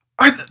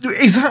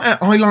Is that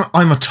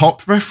I'm a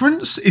top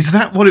reference? Is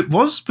that what it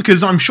was?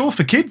 Because I'm sure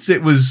for kids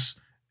it was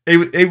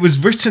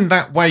written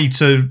that way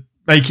to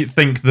make it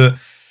think that,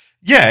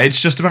 yeah, it's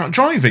just about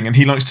driving and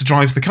he likes to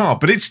drive the car.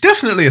 But it's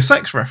definitely a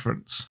sex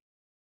reference.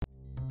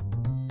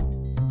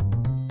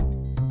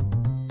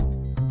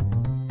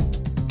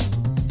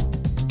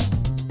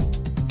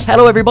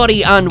 Hello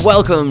everybody and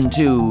welcome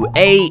to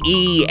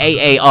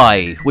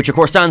AEAAI, which of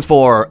course stands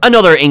for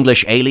Another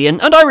English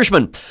Alien and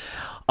Irishman.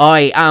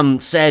 I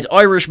am said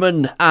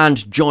Irishman,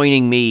 and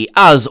joining me,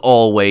 as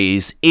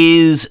always,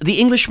 is the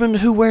Englishman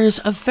who wears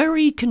a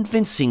very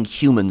convincing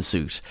human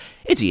suit.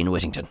 It's Ian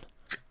Whittington.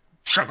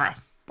 Sugar.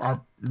 I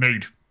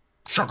need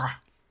sugar.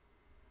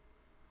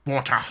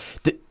 Water.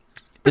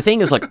 The thing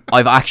is,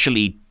 I've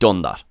actually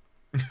done that.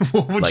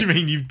 What do you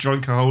mean you've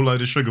drunk a whole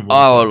load of sugar water?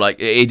 Oh,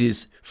 it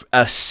is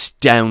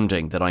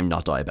astounding that I'm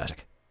not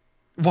diabetic.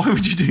 Why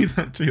would you do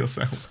that to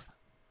yourself?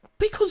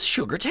 Because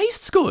sugar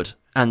tastes good.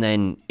 And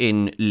then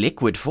in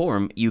liquid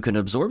form, you can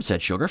absorb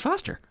said sugar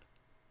faster.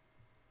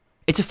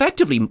 It's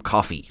effectively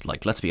coffee,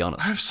 let's be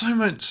honest. I have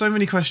so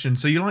many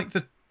questions. So you like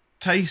the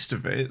taste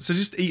of it, so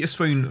just eat a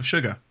spoon of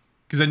sugar.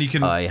 Because then you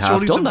can... I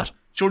have done that.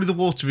 Surely the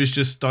water is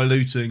just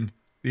diluting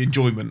the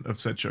enjoyment of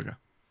said sugar.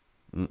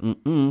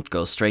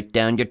 Go straight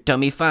down your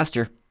tummy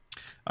faster.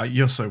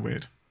 You're so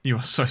weird. You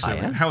are so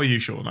weird. How are you,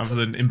 Sean, other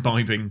than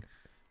imbibing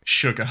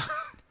sugar?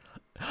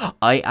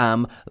 I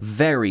am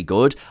very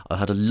good. I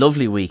had a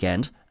lovely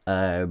weekend.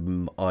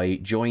 I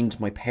joined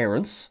my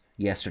parents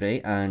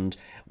yesterday and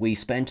we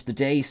spent the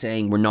day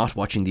saying we're not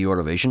watching the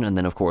Eurovision, and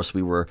then of course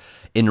we were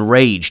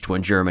enraged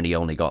when Germany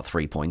only got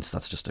 3 points.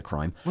 That's just a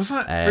crime. Was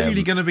that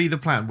really going to be the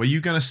plan? Were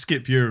you going to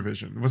skip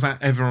Eurovision? Was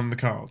that ever on the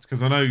cards?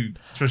 Because I know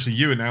especially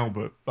you and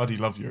Albert bloody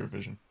love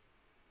Eurovision.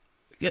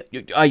 Yeah,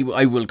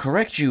 I will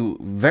correct you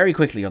very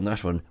quickly on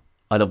that one.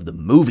 I love the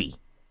movie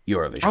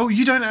Eurovision. Oh,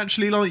 you don't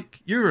actually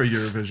like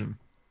Eurovision?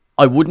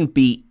 I wouldn't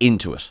be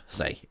into it,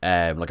 say.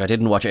 I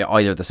didn't watch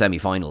either of the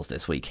semi-finals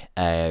this week.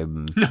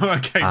 No,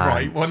 okay,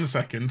 right. 1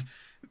 second.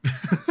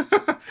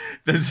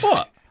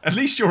 What? At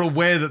least you're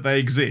aware that they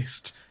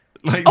exist.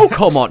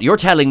 Come on. You're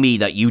telling me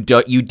that you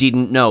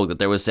didn't know that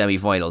there was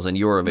semi-finals in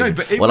Eurovision.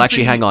 No, but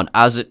hang on.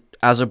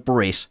 As a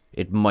Brit,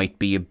 it might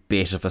be a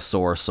bit of a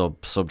sore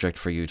subject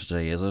for you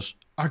today, is it?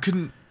 I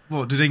couldn't...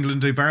 What, did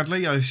England do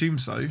badly? I assume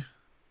so.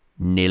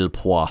 Nil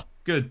point.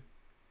 Good.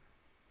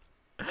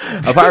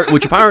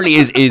 Which apparently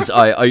is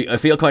I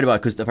feel quite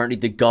about, because apparently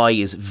the guy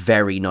is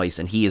very nice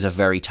and he is a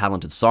very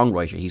talented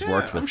songwriter. He's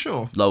worked with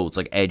loads,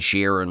 like Ed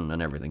Sheeran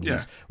and everything. Yeah.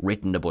 He's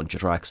written a bunch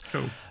of tracks.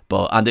 Cool.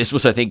 And this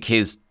was, I think,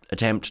 his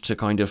attempt to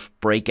kind of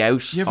break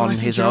out on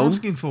his own. You're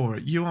asking for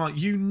it.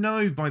 You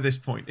know by this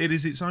point it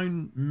is its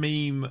own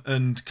meme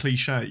and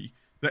cliche.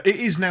 That it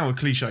is now a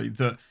cliche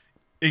that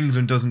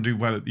England doesn't do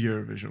well at the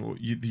Eurovision, or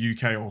the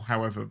UK, or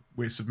however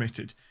we're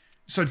submitted.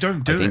 So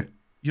don't do it.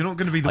 You're not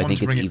going to be the one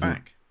to bring it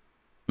back.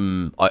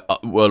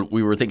 Well,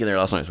 we were thinking there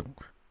last night. So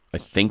I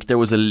think there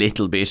was a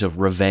little bit of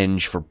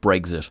revenge for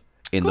Brexit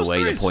in the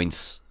way the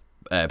points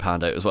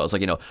panned out as well. It's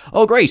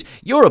oh great,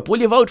 Europe, will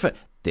you vote for it?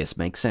 This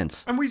makes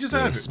sense. And we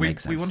deserve it. We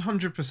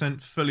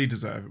 100% fully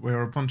deserve it.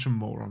 We're a bunch of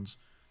morons.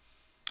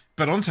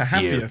 But on to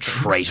happier things.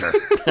 Traitor.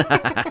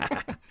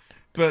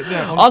 But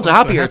yeah, on to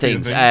happier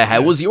things.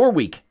 How was your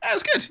week? It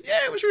was good.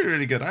 Yeah, it was really,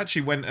 really good. I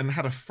actually went and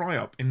had a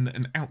fry-up in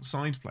an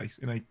outside place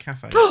in a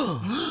cafe.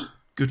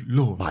 Good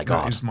Lord. My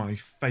God. That is my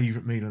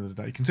favourite meal of the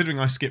day. Considering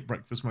I skip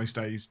breakfast most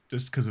days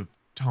just because of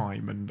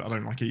time and I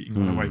don't like eating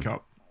when I wake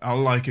up, I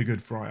like a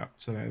good fry-up.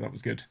 So that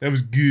was good. That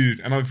was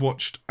good. And I've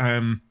watched,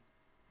 in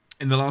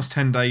the last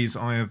 10 days,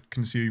 I have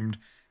consumed,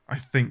 I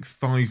think,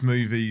 5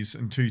 movies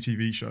and 2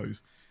 TV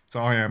shows. So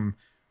I am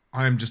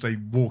just a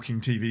walking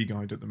TV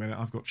guide at the minute.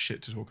 I've got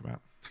shit to talk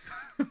about.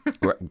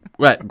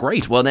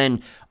 Great. Well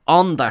then,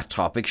 on that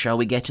topic, shall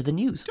we get to the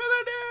news? To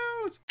the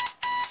news!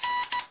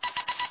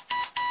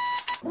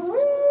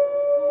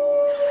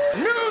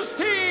 News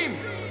team,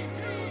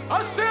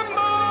 assemble!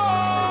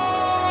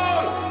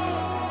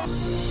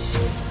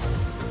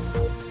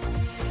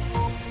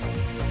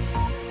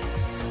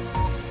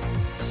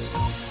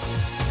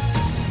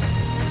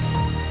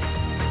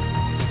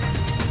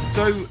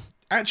 So,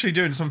 actually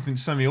doing something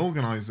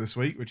semi-organised this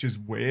week, which is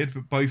weird,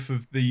 but both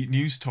of the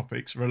news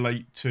topics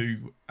relate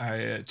to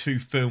 2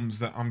 films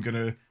that I'm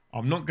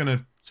not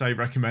gonna say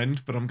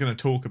recommend, but I'm gonna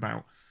talk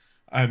about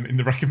in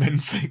the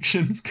recommend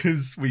section,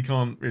 because we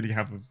can't really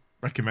have a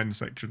recommend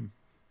section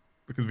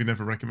because we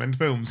never recommend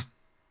films.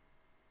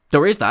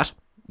 There is that.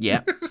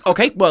 Yeah.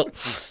 Okay. Well.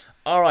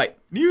 All right.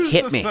 News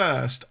Hit me.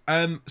 First.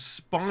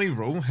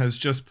 Spiral has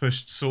just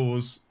pushed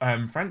Saw's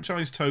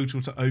franchise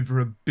total to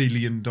over $1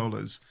 billion.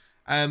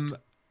 That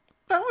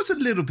was a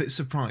little bit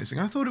surprising.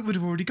 I thought it would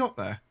have already got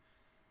there,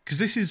 because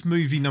this is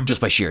movie number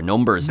just by sheer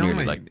numbers, 9.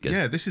 nearly.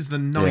 Yeah, this is the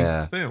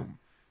 9th film,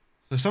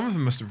 so some of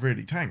them must have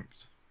really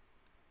tanked.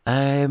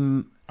 I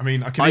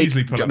mean, I can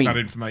easily pull up that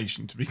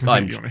information, to be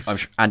completely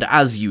honest. And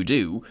as you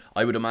do,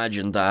 I would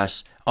imagine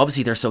that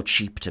obviously they're so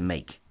cheap to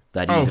make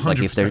that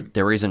even, if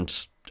there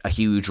isn't a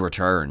huge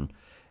return,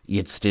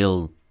 you'd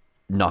still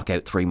knock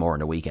out 3 more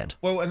in a weekend.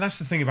 Well, and that's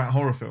the thing about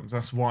horror films.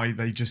 That's why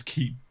they just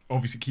keep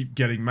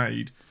getting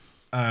made.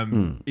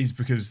 Is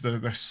because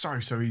they're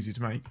so easy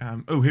to make.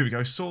 Oh, here we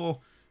go. Saw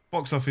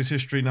box office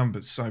history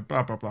numbers. So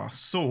blah blah blah.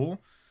 Saw.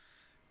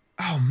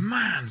 Oh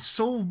man,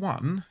 Saw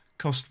 1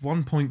 cost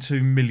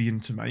 1.2 million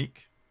to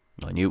make.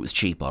 I knew it was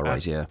cheap, all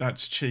right. Yeah,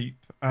 that's cheap.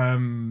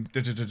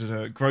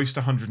 Grossed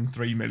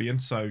 103 million.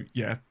 So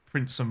yeah,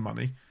 print some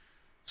money.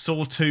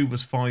 Saw 2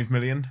 was 5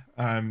 million.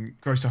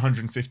 Grossed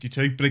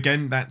 152. But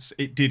again,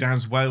 it did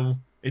as well.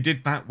 It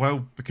did that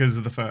well because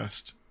of the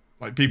first.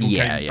 Like people came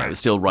back. It was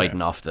still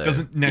riding off the...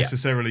 Doesn't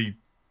necessarily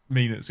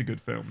mean it's a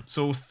good film.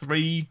 Saw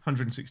 3,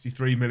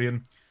 163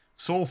 million.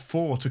 Saw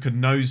 4 took a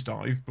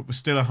nosedive, but was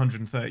still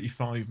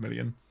 135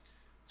 million.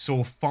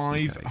 Saw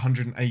 5,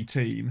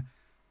 118.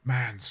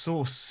 Man,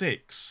 Saw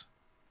 6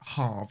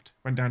 halved,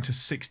 went down to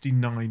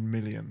 69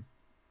 million.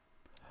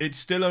 It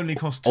still only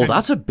cost 10. Oh,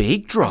 that's a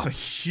big drop. That's a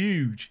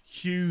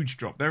huge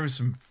drop. There is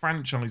some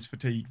franchise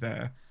fatigue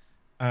there.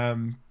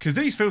 Because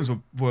these films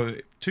were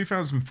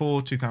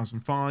 2004,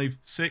 2005,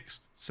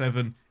 6,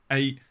 7,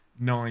 8,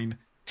 9,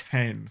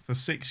 10. For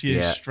 6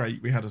 years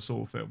straight, we had a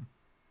Saw film.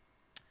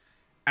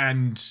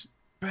 And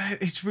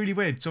it's really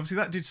weird. So obviously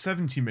that did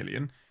 70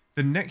 million.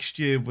 The next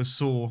year was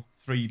Saw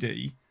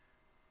 3D,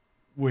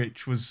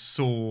 which was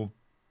Saw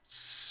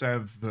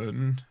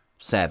 7.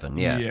 7,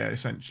 yeah. Yeah,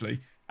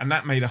 essentially. And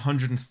that made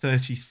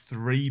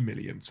 133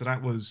 million. So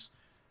that was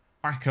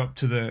back up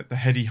to the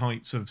heady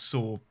heights of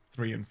Saw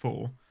 3 and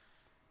 4.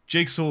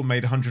 Jigsaw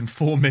made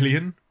 104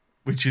 million,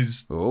 which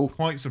is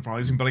quite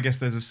surprising, but I guess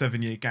there's a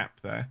 7-year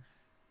gap there.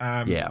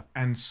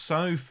 And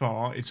so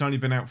far, it's only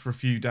been out for a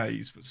few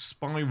days, but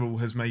Spiral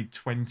has made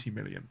 20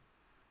 million.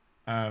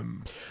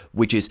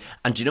 Which is,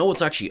 and do you know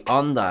what's actually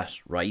on that,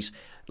 right?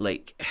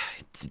 Like,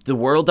 the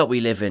world that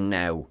we live in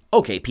now,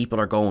 okay, people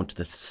are going to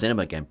the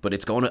cinema again, but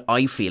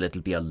I feel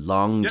it'll be a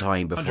long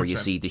time before 100%. You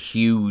see the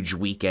huge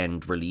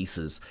weekend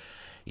releases,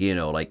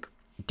 like,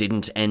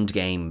 didn't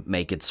Endgame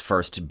make its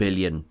first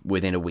billion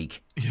within a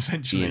week?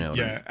 Essentially,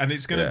 and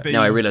it's going to be...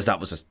 Now, I realise that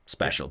was a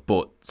special,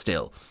 but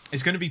still.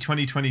 It's going to be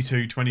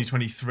 2022,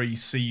 2023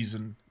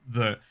 season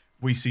that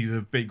we see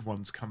the big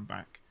ones come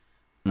back.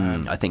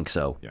 I think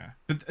so. Yeah.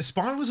 But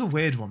Spiral was a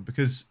weird one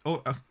because,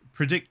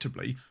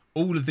 predictably,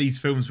 all of these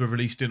films were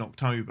released in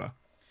October.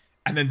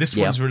 And then this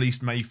one's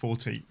released May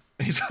 14th.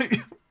 It's like,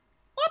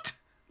 what?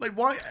 Like,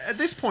 why? At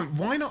this point,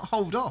 why not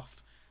hold off?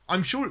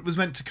 I'm sure it was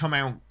meant to come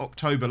out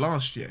October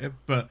last year,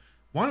 but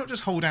why not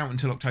just hold out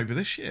until October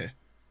this year?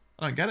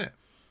 I don't get it.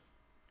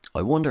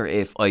 I wonder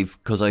if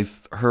because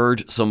I've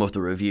heard some of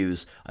the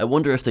reviews, I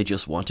wonder if they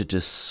just wanted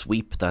to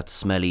sweep that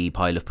smelly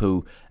pile of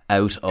poo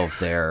out of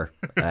their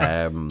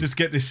just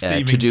get this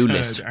steaming to-do turd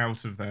list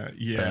out of there.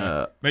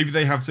 Yeah, maybe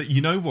they have.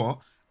 You know what?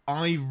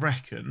 I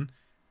reckon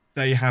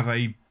they have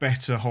a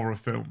better horror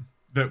film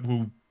that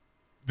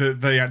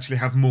they actually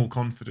have more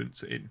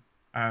confidence in.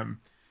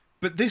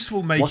 But this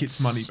will make its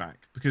money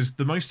back because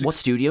the most... What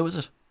studio is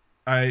it?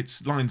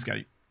 It's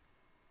Lionsgate.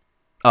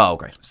 Oh,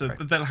 great. So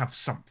they'll have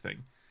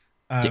something.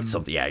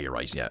 Something. Yeah, you're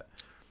right. Yeah.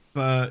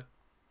 But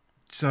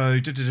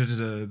so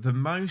the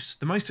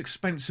most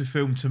expensive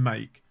film to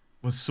make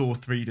was Saw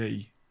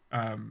 3D,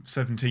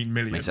 17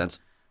 million. Makes sense.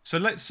 So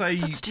let's say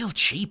that's still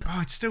cheap.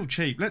 Oh, it's still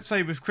cheap. Let's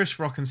say with Chris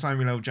Rock and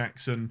Samuel L.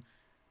 Jackson,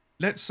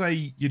 let's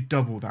say you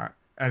double that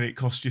and it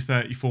cost you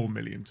 34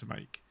 million to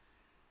make.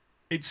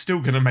 It's still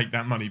going to make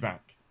that money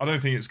back. I don't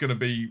think it's going to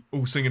be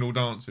all singing, all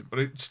dancing, but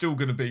it's still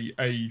going to be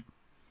a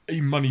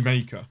money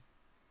maker.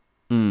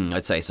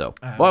 I'd say so.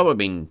 Well, I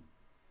mean,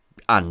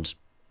 and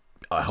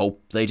I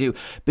hope they do,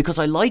 because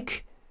I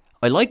like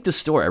the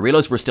story. I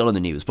realise we're still in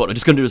the news, but I'm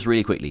just going to do this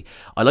really quickly.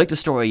 I like the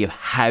story of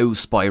how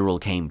Spiral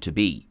came to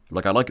be.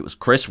 Like, I like it was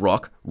Chris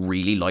Rock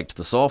really liked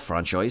the Saw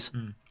franchise,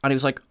 and he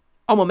was like,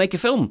 I'm going to make a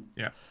film.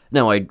 Yeah.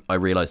 Now, I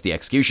realise the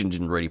execution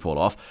didn't really pull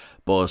off,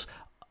 but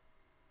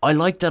I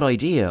like that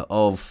idea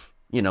of,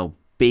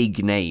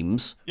 big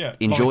names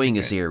enjoying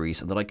a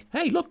series, and they're like,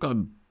 hey, look,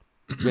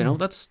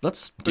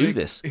 let's do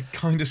this. It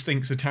kind of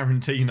stinks of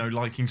Tarantino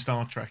liking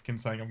Star Trek and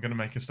saying, I'm going to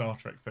make a Star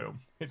Trek film.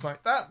 It's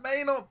like, that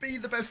may not be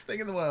the best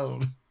thing in the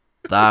world.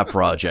 That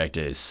project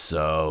is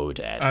so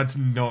dead. That's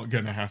not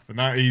going to happen.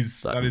 That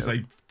is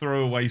a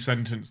throwaway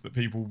sentence that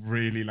people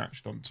really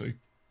latched onto.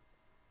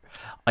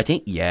 I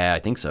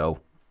think so.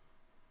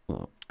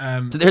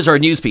 There's our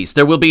news piece.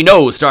 There will be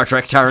no Star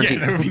Trek Tarantino.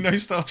 Yeah, there will be no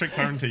Star Trek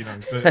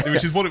Tarantino,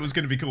 which is what it was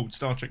going to be called,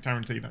 Star Trek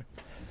Tarantino.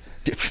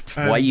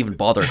 Why even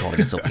bother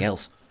calling it something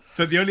else?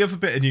 So the only other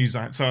bit of news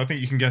out, so I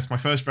think you can guess my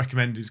first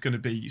recommend is going to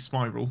be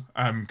Spiral,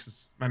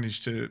 because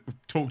we've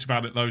talked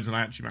about it loads and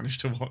I actually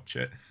managed to watch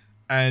it.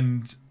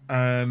 And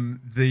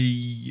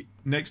the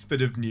next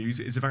bit of news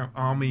is about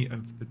Army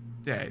of the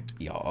Dead.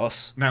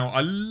 Yes. Now,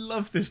 I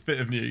love this bit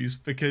of news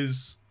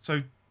because,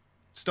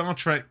 Star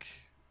Trek,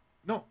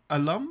 not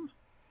alum,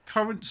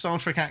 current Star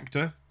Trek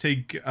actor,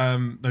 Tig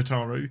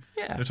Notaro.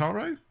 Yeah.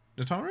 Notaro,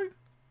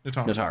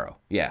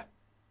 yeah.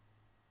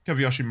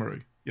 Kobayashi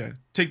Maru. Yeah.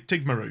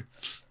 Tig Maru.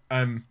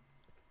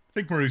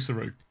 Tig Maru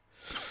Saru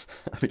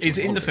is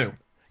in the film.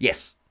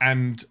 Yes.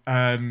 and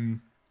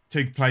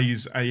Tig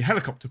plays a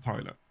helicopter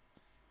pilot.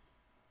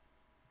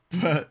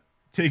 But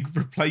Tig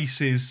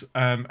replaces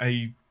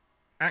a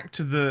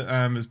actor that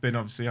has been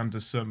obviously under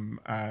some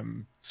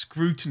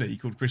scrutiny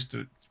called Chris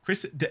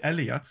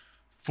D'Elia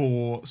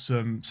for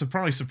some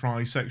surprise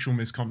sexual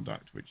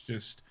misconduct, which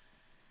just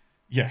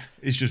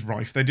is just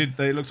rife. It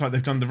looks like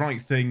they've done the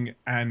right thing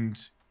and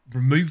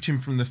removed him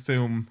from the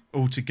film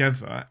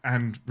altogether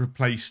and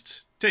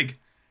replaced Tig.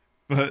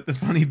 But the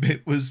funny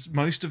bit was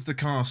most of the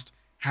cast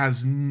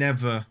has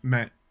never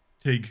met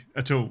Tig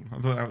at all. I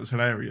thought that was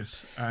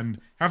hilarious. And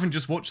having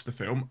just watched the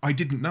film, I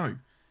didn't know.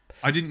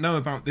 I didn't know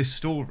about this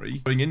story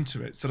going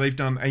into it, so they've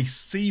done a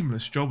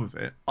seamless job of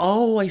it.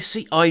 Oh, I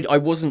see. I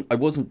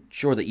wasn't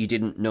sure that you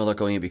didn't know that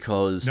going in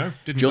because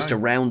just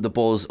around the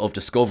buzz of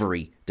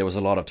Discovery, there was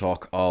a lot of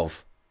talk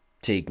of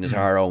Tig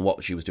Notaro and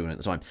what she was doing at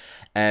the time.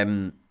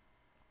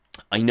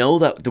 I know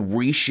that the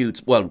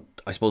reshoots, well,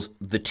 I suppose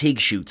the Tig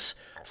shoots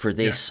for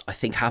this, I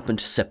think happened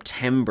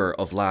September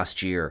of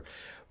last year,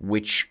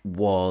 which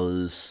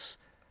was,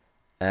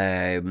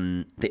 I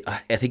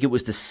think it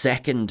was the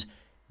second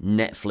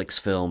Netflix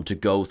film to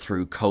go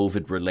through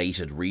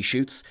COVID-related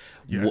reshoots.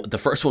 The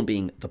first one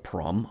being The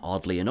Prom,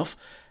 oddly enough.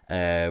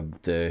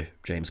 The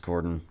James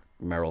Corden,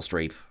 Meryl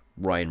Streep,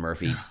 Ryan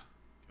Murphy.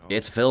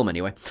 It's a film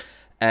anyway.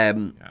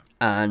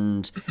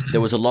 And there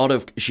was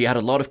she had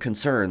a lot of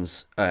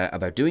concerns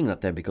about doing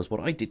that then, because what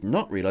I did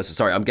not realize,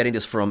 sorry, I'm getting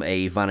this from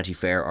a Vanity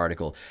Fair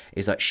article,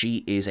 is that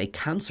she is a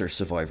cancer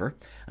survivor.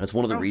 And it's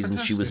one of the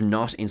reasons she was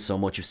not in so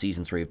much of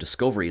season 3 of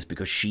Discovery is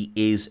because she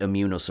is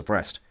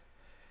immunosuppressed.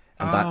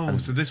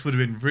 So this would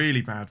have been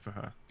really bad for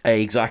her.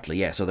 Exactly,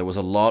 yeah. So there was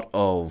a lot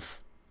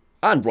of,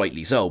 and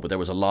rightly so, but there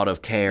was a lot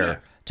of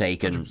care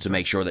taken 100%. To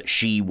make sure that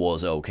she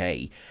was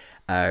okay.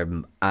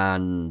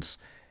 And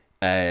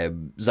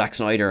Zack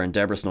Snyder and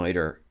Deborah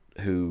Snyder,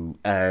 who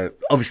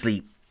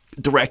obviously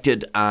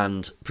directed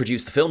and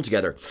produced the film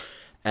together,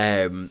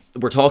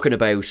 we're talking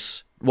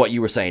about what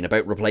you were saying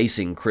about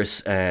replacing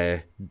Chris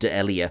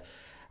D'Elia.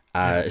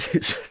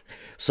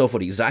 So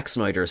funny. Zack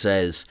Snyder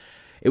says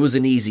it was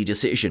an easy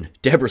decision.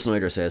 Deborah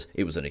Snyder says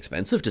it was an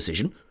expensive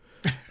decision.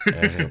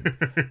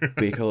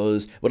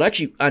 Because, well,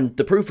 actually, and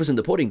the proof was in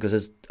the pudding,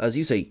 because as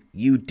you say,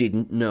 you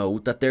didn't know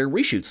that they're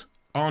reshoots.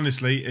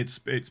 Honestly, it's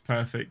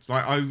perfect.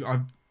 Like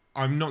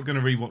I'm not going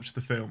to rewatch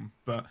the film,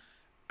 but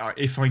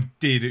if I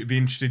did, it'd be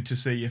interesting to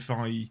see if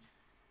I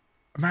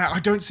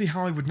don't see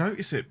how I would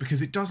notice it,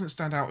 because it doesn't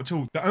stand out at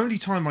all. The only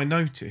time I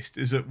noticed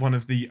is that one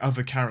of the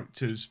other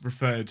characters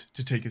referred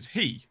to Tig as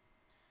he.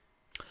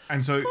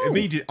 And so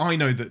immediately I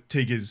know that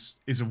Tig is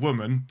a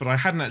woman, but I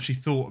hadn't actually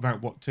thought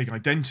about what Tig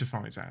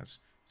identifies as.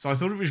 So I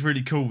thought it was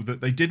really cool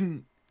that they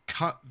didn't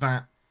cut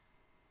that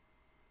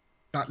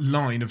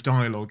line of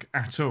dialogue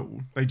at all.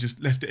 They just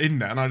left it in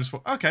there, and I just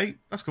thought, okay,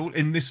 that's cool.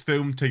 In this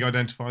film, Tig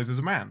identifies as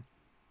a man.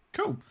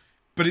 Cool.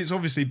 But it's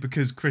obviously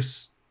because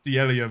Chris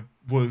D'Elia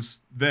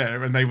was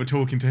there and they were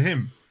talking to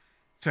him.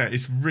 So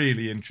it's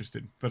really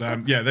interesting.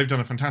 But they've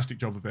done a fantastic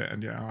job of it,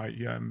 and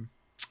I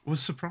was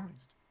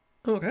surprised.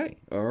 Okay,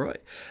 all right.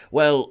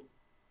 Well,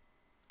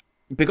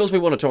 because we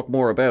want to talk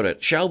more about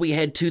it, shall we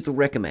head to the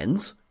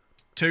recommends?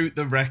 To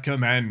the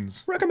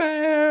recommends.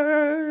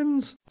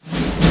 Recommends!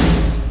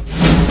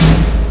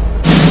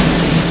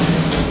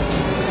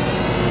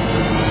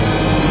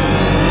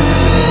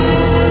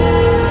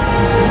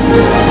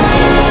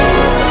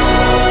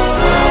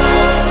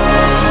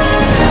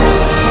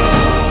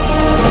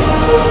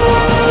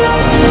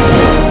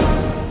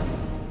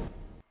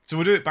 So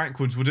we'll do it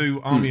backwards. We'll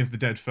do Army of the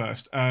Dead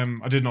first.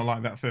 I did not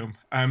like that film.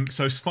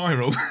 So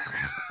Spiral.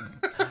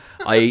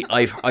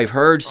 I've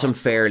heard some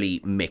fairly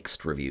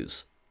mixed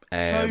reviews.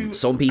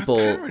 Some people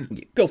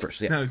go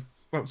first. Yeah. No,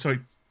 well,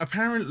 sorry.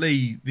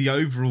 Apparently, the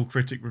overall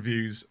critic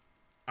reviews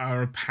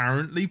are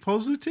apparently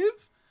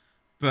positive,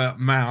 but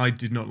man, I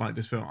did not like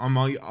this film.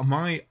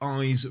 My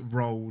eyes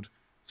rolled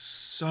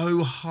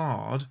so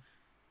hard.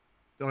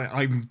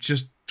 I'm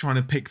just trying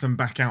to pick them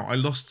back out. I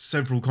lost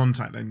several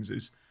contact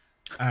lenses.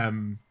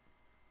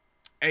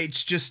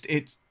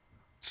 It's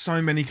so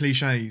many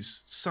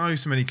cliches. So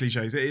many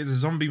cliches. It is a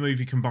zombie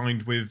movie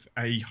combined with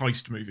a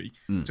heist movie.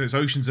 So it's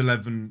Ocean's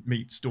 11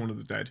 meets Dawn of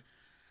the Dead.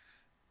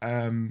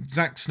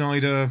 Zack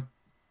Snyder,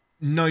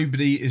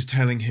 nobody is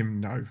telling him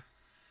no.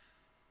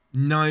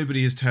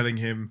 Nobody is telling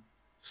him,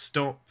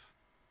 stop.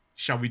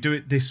 Shall we do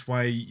it this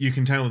way? You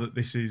can tell that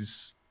this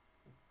is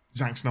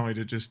Zack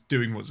Snyder just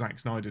doing what Zack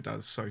Snyder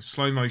does. So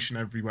slow motion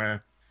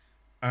everywhere.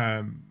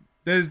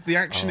 The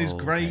action is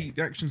great. Okay.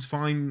 The action's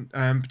fine.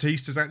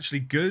 Batista's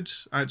actually good.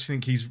 I actually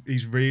think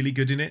he's really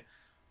good in it.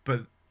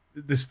 But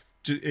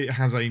it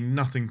has a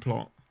nothing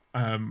plot.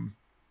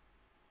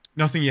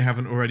 Nothing you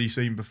haven't already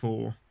seen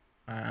before.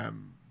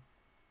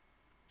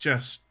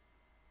 Just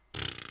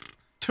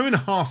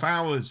 2.5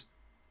 hours.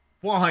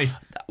 Why?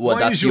 Well,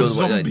 Why is your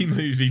zombie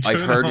movie 2.5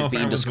 hours I've heard it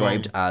being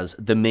described as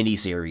the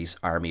miniseries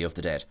Army of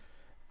the Dead.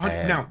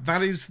 Now,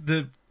 that is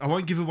I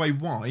won't give away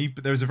why,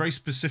 but there is a very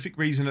specific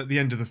reason at the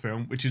end of the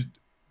film,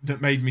 that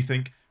made me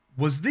think,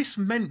 was this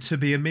meant to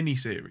be a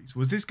miniseries?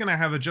 Was this going to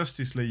have a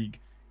Justice League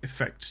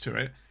effect to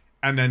it,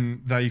 and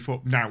then they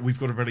thought, now we've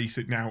got to release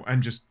it now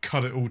and just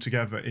cut it all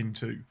together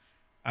into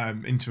a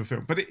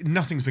film. But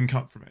nothing's been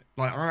cut from it.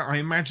 Like I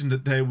imagine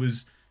that there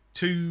was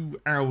 2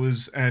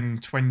 hours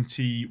and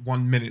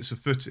 21 minutes of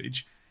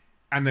footage,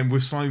 and then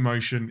with slow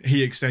motion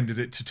he extended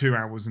it to 2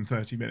 hours and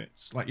 30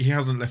 minutes. Like he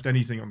hasn't left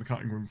anything on the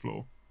cutting room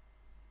floor.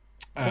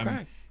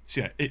 Okay.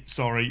 So yeah,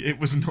 it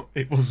wasn't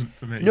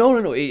for me.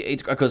 No.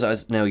 It's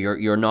because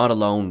you're not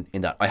alone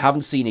in that. I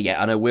haven't seen it yet,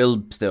 and I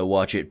will still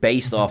watch it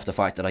based off the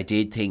fact that I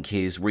did think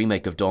his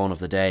remake of Dawn of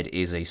the Dead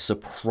is a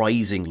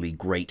surprisingly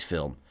great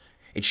film.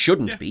 It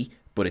shouldn't be,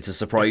 but it's a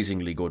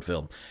surprisingly good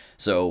film.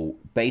 So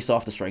based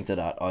off the strength of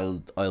that,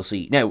 I'll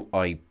see. Now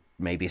I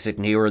may be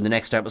sitting here in the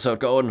next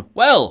episode going,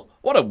 well,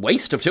 what a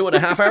waste of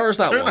 2.5 hours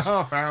that was.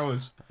 2.5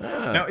 hours.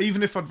 Now,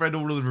 even if I'd read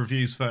all of the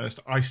reviews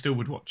first, I still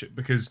would watch it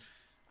because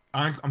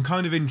I'm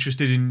kind of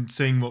interested in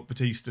seeing what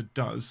Batista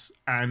does,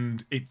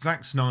 and it's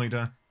Zack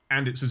Snyder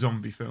and it's a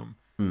zombie film,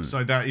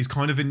 so that is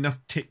kind of enough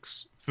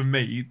ticks for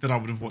me that I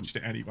would have watched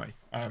it anyway.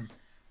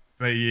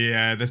 But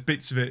yeah, there's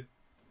bits of it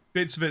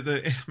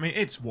that, I mean,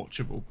 it's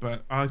watchable,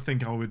 but I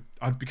think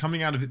I'd be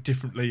coming out of it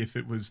differently if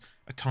it was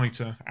a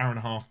tighter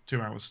 1.5,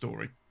 2 hour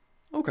story.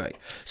 Okay,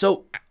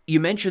 so you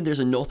mentioned there's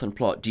a nothing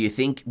plot. Do you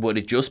think would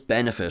it just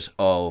benefit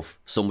of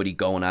somebody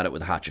going at it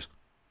with a hatchet?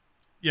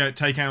 Yeah,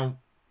 take out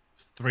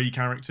 3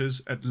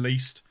 characters at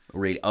least.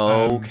 Really?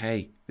 Oh,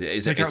 okay.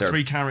 Take out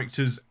 3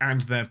 characters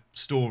and their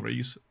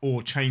stories,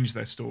 or change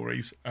their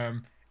stories.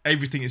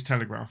 Everything is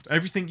telegraphed.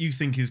 Everything you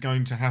think is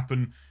going to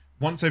happen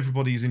once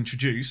everybody is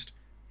introduced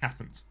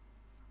happens.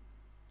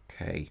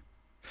 Okay.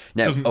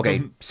 Now,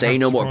 say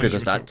no more,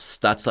 because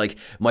that's like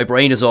my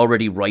brain is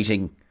already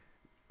writing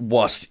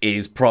what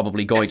is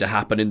probably going to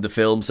happen in the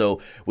film.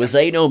 So we'll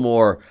say no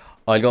more.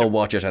 I'll go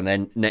watch it, and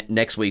then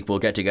next week we'll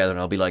get together and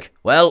I'll be like,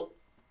 well,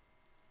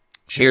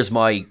 here's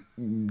my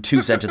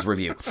 2-sentence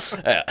review.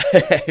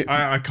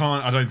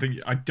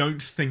 I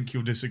don't think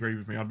you'll disagree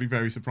with me. I'd be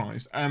very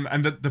surprised.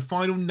 And the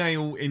final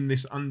nail in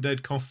this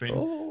undead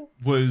coffin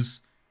was,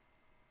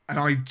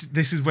 and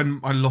this is when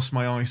I lost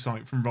my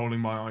eyesight from rolling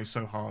my eyes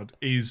so hard,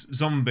 is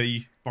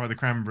Zombie by the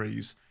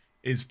Cranberries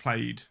is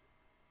played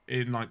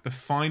in like the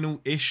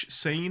final-ish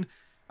scene.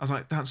 I was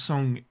like, that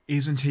song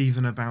isn't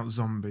even about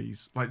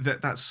zombies. Like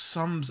that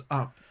sums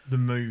up the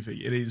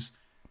movie. It is,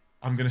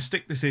 I'm going to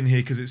stick this in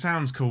here because it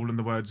sounds cool and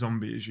the word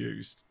zombie is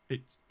used.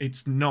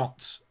 It's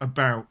not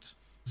about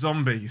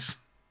zombies.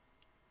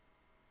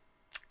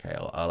 Okay,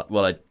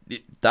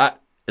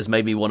 that has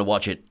made me want to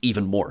watch it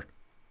even more.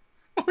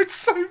 Oh, it's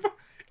so...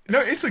 No,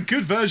 it's a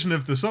good version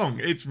of the song.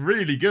 It's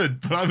really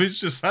good, but I was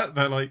just sat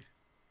there like,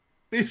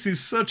 this is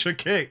such a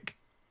kick.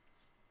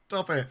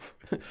 Stop it.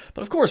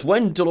 But of course,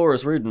 when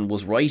Dolores Riordan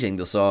was writing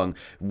the song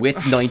with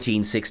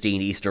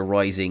 1916 Easter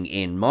Rising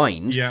in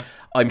mind,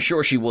 I'm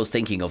sure she was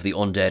thinking of the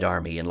undead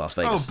army in Las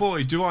Vegas. Oh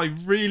boy, do I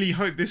really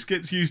hope this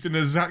gets used in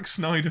a Zack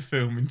Snyder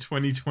film in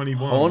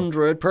 2021.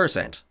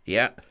 100%.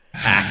 Yeah.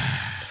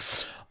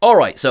 All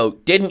right, so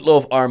didn't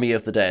love Army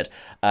of the Dead.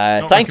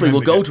 Thankfully,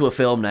 we'll go to a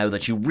film now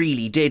that you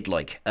really did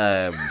like.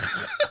 So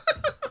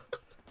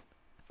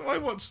I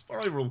watched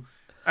Spiral.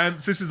 So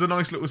this is a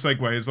nice little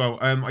segue as well.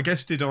 I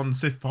guested on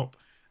Sif Pop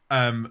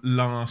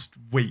last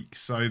week.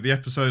 So the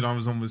episode I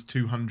was on was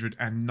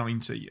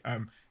 290.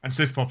 And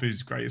Sif Pop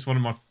is great. It's one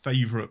of my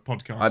favourite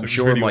podcasts. I'm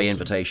sure really my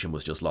invitation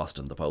was just lost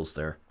in the post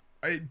there.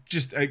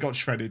 It got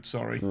shredded,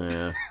 sorry.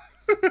 Yeah.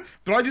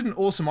 But I did an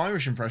awesome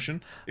Irish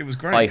impression. It was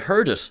great. I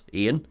heard it,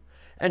 Ian.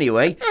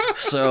 Anyway,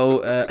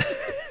 so...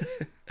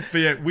 But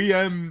yeah,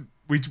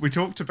 we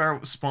talked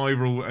about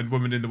Spiral and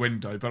Woman in the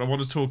Window, but I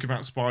want to talk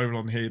about Spiral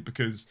on here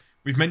because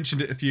we've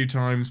mentioned it a few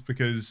times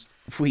because...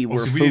 We were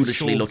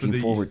foolishly looking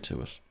forward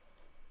to it.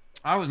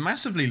 I was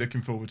massively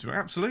looking forward to it,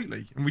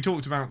 absolutely. And we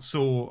talked about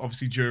Saw,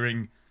 obviously,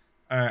 during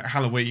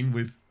Halloween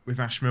with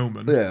Ash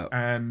Millman. Yeah.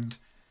 And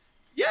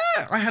yeah,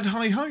 I had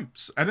high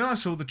hopes. And then I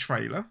saw the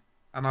trailer,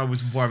 and I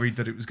was worried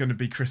that it was going to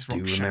be Chris Rock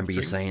shouting. Do you remember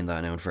you saying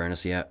that now, in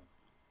fairness, yeah?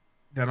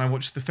 Then I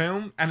watched the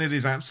film, and it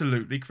is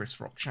absolutely Chris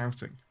Rock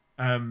shouting.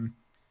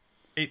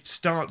 It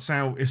starts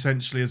out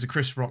essentially as a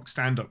Chris Rock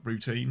stand-up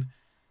routine.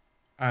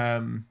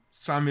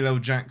 Samuel L.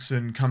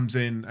 Jackson comes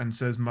in and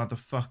says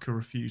 "motherfucker"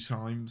 a few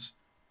times.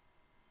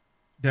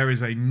 There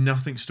is a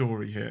nothing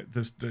story here.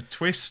 The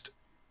twist,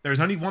 there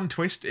is only one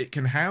twist it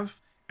can have,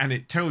 and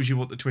it tells you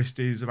what the twist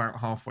is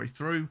about halfway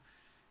through.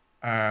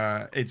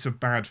 It's a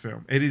bad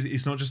film.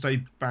 It's not just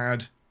a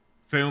bad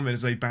film, it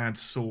is a bad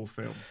Saw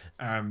film.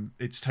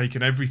 It's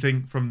taken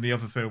everything from the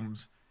other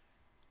films.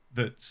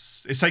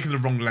 It's taken the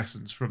wrong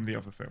lessons from the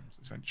other films,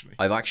 essentially.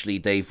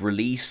 They've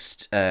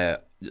released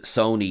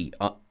Sony.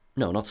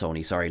 No, not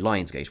Sony. Sorry,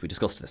 Lionsgate. We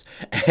discussed this.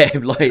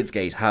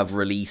 Lionsgate have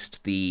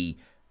released the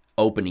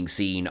opening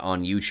scene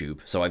on YouTube,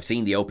 so I've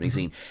seen the opening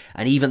scene,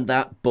 and even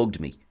that bugged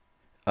me.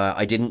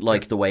 I didn't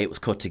like the way it was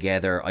cut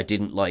together. I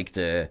didn't like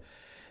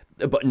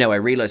but now I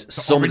realised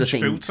some of the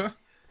things. Filter?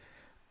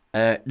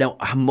 Now,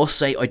 I must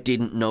say I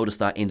didn't notice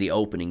that in the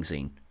opening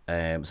scene.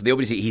 So the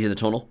opening scene, he's in the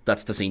tunnel.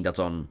 That's the scene that's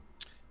on.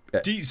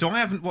 So I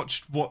haven't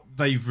watched what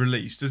they've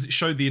released. Does it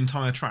show the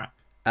entire trap?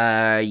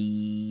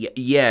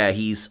 Yeah,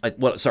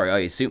 well, sorry, I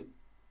assume.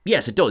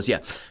 Yes, it does, yeah.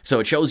 So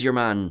it shows your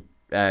man,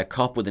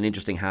 cop with an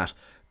interesting hat,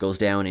 goes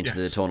down into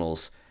the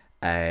tunnels,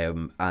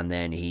 and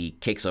then he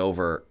kicks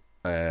over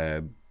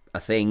a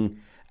thing,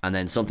 and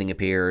then something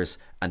appears,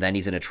 and then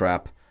he's in a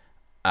trap,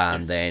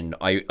 and then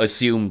I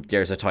assume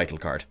there's a title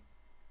card.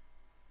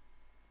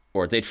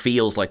 Or it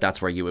feels like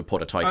that's where you would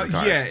put a title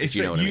card. Yeah, it's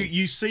you know what I mean?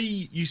 you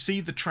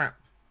see the trap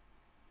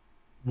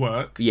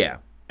work. Yeah.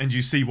 And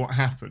you see what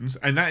happens,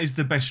 and that is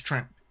the best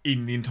trap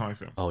in the entire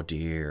film. Oh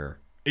dear.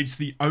 It's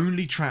the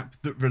only trap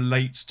that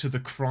relates to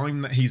the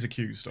crime that he's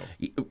accused of.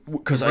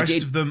 Because The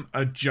rest of them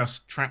are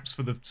just traps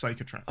for the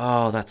sake of traps.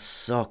 Oh, that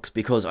sucks.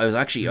 Because I was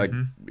actually,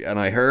 and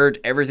I heard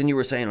everything you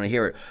were saying, and I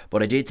hear it,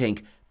 but I did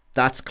think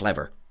that's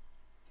clever.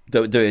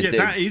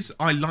 That is.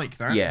 I like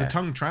that. Yeah. The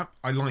tongue trap,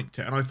 I liked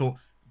it, and I thought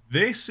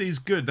this is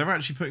good. They're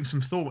actually putting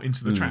some thought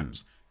into the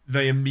traps.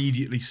 They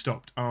immediately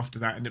stopped after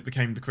that, and it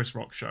became the Chris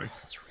Rock show. Oh,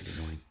 that's really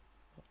annoying.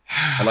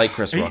 I like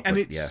Chris Rock, and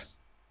but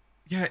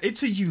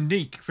it's a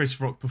unique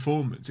Chris Rock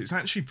performance. It's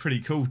actually pretty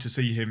cool to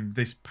see him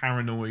this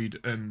paranoid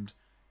and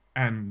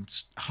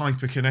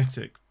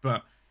hyperkinetic,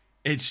 but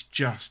it's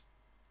just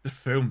the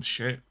film's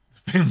shit.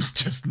 The film's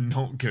just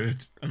not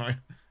good, and I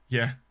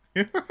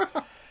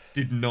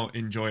did not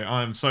enjoy it.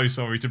 I am so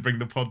sorry to bring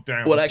the pod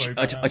down. Well, actually,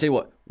 I tell you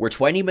what, we're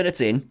 20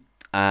 minutes in,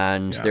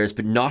 and there's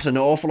been not an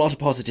awful lot of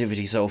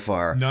positivity so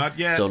far. Not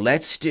yet. So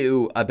let's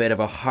do a bit of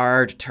a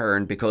hard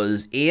turn,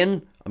 because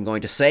Ian, I'm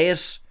going to say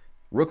it,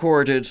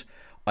 recorded,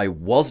 I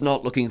was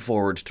not looking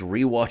forward to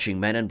rewatching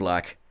Men in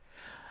Black,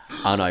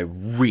 and I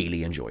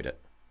really enjoyed it.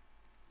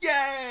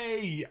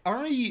 Yay!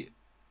 I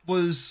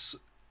was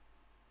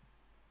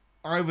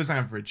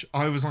average.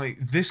 I was like,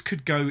 this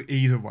could go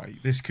either way.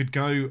 This could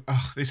go,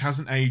 this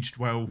hasn't aged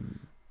well,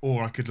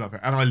 or I could love it.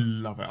 And I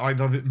love it. I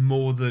love it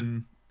more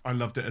than I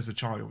loved it as a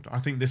child. I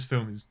think this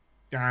film is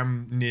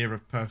damn near a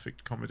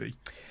perfect comedy.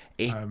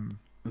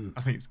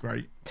 I think it's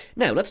great.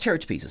 Now, let's tear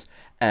it to pieces.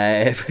 Do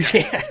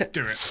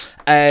it.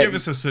 Give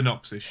us a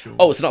synopsis, Sean.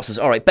 Oh, synopsis.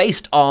 All right.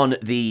 Based on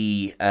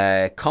the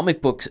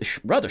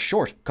rather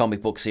short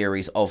comic book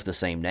series of the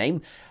same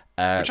name.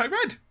 Which I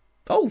read.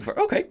 Oh,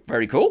 okay.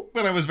 Very cool.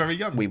 When I was very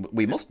young.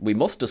 We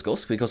must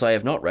discuss, because I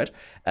have not read,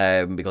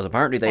 because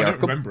apparently they are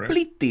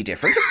completely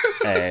different.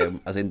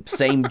 As in,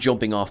 same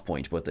jumping off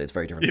point, but it's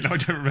very different. I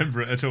don't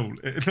remember it at all.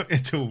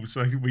 At all.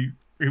 So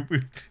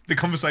the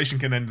conversation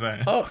can end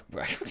there. Oh,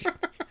 right.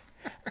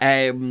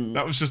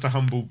 That was just a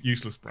humble,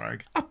 useless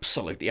brag.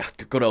 Absolutely, yeah,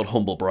 good old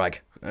humble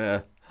brag.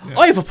 I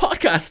have a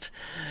podcast,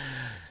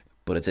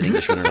 but it's an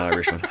Englishman and an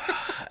Irishman.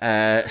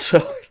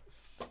 So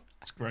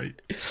it's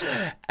great.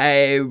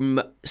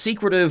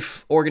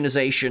 Secretive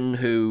organization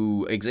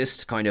who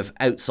exists kind of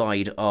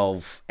outside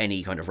of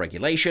any kind of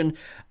regulation,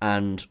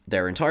 and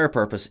their entire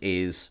purpose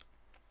is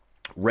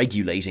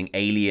regulating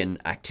alien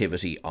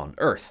activity on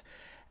Earth.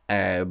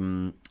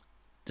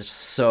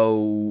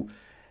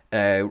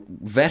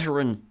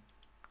 Veteran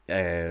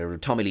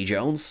Tommy Lee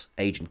Jones,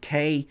 Agent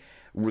K,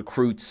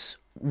 recruits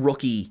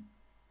rookie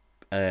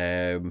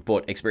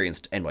but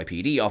experienced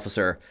NYPD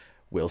officer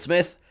Will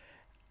Smith,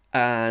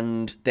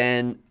 and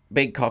then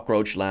big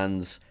cockroach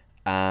lands,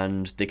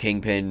 and the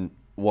Kingpin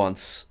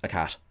wants a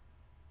cat.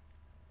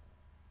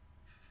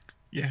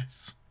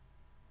 Yes.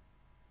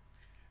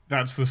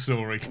 That's the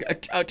story.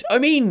 I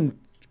mean,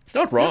 it's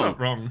not wrong. You're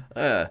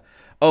not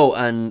wrong.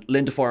 And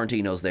Linda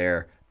Fiorentino's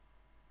there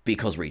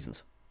because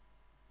reasons.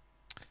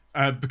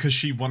 Because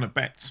she won a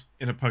bet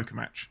in a poker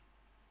match.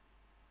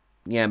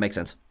 Yeah, makes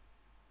sense.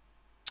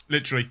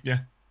 Literally, yeah.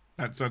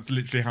 That's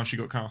literally how she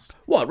got cast.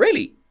 What,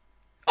 really?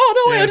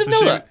 Oh, no, I didn't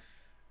know that.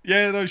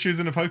 Yeah, no, she was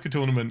in a poker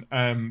tournament,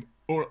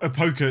 or a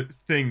poker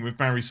thing with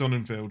Barry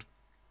Sonnenfeld.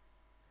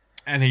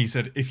 And he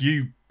said, if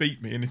you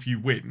beat me and if you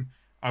win,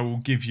 I will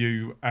give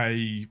you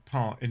a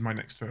part in my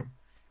next film.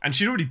 And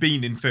she'd already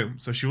been in film,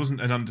 so she wasn't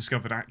an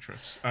undiscovered actor,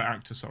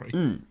 sorry.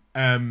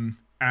 And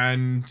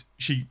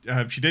she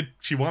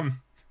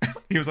won.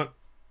 He was like,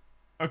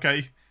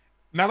 okay.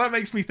 Now that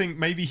makes me think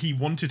maybe he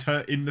wanted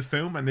her in the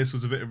film and this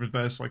was a bit of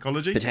reverse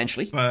psychology.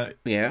 Potentially. But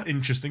yeah.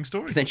 Interesting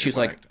story. But then she was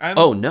like,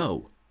 oh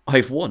no,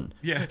 I've won.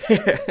 Yeah.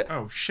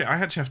 Oh shit, I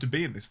actually have to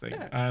be in this thing.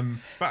 Yeah.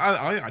 But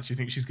I actually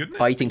think she's good in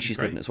it. I think she's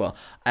good in it as well.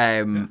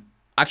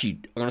 Actually,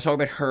 I'm going to talk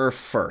about her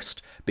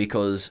first,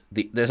 because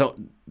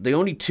the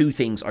only two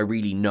things I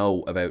really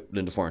know about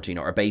Linda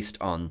Fiorentino are based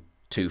on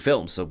two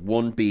films. So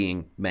one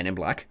being Men in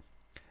Black.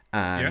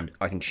 And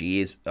I think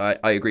she is. I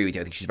agree with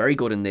you. I think she's very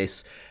good in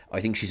this.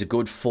 I think she's a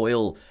good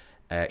foil.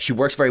 She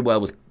works very well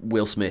with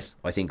Will Smith,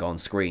 I think, on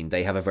screen.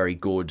 They have a very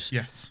good,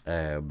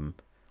 I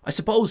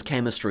suppose,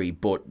 chemistry,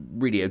 but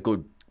really a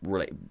good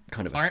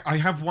kind of... I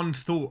have one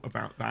thought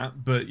about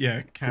that, but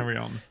yeah, carry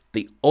on.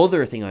 The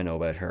other thing I know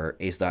about her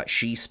is that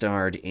she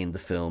starred in the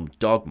film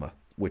Dogma,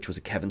 which was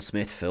a Kevin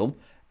Smith film.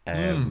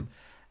 And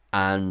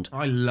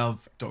I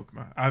love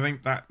Dogma. I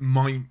think that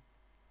might...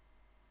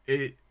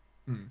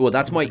 Well,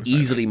 that's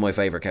easily my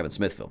favourite Kevin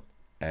Smith film.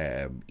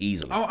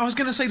 Easily. Oh, I was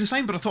going to say the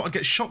same, but I thought I'd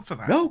get shot for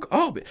that. No,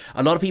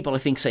 a lot of people, I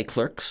think, say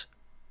Clerks.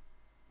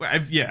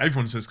 Yeah,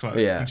 everyone says Clerks,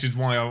 Yeah. which is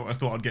why I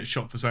thought I'd get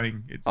shot for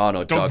saying it. Oh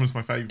no, Dogma's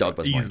my favourite,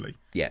 Dogma's easily. mine.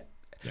 Yeah.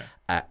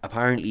 Yeah.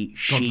 Apparently,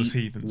 she Godless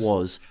heathens.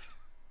 was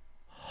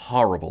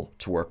horrible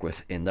to work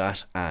with in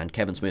that, and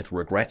Kevin Smith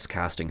regrets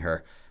casting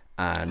her.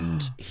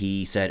 And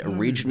he said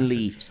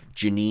originally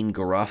Janine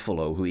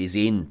Garofalo, who is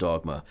in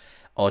Dogma,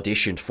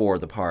 auditioned for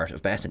the part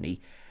of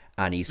Bethany,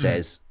 and he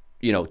says,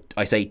 you know,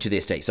 I say to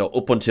this day, so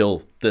up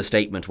until the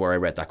statement where I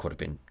read that could have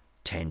been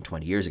 10,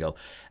 20 years ago,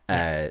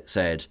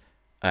 said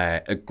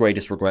a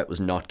greatest regret was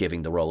not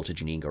giving the role to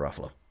Janine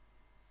Garofalo.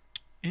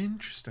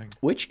 Interesting.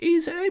 Which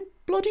is a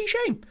bloody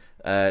shame.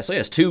 So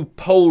yes, two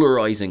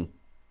polarizing,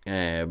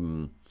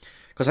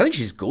 because I think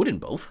she's good in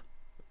both.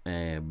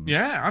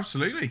 Yeah,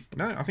 absolutely.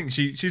 No, I think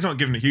she's not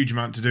given a huge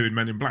amount to do in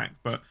Men in Black,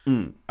 but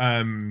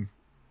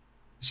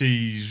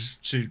she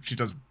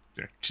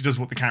does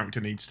what the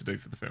character needs to do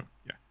for the film.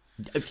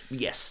 Yeah.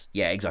 Yes,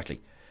 yeah,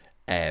 exactly.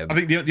 I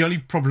think the only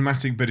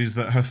problematic bit is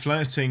that her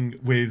flirting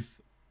with,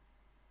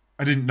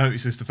 I didn't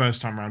notice this the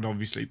first time around,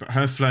 obviously, but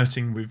her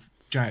flirting with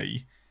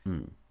Jay,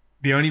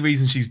 the only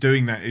reason she's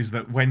doing that is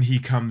that when he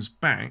comes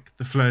back,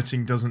 the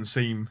flirting doesn't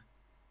seem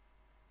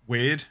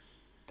weird.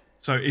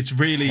 So it's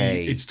really,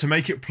 it's to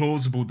make it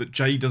plausible that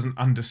Jay doesn't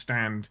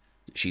understand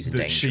she's in that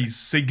danger. she's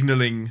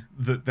signalling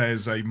that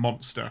there's a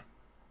monster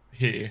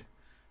here.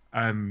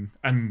 And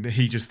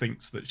he just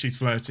thinks that she's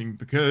flirting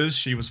because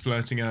she was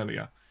flirting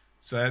earlier.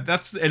 So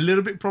that's a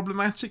little bit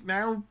problematic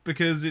now,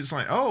 because it's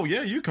like, oh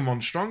yeah, you come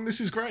on strong, this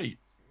is great.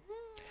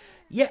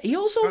 Yeah, he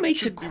also That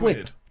makes a shouldn't be quip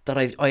weird. that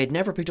I had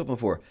never picked up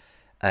before.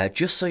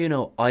 Just so you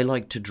know, I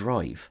like to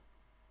drive.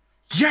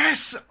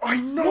 Yes, I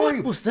know.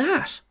 What was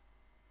that?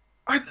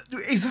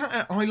 Is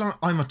that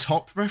I'm a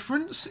top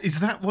reference? Is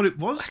that what it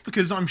was?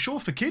 Because I'm sure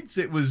for kids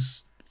it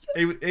was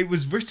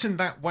written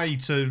that way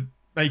to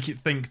make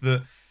it think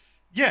that,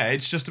 yeah,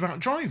 it's just about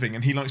driving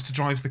and he likes to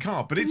drive the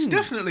car, but it's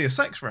definitely a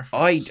sex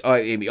reference.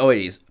 It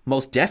is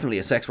most definitely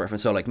a sex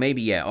reference. So like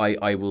maybe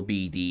I will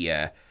be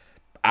the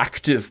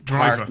active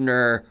Driver.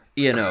 partner,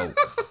 you know.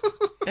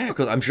 Yeah,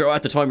 because I'm sure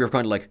at the time you were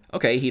kind of like,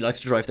 okay, he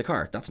likes to drive the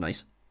car. That's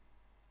nice.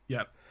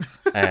 Yeah.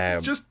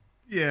 Just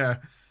yeah.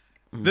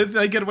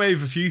 They get away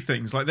with a few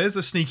things. Like there's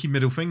a sneaky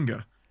middle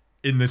finger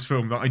in this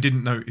film that I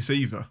didn't notice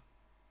either.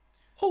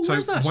 oh, So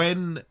where's that?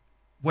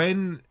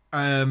 when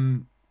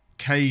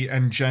Kay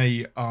and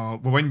Jay are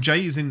when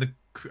Jay is in the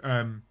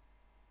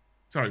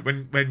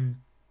when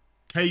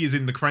Kay is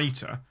in the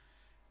crater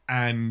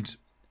and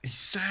he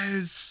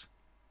says,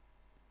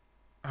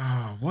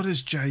 what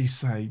does Jay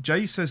say?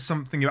 Jay says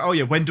something about,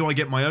 when do I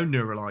get my own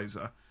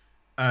neuralizer?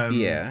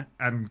 Yeah.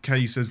 And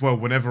Kay says, well,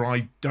 whenever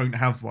I don't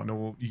have one,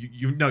 or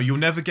you'll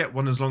never get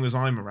one as long as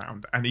I'm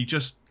around. And he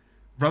just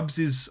rubs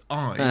his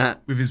eye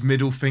with his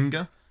middle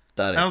finger.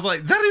 That And I is. was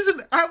like, that is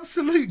an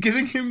absolute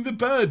giving him the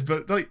bird.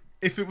 But like,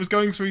 if it was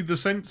going through the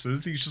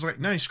sensors, he's just like,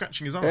 no, he's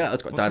scratching his eye. Yeah,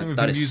 that's What's that. wrong with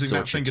That him is using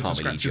that such a finger to Tommy Lee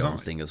scratch his eye?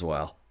 Jones thing as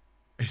well.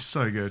 It's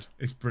so good.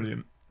 It's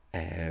brilliant.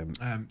 Um,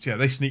 So yeah,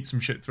 they sneak some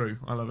shit through.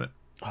 I love it.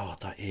 Oh,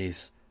 that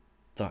is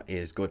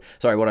good.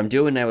 Sorry, what I'm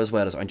doing now as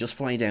well is I'm just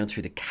flying down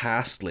through the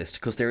cast list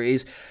because there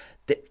is,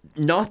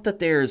 not that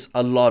there's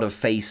a lot of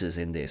faces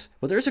in this,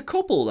 but there's a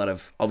couple that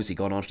have obviously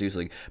gone on to do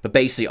something. But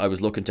basically, I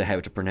was looking to how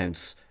to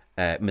pronounce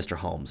Mr.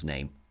 Holmes'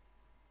 name.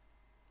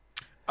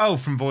 Oh,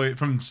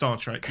 from Star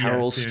Trek.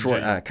 Carol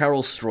TNG.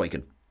 Carol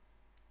Struyken.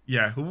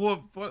 Yeah,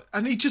 what?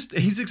 And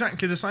he's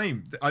exactly the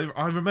same.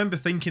 I remember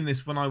thinking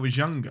this when I was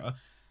younger,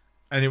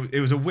 and it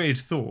was a weird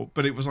thought,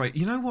 but it was like,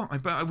 you know what? I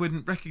bet I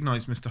wouldn't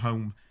recognise Mr.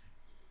 Holmes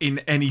in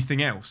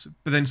anything else.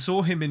 But then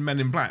saw him in Men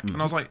in Black, and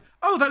I was like,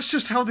 oh, that's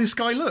just how this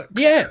guy looks.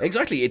 Yeah,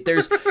 exactly.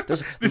 There's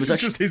This is actually,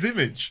 just his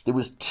image. There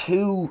was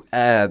two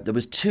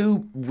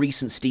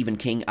recent Stephen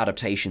King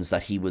adaptations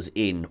that he was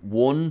in.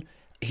 One,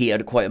 he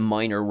had quite a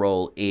minor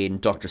role in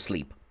Doctor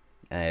Sleep,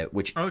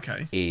 which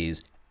Okay.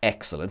 is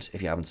excellent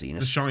if you haven't seen it.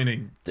 The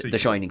Shining. The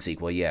Shining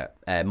sequel, yeah.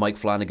 Mike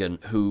Flanagan,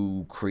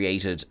 who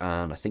created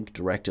and I think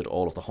directed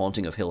all of The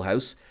Haunting of Hill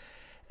House,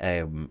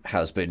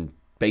 has been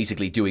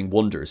basically doing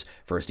wonders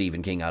for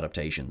Stephen King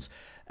adaptations.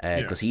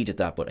 Because he did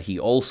that, but he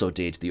also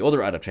did the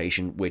other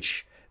adaptation,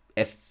 which,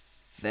 it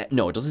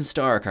doesn't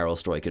star Carol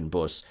Struyken,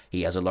 but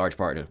he has a large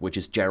part in it, which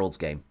is Gerald's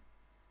Game.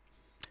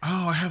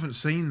 Oh, I haven't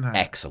seen that.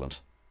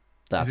 Excellent.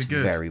 That's it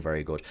good? very,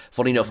 very good.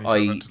 Funny enough, Let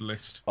me add that to the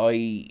list.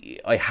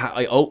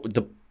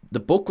 the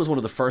book was one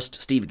of the first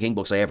Stephen King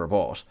books I ever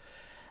bought,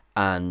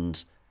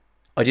 and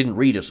I didn't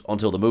read it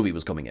until the movie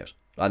was coming out,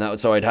 and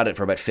so I'd had it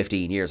for about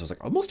 15 years. I was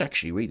like, I must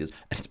actually read this,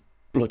 and it's a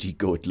bloody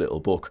good little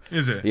book.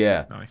 Is it?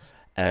 Yeah. Nice.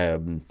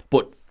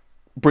 But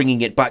bringing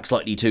it back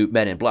slightly to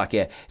Men in Black,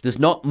 yeah, there's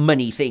not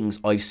many things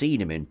I've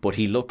seen him in, but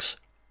he looks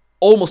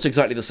almost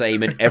exactly the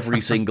same in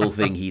every single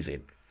thing he's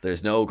in.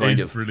 There's no kind He's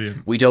of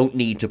brilliant. We don't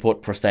need to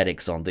put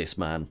prosthetics on this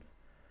man.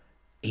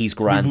 He's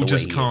grand. We'll the way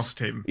just he cast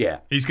is. him.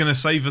 Yeah, He's going to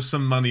save us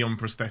some money on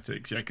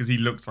prosthetics, yeah, because he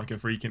looks like a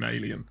freaking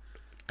alien.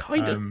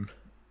 kind of.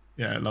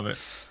 Yeah, I love it.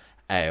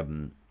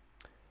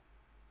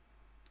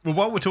 Well,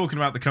 while we're talking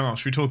about the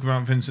cast, should we talk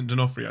about Vincent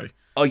D'Onofrio?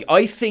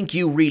 I think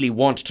you really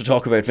want to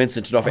talk about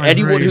Vincent D'Onofrio. I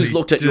Anyone who's really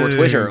looked at your do.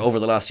 Twitter over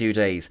the last few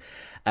days,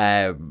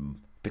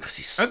 Because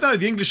he's... Oh no,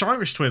 the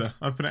English-Irish Twitter.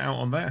 I put it out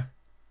on there.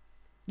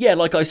 Yeah,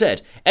 like I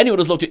said, anyone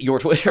who's looked at your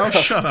Twitter... Oh,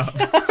 shut up.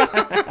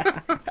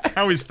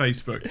 How is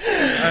Facebook?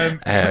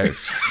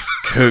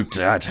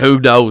 Who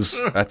knows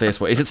at this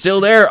point? Is it still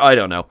there? I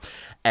don't know.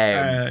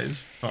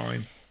 It's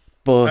fine.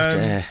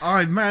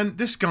 But... man,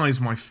 this guy's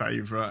my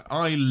favourite.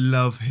 I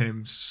love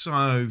him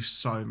so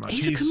much.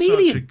 He's a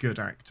comedian. Such a good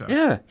actor.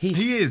 Yeah,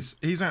 he is.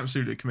 He's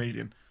absolutely a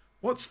comedian.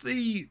 What's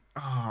the...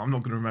 Oh, I'm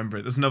not going to remember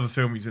it. There's another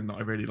film he's in that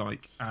I really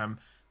like.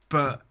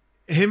 But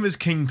him as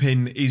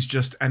Kingpin is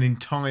just an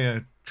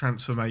entire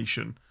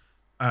transformation.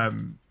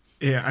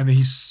 Yeah, and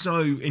he's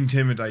so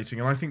intimidating.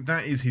 And I think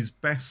that is his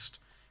best...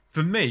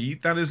 For me,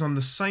 that is on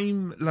the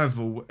same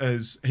level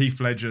as Heath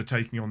Ledger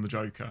taking on the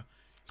Joker.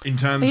 In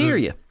terms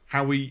of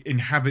how he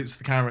inhabits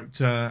the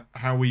character,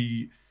 how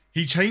he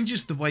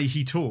changes the way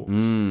he talks.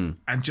 And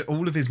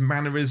all of his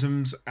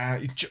mannerisms.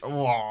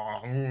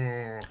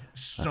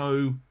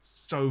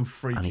 So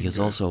freaking And he is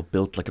good. also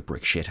built like a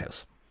brick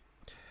shithouse.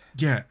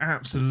 Yeah,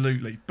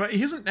 absolutely. But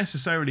he isn't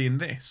necessarily in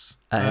this.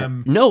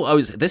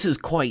 No, this is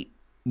quite...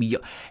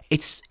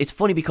 It's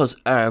funny because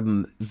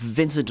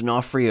Vincent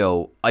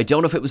D'Onofrio, I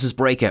don't know if it was his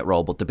breakout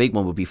role, but the big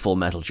one would be Full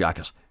Metal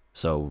Jacket.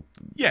 So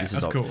Yeah,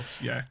 of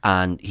course, yeah.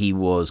 And he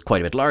was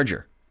quite a bit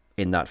larger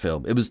in that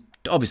film. It was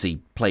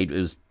obviously it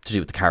was to do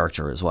with the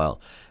character as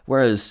well.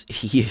 Whereas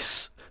he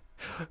is...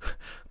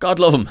 God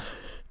love him.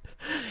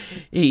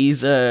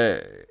 He's...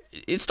 it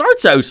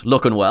starts out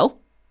looking well.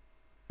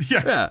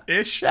 Yeah,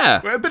 ish.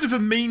 Yeah. Well, a bit of a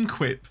mean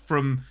quip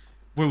from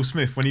Will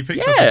Smith when he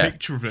picks up a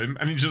picture of him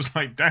and he's just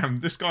like,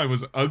 damn, this guy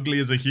was ugly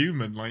as a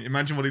human. Like,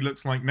 imagine what he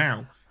looks like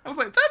now. I was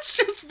like, that's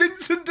just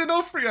Vincent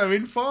D'Onofrio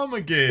in farmer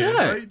gear.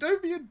 Yeah. Like,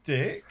 don't be a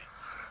dick.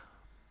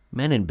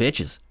 Men and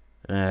bitches.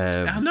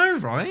 I know,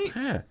 right?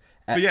 Yeah.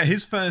 But yeah,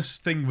 his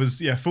first thing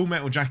was Full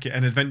Metal Jacket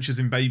and Adventures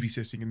in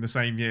Babysitting in the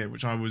same year,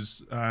 which I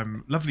was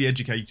lovely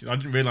educated. I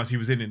didn't realise he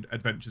was in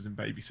Adventures in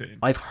Babysitting.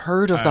 I've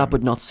heard of that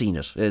but not seen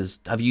it.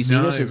 Have you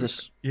seen it? Is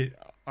it? Yeah,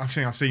 I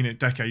think I've seen it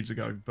decades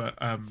ago, but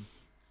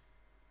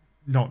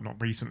not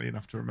recently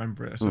enough to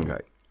remember it at all.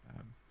 Okay.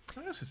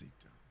 What else has he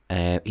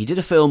done? He did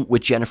a film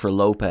with Jennifer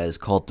Lopez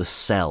called The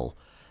Cell,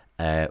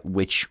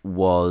 which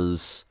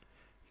was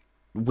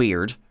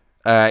weird.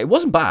 It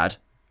wasn't bad.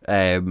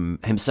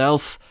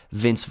 Himself,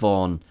 Vince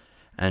Vaughn,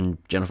 and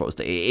Jennifer was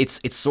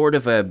it's sort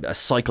of a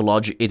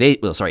psychological... It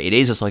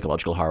is a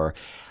psychological horror,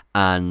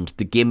 and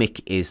the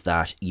gimmick is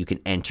that you can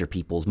enter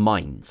people's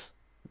minds,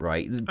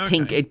 right? Okay.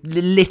 Think a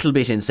little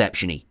bit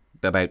Inception-y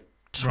about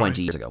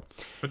 20 years ago.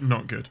 But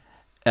not good.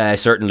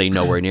 Certainly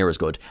nowhere near as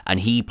good. And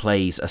he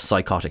plays a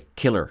psychotic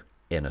killer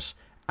in it,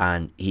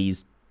 and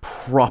he's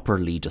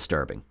properly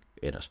disturbing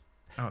in it.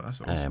 Oh, that's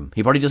awesome.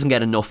 He probably doesn't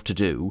get enough to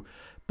do,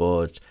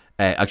 but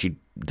actually,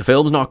 the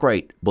film's not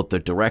great, but the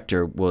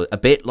director, was a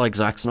bit like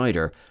Zack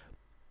Snyder,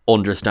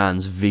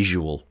 understands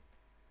visual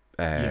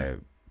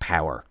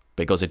power,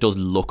 because it does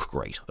look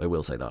great. I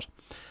will say that.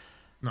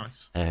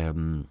 Nice.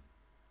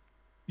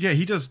 Yeah,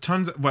 he does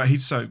tons.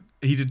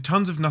 He did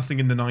tons of nothing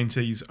in the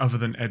 90s other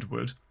than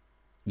Edward.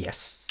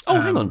 Yes.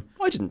 Oh, hang on.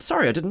 I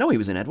didn't know he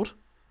was in Edward.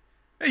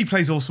 He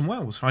plays Orson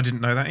Welles. I didn't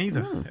know that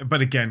either.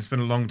 But again, it's been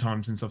a long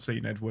time since I've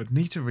seen Edward.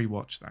 Need to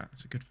rewatch that.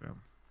 It's a good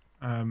film.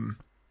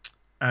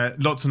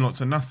 Lots and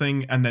Lots of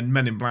Nothing, and then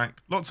Men in Black.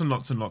 Lots and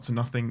Lots and Lots of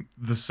Nothing.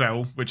 The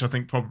Cell, which I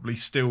think probably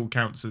still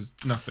counts as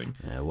nothing.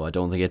 Yeah, well, I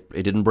don't think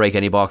it didn't break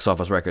any box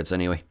office records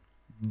anyway.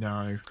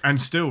 No. And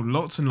still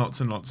lots and lots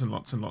and lots and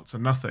lots and lots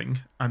of nothing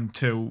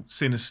until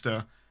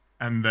Sinister,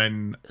 and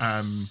then...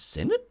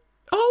 Sinister?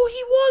 Oh,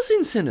 he was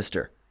in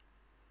Sinister.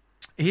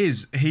 He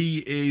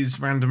is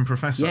Random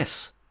Professor.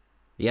 Yes.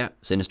 Yeah,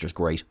 Sinister's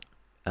great.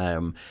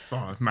 Oh,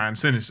 man,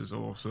 Sinister's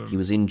awesome. He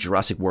was in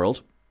Jurassic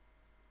World.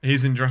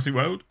 He's in Jurassic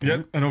World,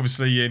 yeah, and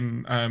obviously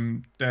in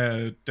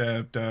Dead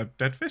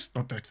Fist,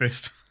 not Dead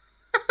Fist.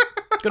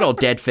 Good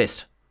old Dead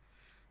Fist.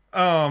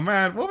 Oh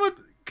man,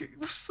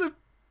 what's the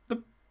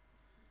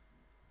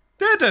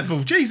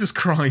Daredevil? Jesus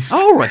Christ!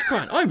 Oh right,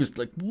 I was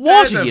like,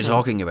 what are you Daredevil.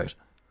 talking about?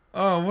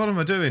 Oh, what am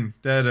I doing?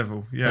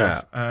 Daredevil,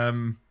 yeah.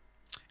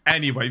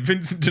 Anyway,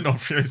 Vincent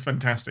D'Onofrio is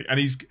fantastic, and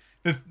he's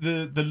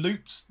the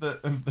loops the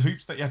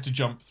hoops that he had to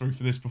jump through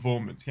for this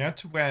performance. He had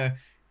to wear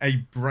a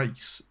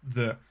brace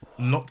that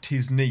locked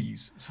his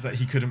knees so that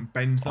he couldn't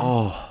bend them.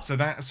 Oh. So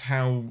that's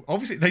how...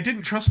 Obviously, they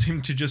didn't trust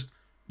him to just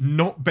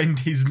not bend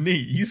his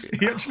knees.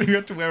 He actually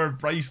had to wear a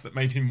brace that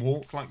made him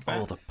walk like that.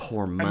 Oh, the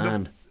poor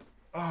man.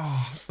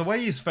 The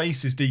way his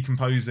face is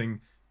decomposing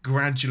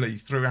gradually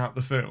throughout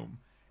the film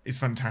is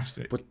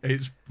fantastic.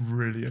 It's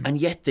brilliant. And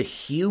yet the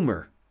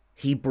humour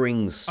he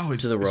brings to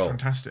the role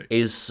fantastic.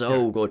 Is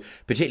so good.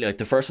 Particularly, like,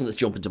 the first one that's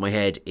jumped into my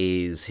head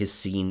is his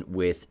scene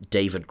with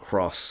David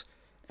Cross.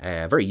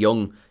 Very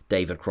young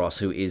David Cross,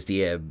 who is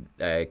the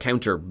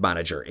counter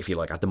manager, if you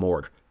like, at the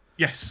morgue.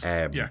 Yes.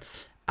 Yeah.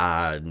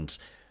 And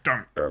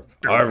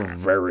our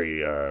very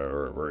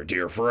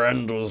dear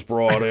friend was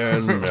brought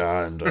in,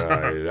 and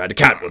I had a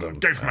cat with him.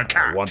 Gave him a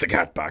cat. I want the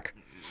cat back.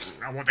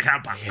 I want the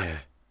cat back.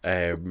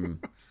 Yeah.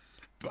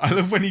 I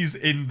love when he's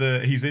in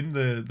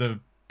the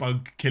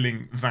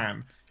bug-killing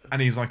van,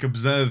 and he's like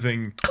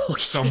observing Oh, yeah.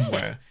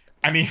 somewhere,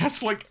 and he has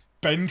to like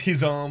bend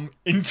his arm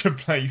into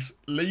place,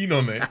 lean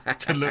on it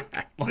to look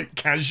like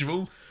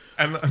casual.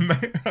 And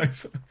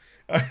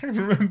I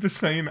remember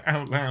saying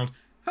out loud,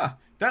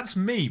 that's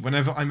me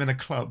whenever I'm in a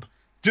club,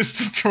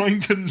 just trying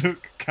to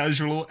look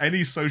casual,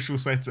 any social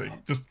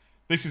setting. Just,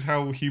 this is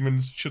how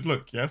humans should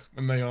look, yes?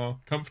 When they are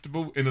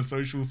comfortable in a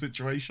social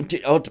situation.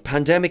 Oh, the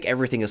pandemic,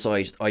 everything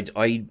aside,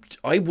 I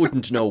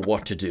wouldn't know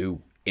what to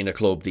do in a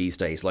club these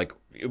days. Like,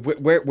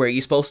 where are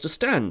you supposed to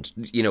stand?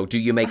 You know, do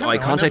you make eye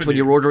contact when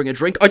you're ordering a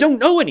drink? I don't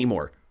know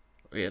anymore.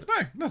 Yeah.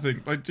 No,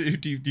 nothing. Like, do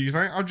you think?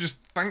 I'll just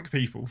thank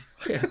people.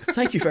 Yeah,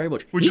 thank you very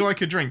much. Would you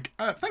like a drink?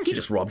 Thank you. He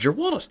just robbed your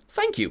wallet.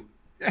 Thank you.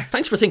 Yeah.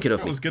 Thanks for thinking of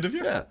me. That was good of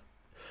you. Yeah.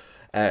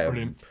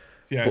 Brilliant.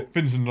 Yeah,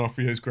 Vincent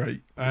D'Onofrio's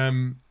great.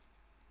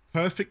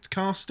 Perfect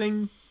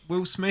casting.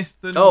 Will Smith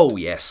and Oh,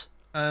 yes.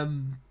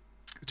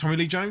 Tommy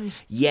Lee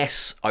Jones.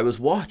 Yes, I was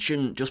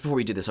watching, just before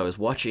we did this, I was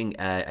watching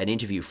an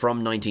interview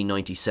from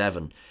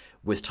 1997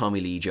 with Tommy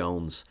Lee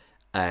Jones.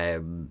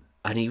 And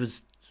it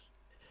was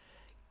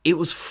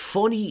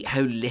funny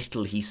how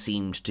little he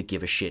seemed to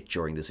give a shit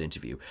during this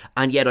interview.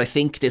 And yet I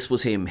think this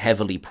was him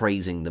heavily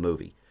praising the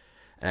movie.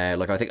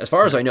 Like, I think, as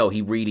far as I know,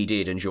 he really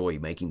did enjoy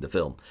making the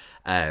film.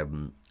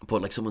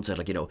 But like someone said,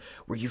 like, you know,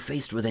 were you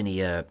faced with any,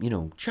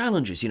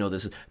 challenges? You know,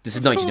 this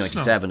is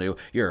 1997.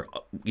 You're,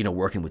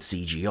 working with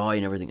CGI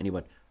and everything. And he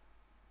went,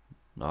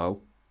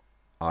 no,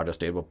 I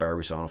just did what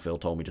Barry Sonnenfeld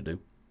told me to do.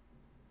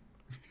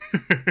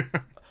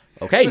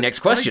 Okay, next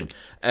question.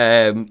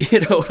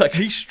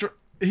 He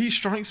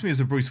strikes me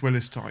as a Bruce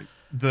Willis type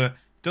that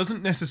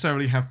doesn't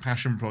necessarily have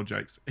passion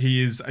projects.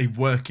 He is a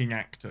working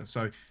actor.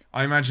 So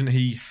I imagine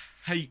he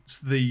hates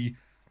the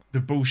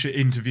bullshit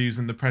interviews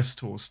and the press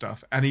tour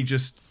stuff, and he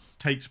just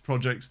takes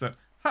projects that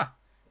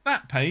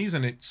that pays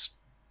and it's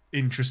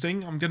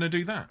interesting, I'm gonna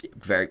do that.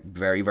 Very,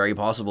 very, very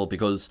possible,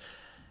 because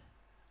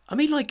I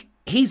mean, like,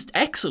 he's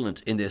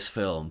excellent in this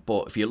film,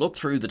 but if you look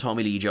through the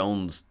Tommy Lee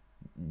Jones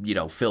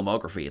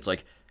filmography, it's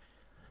like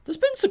there's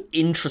been some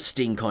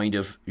interesting kind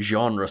of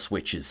genre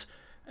switches.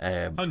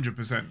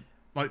 100%.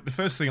 Like, the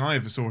first thing I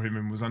ever saw him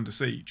in was Under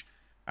Siege,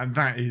 and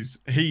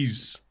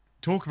he's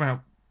talk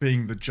about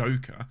being the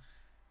Joker.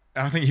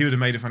 I think he would have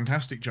made a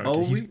fantastic Joker.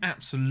 Oh, he's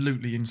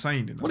absolutely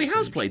insane in that. Well, he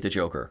has played the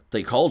Joker.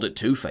 They called it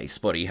Two-Face,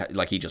 but he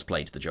just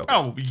played the Joker.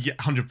 Oh, yeah,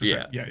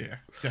 100%. Yeah,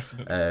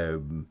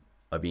 definitely.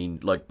 I mean,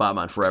 like,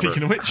 Batman Forever.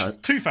 Speaking of which,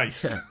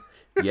 Two-Face.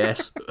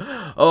 Yes.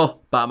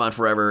 Oh, Batman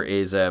Forever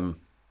is one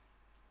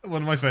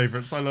of my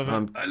favourites. I love it.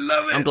 I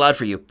love it. I'm glad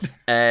for you.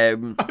 I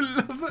love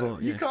it.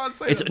 But, you can't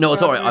say it's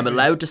all right. I'm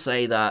allowed to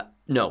say that.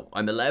 No,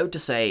 I'm allowed to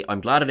say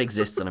I'm glad it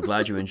exists and I'm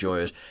glad you enjoy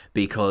it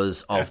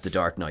because of The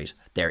Dark Knight.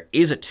 There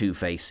is a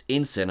Two-Face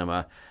in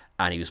cinema,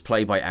 and he was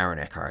played by Aaron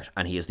Eckhart,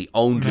 and he is the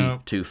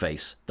only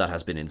Two-Face that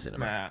has been in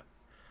cinema.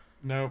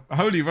 No.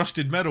 Holy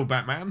rusted metal,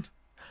 Batman.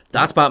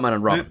 That's Batman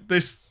and Robin.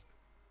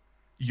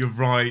 You're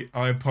right.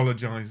 I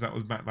apologise. That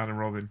was Batman and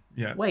Robin.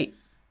 Yeah. Wait.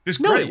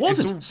 No, it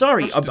wasn't.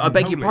 Sorry, I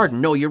beg your pardon.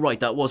 No, you're right.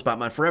 That was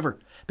Batman Forever,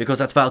 because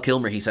that's Val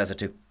Kilmer. He says it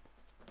too.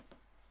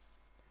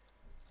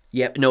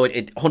 Yep. No,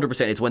 it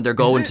 100%. It's when they're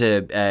going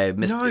to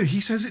Mr. No,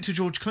 he says it to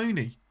George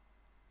Clooney.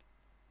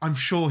 I'm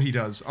sure he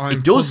does.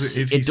 It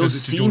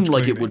does seem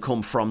like it would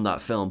come from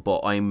that film,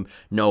 but I'm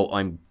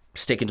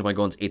sticking to my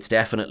guns. It's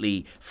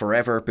definitely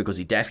Forever, because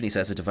he definitely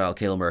says it to Val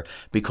Kilmer,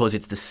 because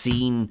it's the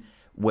scene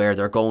where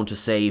they're going to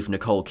save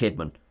Nicole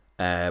Kidman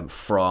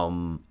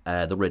from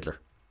the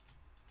Riddler.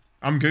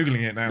 I'm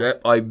Googling it now. Yeah,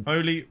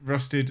 Holy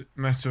rusted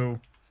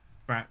metal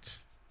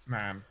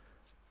Batman.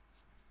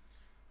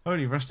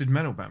 Holy rusted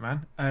metal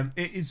Batman.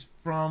 It is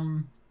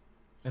from...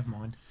 Never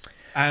mind.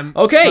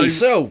 Okay,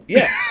 so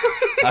yeah.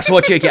 That's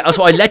what you get. That's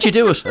why I let you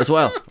do it as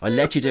well. I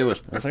let you do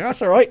it. I was like,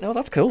 that's all right. No,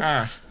 that's cool.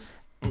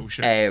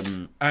 Bullshit.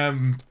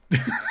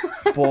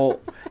 But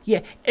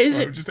yeah,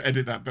 just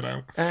edit that bit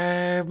out.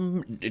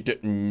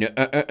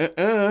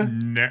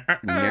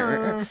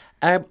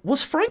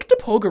 Was Frank the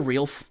Pug a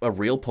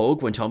real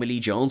pug when Tommy Lee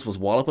Jones was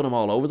walloping him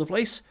all over the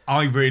place?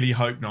 I really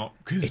hope not,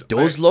 because it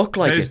does look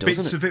like it,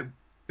 doesn't it?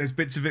 There's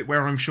bits of it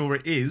where I'm sure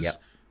it is,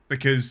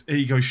 because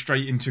he goes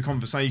straight into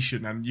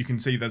conversation, and you can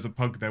see there's a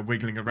pug there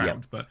wiggling around.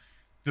 Yep. But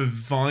the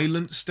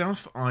violent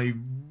stuff, I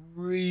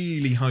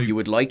really hope you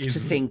would like to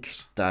think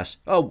that.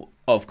 Oh,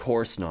 of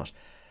course not.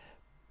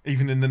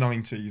 Even in the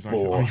 90s,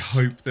 I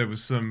hope there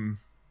was some...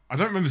 I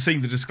don't remember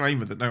seeing the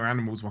disclaimer that no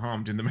animals were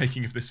harmed in the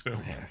making of this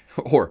film.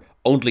 Or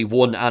only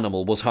one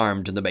animal was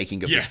harmed in the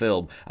making of this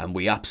film, and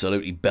we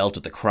absolutely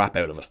belted the crap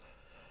out of it.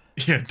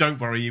 Yeah, don't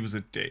worry, he was a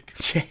dick.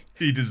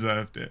 He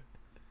deserved it.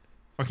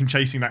 Fucking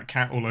chasing that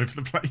cat all over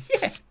the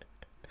place.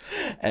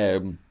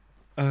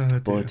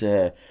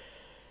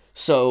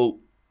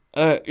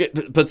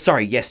 But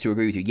sorry, yes, to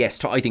agree with you.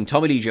 Yes, I think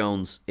Tommy Lee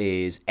Jones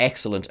is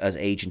excellent as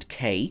Agent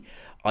K.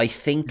 I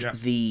think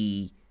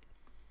the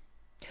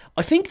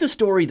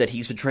story that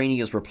he's been training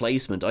his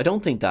replacement, I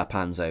don't think that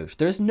pans out.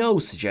 There's no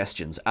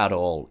suggestions at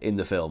all in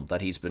the film that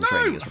he's been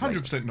training his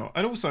replacement. 100% not.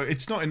 And also,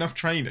 it's not enough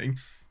training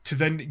to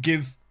then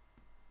give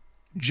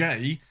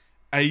Jay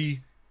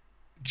a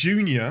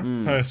junior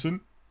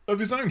person of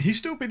his own. He's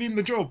still been in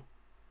the job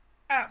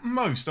at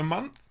most a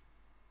month,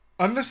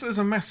 unless there's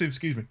a massive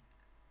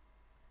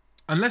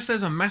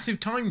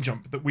time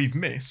jump that we've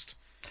missed.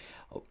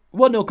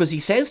 Well, no, because he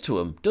says to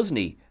him, doesn't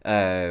he?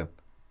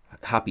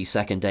 Happy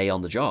second day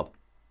on the job.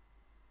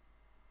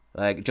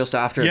 Like just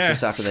after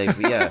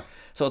they've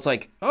So it's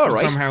like, all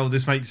right. Somehow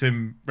this makes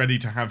him ready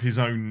to have his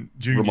own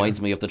junior.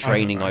 Reminds me of the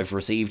training I've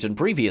received in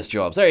previous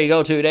jobs. There you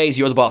go, 2 days.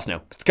 You're the boss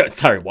now.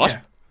 Sorry,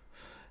 what?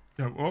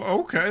 Yeah. Well,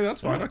 okay,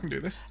 that's fine. I can do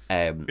this.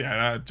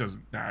 It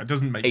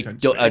doesn't make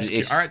sense.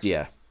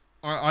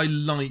 I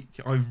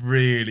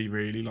really,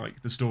 really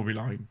like the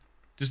storyline.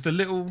 Just a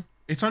little.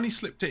 It's only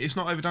slipped. It's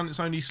not overdone. It's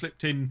only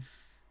slipped in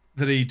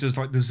that he does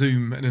like the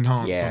zoom and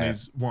enhance on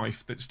his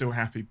wife that's still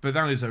happy. But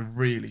that is a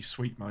really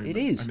sweet moment. It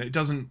is. And it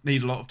doesn't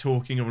need a lot of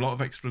talking or a lot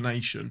of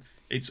explanation.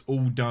 It's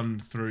all done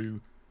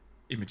through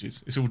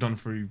images. It's all done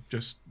through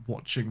just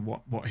watching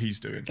what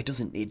he's doing. It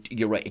doesn't.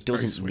 You're right. It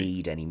doesn't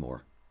need any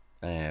more.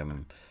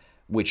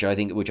 Which I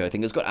think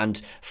is good. And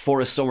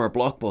for a summer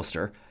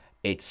blockbuster,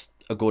 it's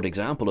a good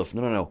example of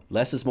no,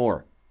 less is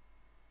more.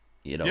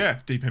 You know.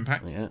 Yeah, Deep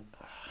Impact.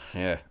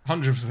 Yeah.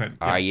 100%.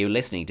 Are you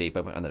listening, Deep?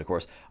 And then, of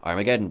course,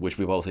 Armageddon, which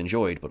we both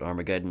enjoyed, but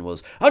Armageddon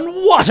was, and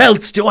what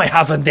else do I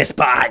have in this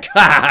bag?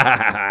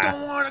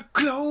 Don't want to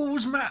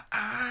close my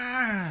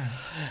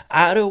eyes.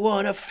 I don't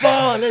want to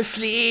fall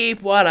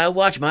asleep while I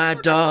watch my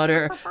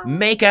daughter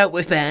make out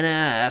with Ben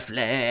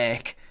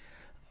Affleck.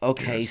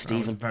 Okay, yes,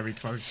 Stephen. Very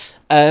close.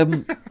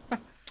 So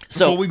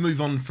before we move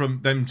on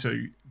from them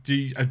two,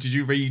 did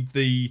you read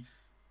the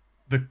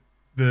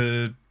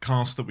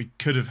cast that we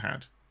could have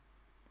had?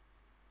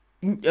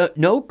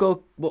 No,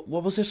 go. What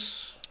was it?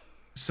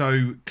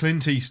 So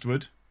Clint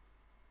Eastwood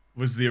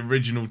was the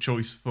original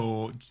choice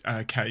for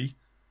Kay.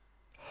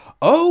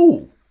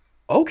 Oh,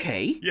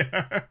 okay.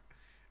 Yeah.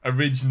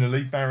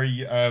 Originally,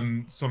 Barry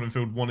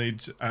Sonnenfeld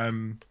wanted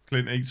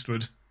Clint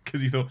Eastwood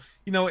because he thought,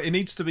 you know what, it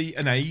needs to be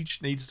an age,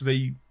 needs to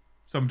be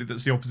somebody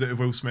that's the opposite of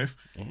Will Smith.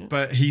 Yeah.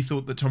 But he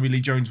thought that Tommy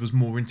Lee Jones was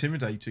more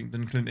intimidating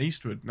than Clint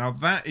Eastwood. Now,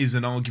 that is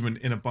an argument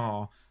in a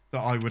bar that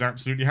I would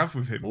absolutely have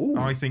with him. Ooh.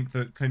 I think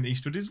that Clint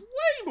Eastwood is way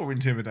more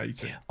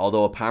intimidating.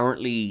 Although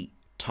apparently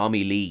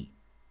Tommy Lee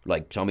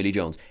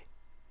Jones,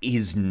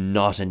 is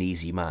not an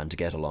easy man to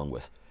get along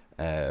with.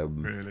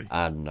 Really?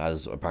 And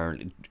as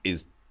apparently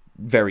is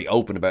very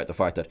open about the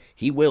fact that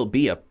he will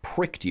be a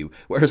prick to you.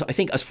 Whereas I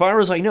think, as far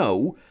as I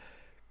know,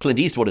 Clint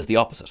Eastwood is the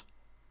opposite.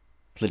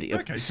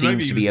 Clint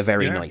seems to be a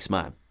very nice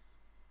man.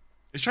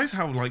 It shows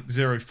how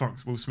zero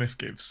fucks Will Smith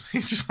gives.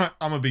 He's just like,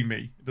 I'm gonna be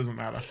me. It doesn't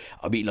matter.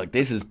 I mean,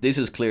 this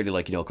is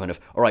clearly kind of,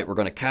 all right, we're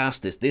gonna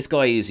cast this. This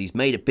guy he's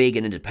made it big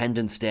in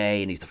Independence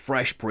Day, and he's the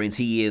Fresh Prince.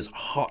 He is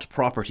hot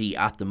property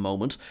at the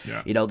moment.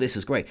 Yeah. This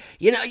is great.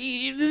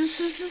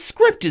 This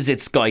script is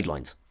its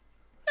guidelines.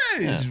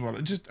 This is what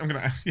I'm gonna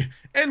ask you.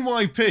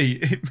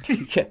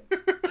 NYP.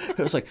 It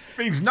was like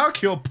means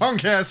knock your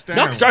punk ass down.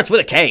 Knock starts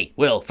with a K.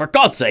 Will, for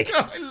God's sake.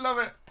 Oh, I love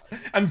it.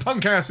 And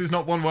punk ass is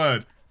not one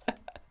word.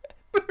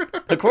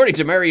 According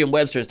to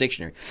Merriam-Webster's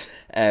dictionary.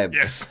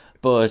 Yes.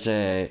 But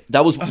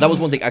that was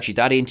one thing. Actually,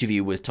 that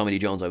interview with Tommy Lee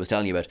Jones I was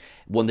telling you about,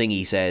 one thing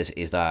he says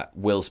is that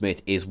Will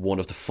Smith is one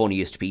of the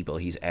funniest people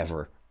he's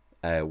ever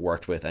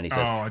worked with. And he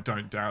says, I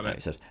don't doubt it.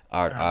 He says,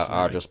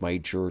 I just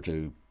made sure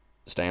to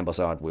stand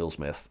beside Will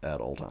Smith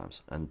at all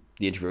times. And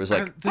the interviewer was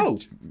like,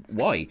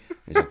 why?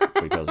 He's like,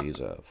 because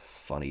he's a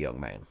funny young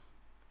man.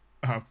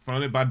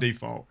 Funny by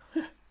default.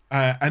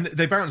 And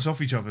they bounce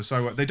off each other,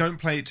 so they don't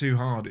play it too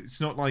hard. It's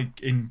not like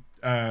in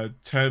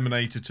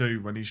Terminator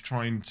 2 when he's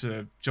trying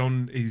to...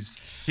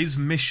 his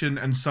mission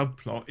and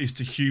subplot is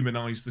to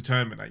humanize the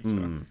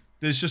Terminator.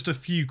 There's just a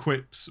few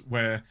quips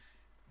where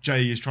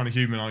Jay is trying to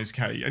humanize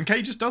Kay, and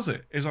Kay just does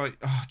it. It's like,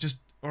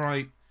 all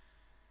right,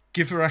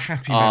 give her a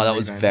happy memory. That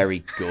was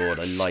very good.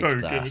 I liked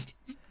so that. Good.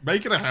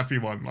 Make it a happy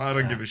one. I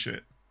don't give a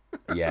shit.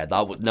 Yeah,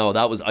 that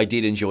was I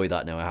did enjoy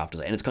that now, I have to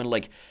say. And it's kind of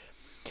like,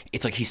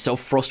 it's like he's so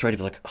frustrated,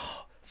 like,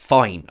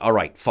 fine, all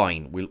right,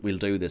 fine, we'll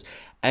do this.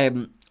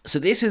 So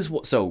this is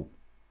what. So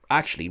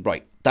actually,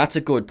 right, that's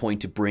a good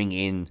point to bring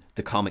in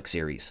the comic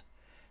series.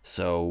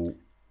 So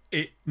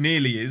it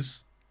nearly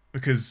is,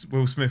 because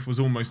Will Smith was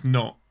almost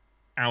not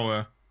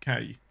our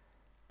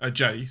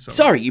Jay.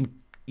 Sorry,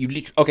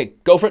 you okay?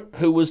 Go for it.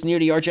 Who was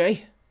nearly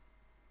RJ?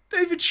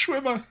 David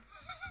Schwimmer.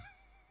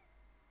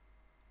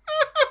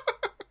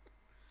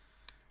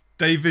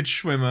 David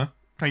Schwimmer.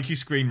 Thank you,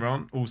 Screen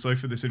Rant, also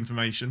for this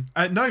information.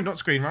 No, not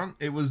Screen Rant.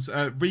 It was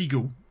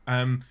Regal,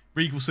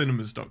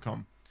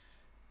 regalcinemas.com.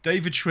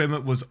 David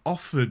Schwimmer was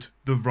offered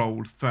the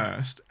role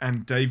first,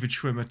 and David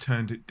Schwimmer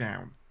turned it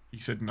down. He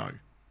said no.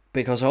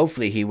 Because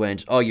hopefully he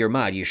went, oh, you're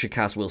mad, you should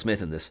cast Will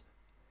Smith in this.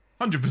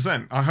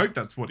 100%. I hope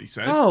that's what he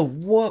said. Oh,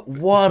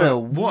 what a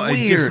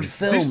weird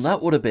film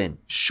that would have been.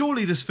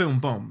 Surely this film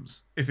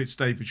bombs if it's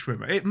David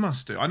Schwimmer. It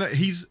must do. I know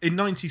he's in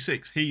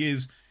 96. He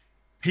is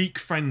peak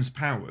Friends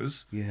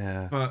powers.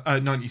 Yeah.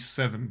 But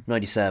 97.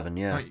 97,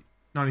 yeah.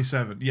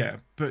 97, yeah.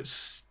 But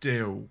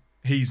still,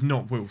 he's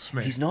not Will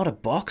Smith. He's not a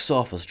box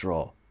office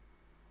draw.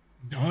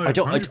 No,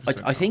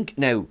 I think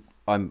now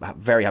I'm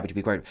very happy to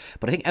be quite.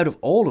 But I think out of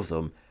all of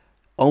them,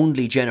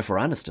 only Jennifer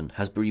Aniston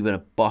has been a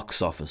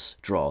box office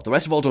draw. The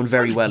rest have all done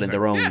very well in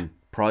their own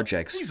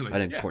projects. Easily, I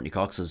think Courtney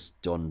Cox has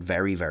done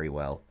very, very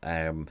well,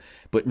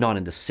 but not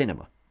in the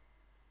cinema.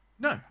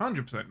 No,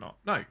 100% not.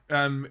 No,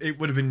 it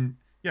would have been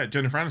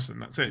Jennifer Aniston.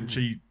 That's it. And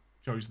she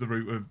chose the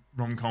route of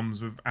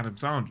rom-coms with Adam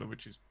Sandler,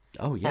 which is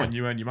fine.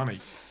 You earn your money.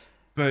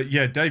 But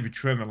yeah, David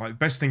Schwimmer, like the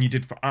best thing he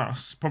did for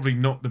us, probably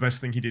not the best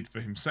thing he did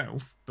for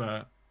himself,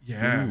 but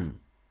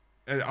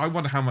I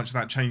wonder how much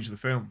that changed the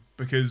film,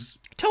 because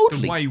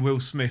the way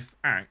Will Smith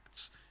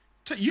acts,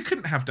 you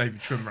couldn't have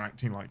David Schwimmer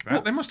acting like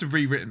that. They must have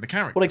rewritten the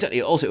character. Well,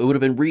 exactly. Also, it would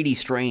have been really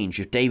strange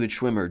if David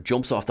Schwimmer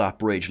jumps off that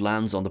bridge,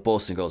 lands on the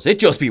bus, and goes, "It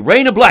just be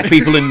raining black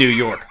people in New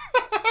York."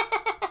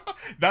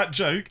 That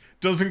joke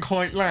doesn't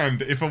quite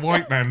land if a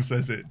white man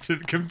says it. To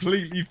be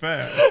completely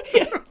fair.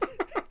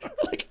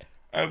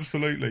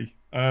 Absolutely.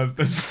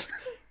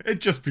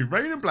 It'd just be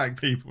raining black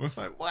people. It's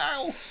like,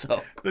 wow.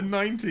 So the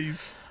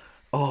 90s.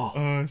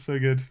 Oh, so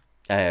good.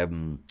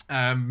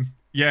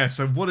 Yeah,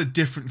 so what a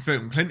different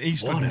film. Clint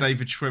Eastwood and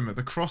David Schwimmer.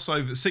 The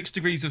crossover, 6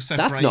 Degrees of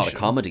Separation. That's not a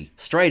comedy.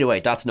 Straight away,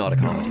 that's not a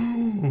comedy.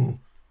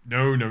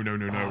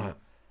 No.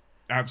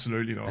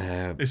 Absolutely not.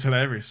 It's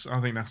hilarious.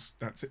 I think that's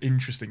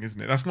interesting,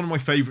 isn't it? That's one of my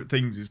favourite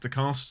things, is the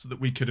casts that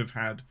we could have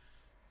had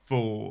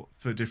for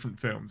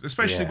different films,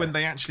 especially when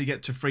they actually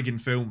get to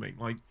friggin' filming,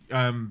 like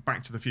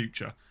Back to the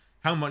Future.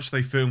 How much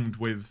they filmed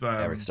with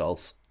Eric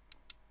Stoltz.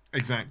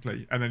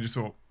 Exactly. And then just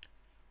thought,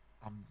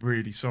 I'm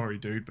really sorry,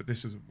 dude, but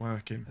this isn't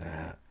working.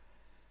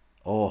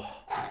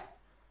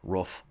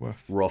 Rough.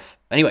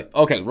 Anyway,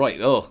 okay, right.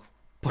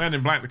 Men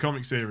in Black, the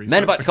comic series.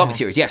 Men in Black, the comic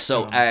series, yes.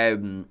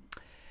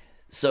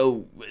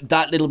 So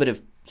that little bit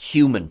of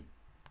human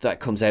that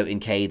comes out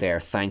in K there,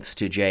 thanks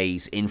to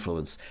Jay's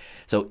influence.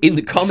 So in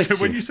the comic series...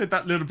 So when you said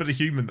that little bit of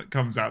human that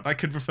comes out, that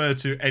could refer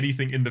to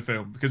anything in the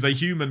film, because a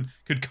human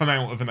could come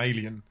out of an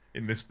alien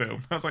in this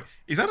film. I was like,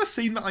 is that a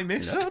scene that I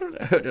missed?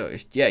 No.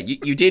 Yeah,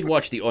 you did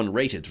watch the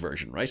unrated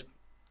version, right?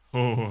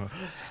 Oh.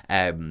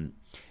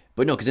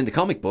 But no, because in the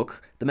comic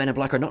book, the Men in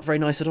Black are not very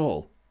nice at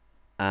all.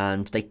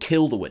 And they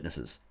kill the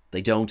witnesses.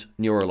 They don't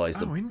neuralize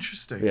them. Oh,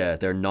 interesting. Yeah,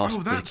 they're not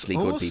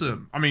particularly good people.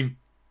 I mean,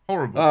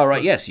 horrible. Oh,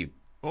 right, yes, you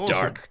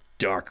awesome.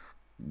 dark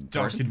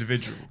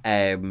individual.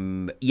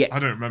 Yeah. I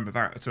don't remember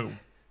that at all.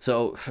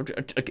 So,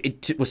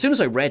 as soon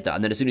as I read that,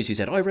 and then as soon as you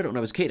said, I read it when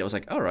I was a kid, I was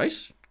like, all right,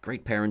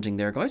 great parenting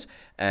there, guys.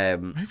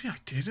 Maybe I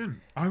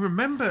didn't. I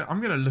remember, I'm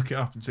going to look it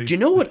up and see. Do you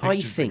know what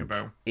I think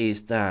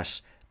is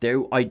that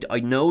I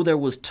know there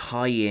was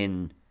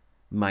tie-in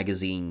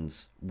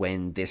magazines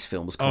when this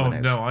film was coming out.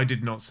 Oh, no, I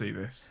did not see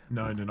this.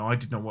 No, I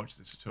did not watch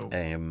this at all.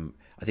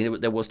 I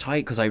think there was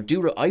because I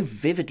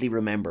vividly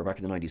remember back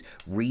in the 90s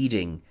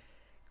reading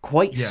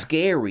quite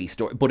scary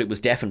stories, but it was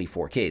definitely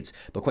for kids,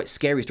 but quite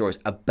scary stories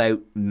about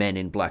Men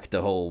in Black,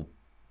 the whole,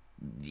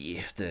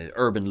 the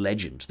urban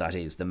legend that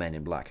is the Men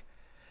in Black.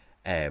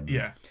 And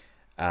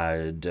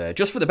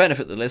just for the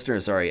benefit of the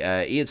listeners,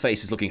 Ian's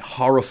face is looking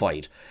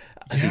horrified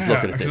as he's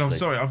looking at this. I'm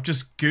sorry, I've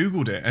just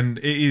Googled it, and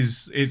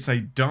it's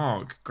a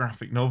dark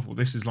graphic novel.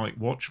 This is like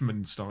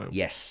Watchmen style.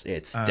 Yes,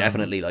 it's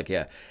definitely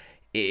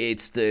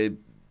it's the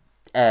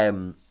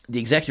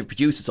executive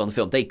producers on the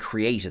film. They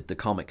created the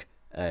comic.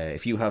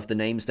 If you have the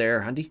names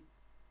there handy.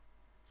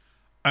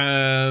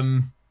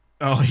 Oh,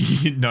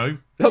 no.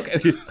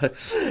 Okay. You.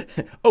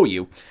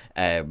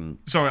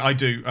 Sorry, I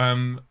do.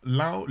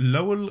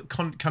 Lowell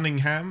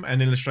Cunningham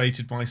and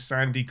illustrated by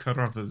Sandy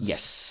Carruthers.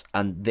 Yes,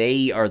 and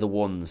they are the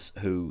ones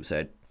who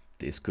said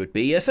this could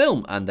be a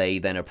film, and they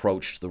then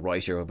approached the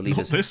writer, I believe.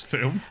 Not this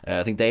film.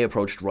 I think they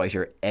approached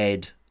writer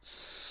Ed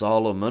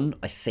Solomon,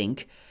 I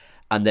think,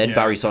 and then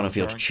Barry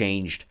Sonnenfeld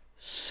changed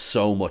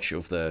so much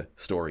of the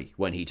story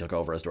when he took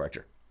over as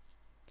director.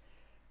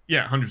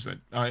 Yeah, 100%.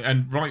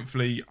 And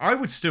rightfully, I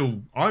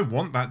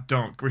want that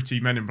dark, gritty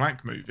Men in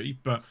Black movie,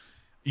 but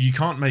you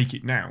can't make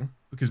it now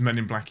because Men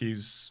in Black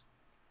is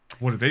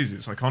what it is.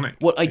 It's iconic.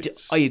 Well, I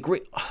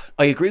agree.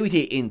 I agree with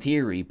you in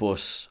theory,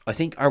 but I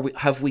think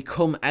have we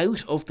come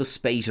out of the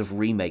spate of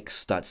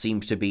remakes that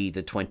seemed to be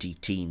the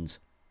 2010s?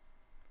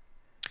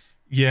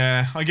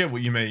 Yeah, I get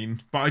what you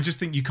mean, but I just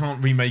think you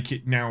can't remake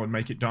it now and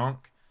make it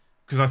dark.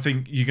 Because I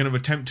think you're going to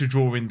attempt to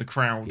draw in the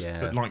crowd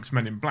that likes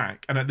Men in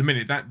Black, and at the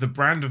minute that the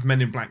brand of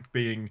Men in Black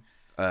being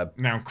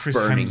now Chris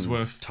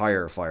Hemsworth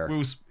tire fire.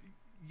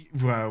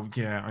 Well,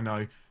 yeah, I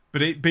know,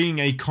 but it being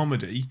a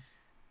comedy,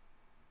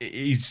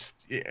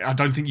 I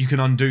don't think you can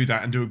undo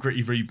that and do a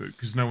gritty reboot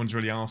because no one's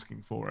really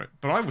asking for it.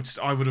 But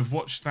I would have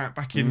watched that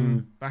back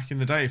in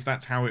the day if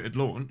that's how it had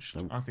launched.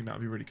 I think that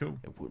would be really cool.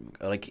 It wouldn't,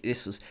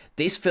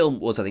 this film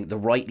was, I think, the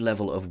right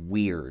level of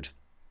weird.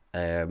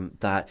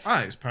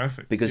 It's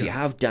perfect because you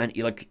have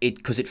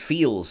because it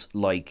feels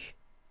like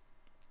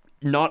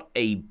not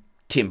a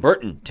Tim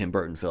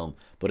Burton film,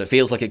 but it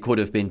feels like it could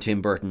have been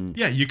Tim Burton.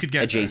 Yeah, you could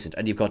get adjacent,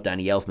 and you've got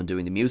Danny Elfman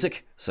doing the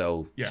music,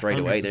 so straight 100%.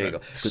 Away there you go.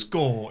 The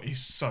score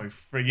is so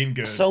friggin'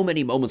 good. So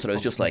many moments where I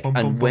was just like,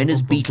 and when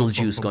is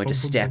Beetlejuice going to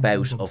step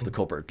out of the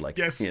cupboard? Like,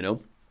 yes. you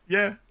know?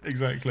 Yeah,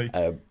 exactly.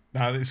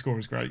 No, the score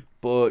is great.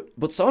 But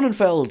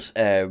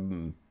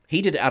Sonnenfeld,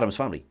 he did Adam's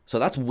Family, so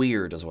that's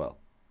weird as well.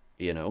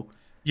 You know.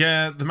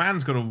 Yeah, the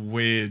man's got a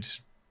weird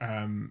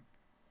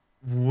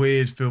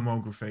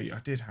filmography. I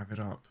did have it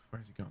up.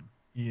 Where's he gone?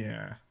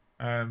 Yeah.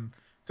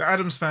 So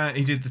Adam's Family,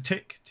 he did the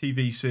Tick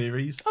TV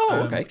series.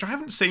 Oh, okay. Which I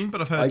haven't seen,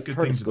 but I've heard good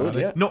heard things it's good, about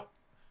it. yeah.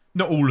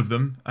 Not all of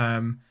them.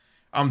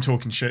 I'm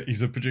talking shit.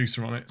 He's a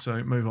producer on it,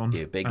 so move on.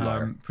 Yeah, big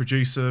liar.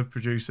 Producer.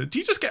 Do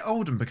you just get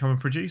old and become a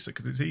producer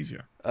because it's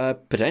easier?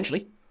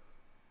 Potentially.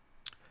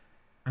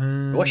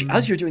 Well, actually,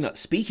 as you're doing that,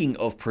 speaking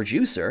of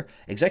producer,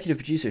 executive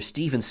producer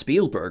Steven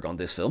Spielberg on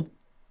this film.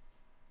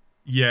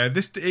 Yeah,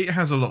 it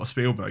has a lot of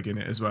Spielberg in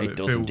it as well. It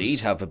does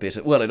indeed have a bit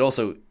of... Well, it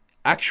also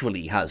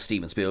actually has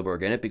Steven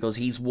Spielberg in it because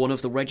he's one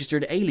of the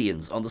registered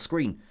aliens on the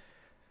screen.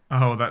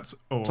 Oh, that's...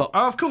 Oh,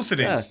 of course it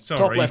is. Yeah, Sorry.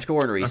 top left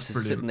corner, he's That's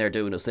brilliant. sitting there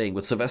doing his thing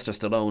with Sylvester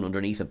Stallone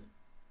underneath him.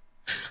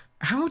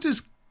 How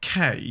does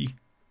Kay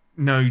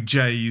know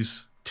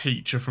Jay's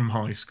teacher from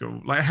high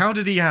school? Like, how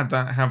did he have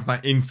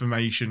that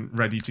information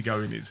ready to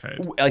go in his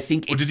head? I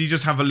think Or it's did he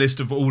just have a list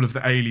of all of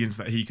the aliens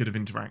that he could have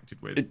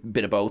interacted with? a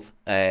bit of both,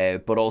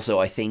 but also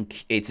I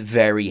think it's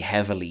very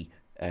heavily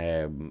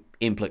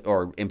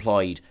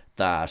implied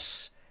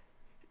that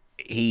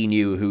he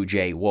knew who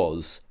Jay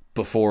was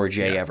before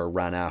Jay ever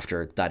ran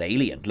after that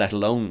alien, let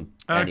alone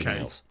anything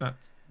else.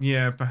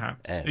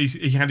 Perhaps.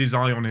 He had his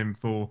eye on him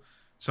for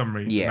some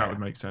reason. Yeah. That would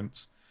make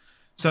sense.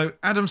 So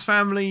Adam's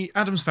Family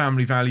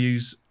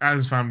Values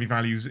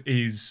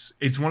is,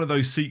 it's one of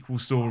those sequel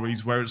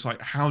stories where it's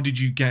like, how did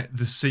you get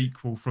the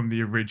sequel from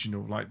the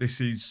original? Like, this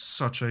is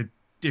such a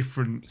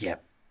different,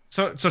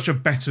 such a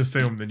better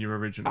film than your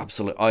original.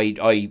 Absolutely,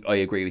 I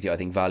agree with you. I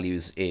think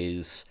Values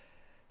is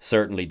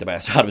certainly the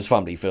best Addams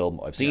Family film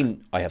I've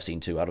seen. I have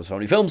seen 2 Addams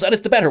Family films, and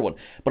it's the better one.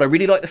 But I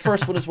really like the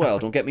first one as well.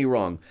 Don't get me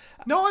wrong.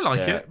 No, I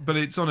like it, but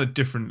it's on a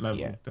different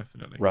level,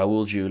 definitely.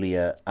 Raul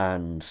Julia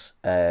and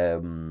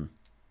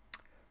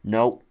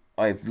no,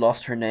 I've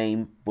lost her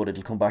name, but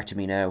it'll come back to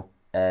me now.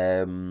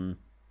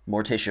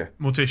 Morticia.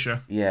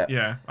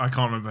 Yeah, I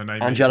can't remember her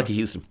name. Angelica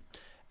Houston.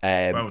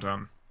 Well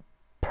done.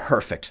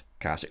 Perfect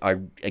casting.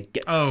 You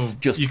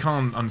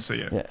can't unsee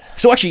it. Yeah.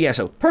 So actually,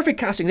 so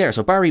perfect casting there.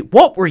 So Barry,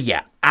 what were you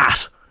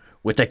at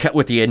with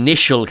the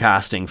initial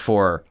casting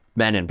for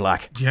Men in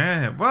Black?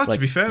 Yeah, well, to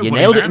be fair, you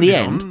nailed it in the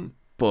end.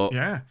 But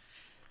yeah,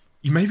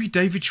 maybe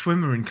David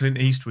Schwimmer and Clint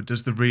Eastwood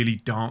does the really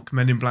dark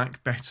Men in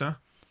Black better.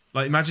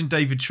 Like, imagine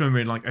David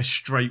Schwimmer in like a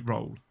straight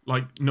role,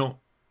 like no.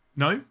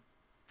 No,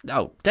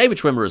 David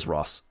Schwimmer is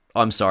Ross.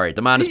 I'm sorry,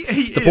 the man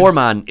is. Poor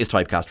man is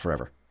typecast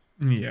forever.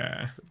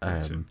 Yeah.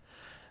 To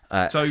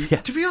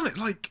be honest,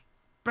 like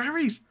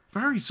Barry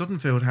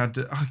Sonnenfeld had.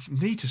 I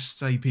need to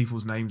say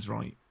people's names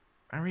right.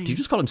 Did you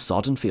just call him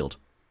Sonnenfeld?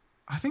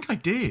 I think I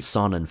did.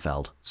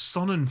 Sonnenfeld.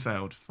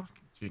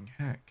 Fucking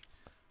heck.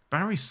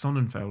 Barry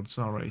Sonnenfeld.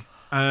 Sorry.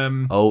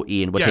 Ian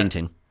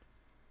Whittington.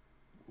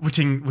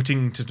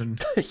 Whittington.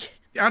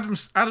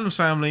 Adam's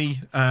Family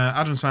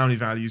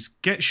Values,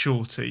 Get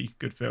Shorty,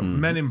 good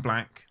film. Men in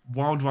Black,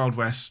 Wild Wild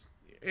West.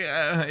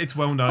 Yeah, it's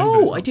well known.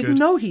 But it's not I didn't good.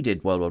 know he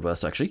did Wild Wild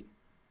West actually.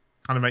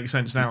 Kind of makes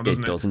sense now,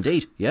 doesn't it? It does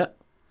indeed. Yeah.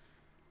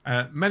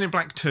 Men in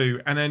Black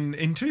 2, and then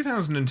in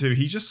 2002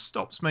 he just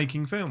stops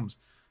making films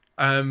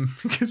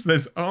because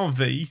there's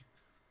RV.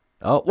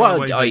 Oh well,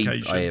 Runaway I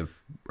Vacation. have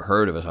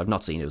heard of it. I've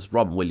not seen it. It was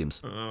Robin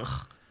Williams.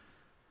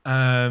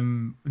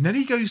 And then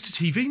he goes to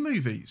TV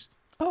movies.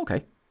 Oh,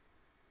 okay.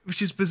 Which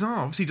is bizarre.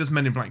 Obviously, he does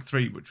Men in Black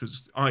 3, which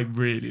was... I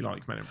really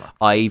like Men in Black.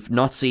 I've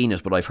not seen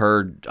it, but I've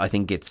heard... I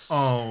think it's...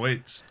 Oh,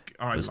 it's...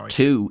 I like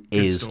 2 it.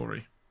 Good is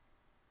story.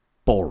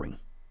 boring.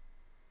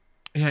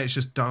 Yeah, it's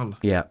just dull.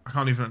 Yeah. I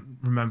can't even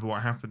remember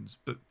what happens.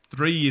 But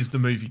 3 is the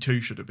movie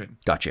 2 should have been.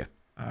 Gotcha.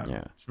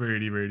 It's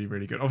really, really,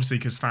 really good. Obviously,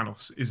 because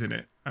Thanos is in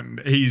it. And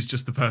he's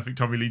just the perfect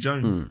Tommy Lee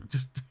Jones.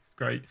 Just it's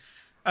great.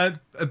 A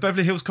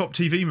Beverly Hills Cop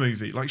TV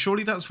movie. Like,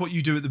 surely that's what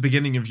you do at the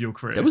beginning of your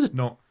career. There was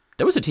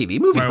a TV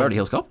movie, Beverly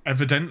Hills Cop.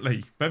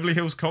 Evidently. Beverly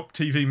Hills Cop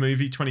TV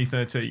movie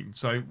 2013.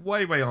 So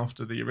way, way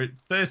after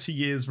 30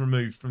 years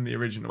removed from the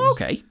originals.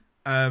 Okay.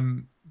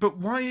 But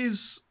why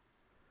is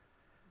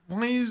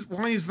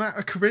that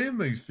a career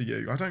move for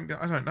you? I don't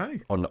know.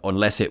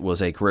 Unless it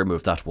was a career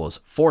move that was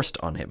forced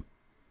on him.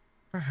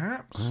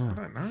 Perhaps. I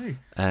don't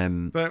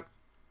know. But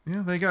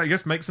yeah, there you go. I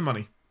guess make some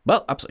money.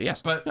 Well, absolutely,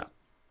 yes. But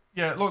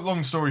yeah,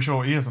 long story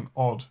short, he has an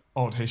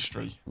odd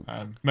history.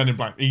 Men in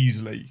Black,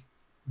 easily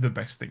the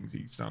best things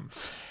he's done.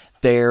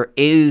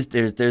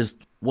 There's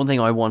one thing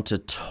I want to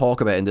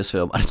talk about in this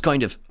film, and it's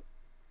kind of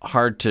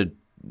hard to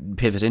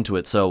pivot into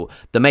it. So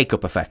the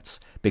makeup effects,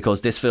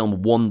 because this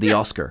film won the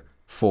Oscar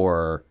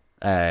for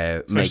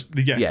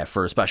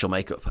for special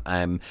makeup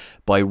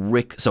by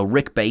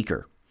Rick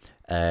Baker,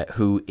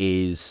 who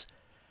is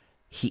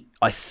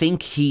I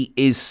think he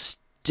is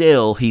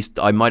still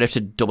I might have to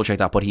double check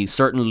that, but he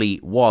certainly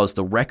was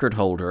the record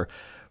holder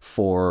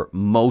for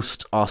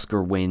most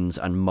Oscar wins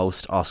and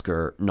most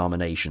Oscar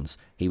nominations.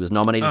 He was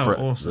nominated for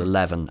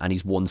 11, and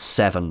he's won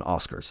 7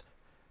 Oscars.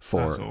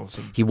 That's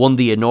awesome. He won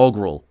the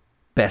inaugural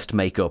Best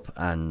Makeup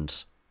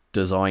and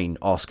design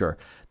Oscar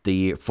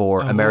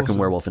for American awesome.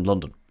 Werewolf in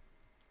London.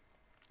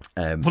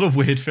 What a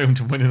weird film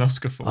to win an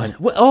Oscar for.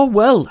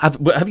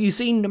 Have you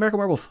seen American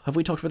Werewolf? Have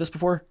we talked about this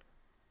before?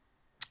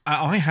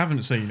 I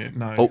haven't seen it,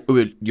 no. Oh,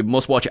 well, you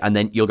must watch it, and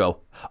then you'll go,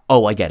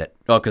 oh, I get it.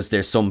 Oh, because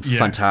there's some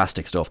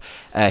fantastic stuff.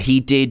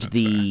 He did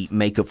the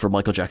makeup for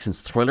Michael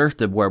Jackson's Thriller,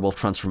 the werewolf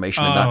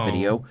transformation in that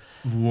video.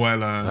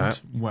 Well earned.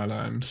 Well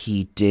earned.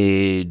 He's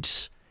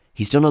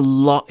done a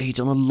lot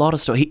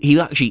of stuff. He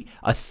actually,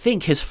 I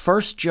think his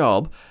first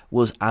job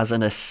was as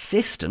an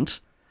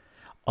assistant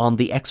on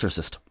The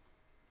Exorcist,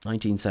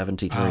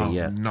 1973.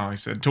 Oh,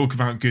 nice. Talk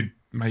about good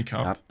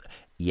makeup.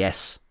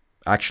 Yes.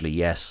 Actually,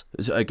 yes.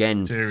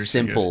 Again, Seriously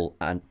simple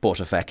but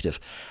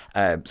effective.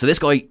 So this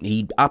guy,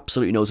 he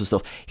absolutely knows his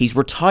stuff. He's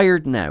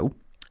retired now.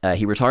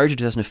 He retired in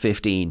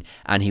 2015,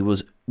 and he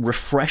was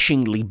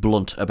refreshingly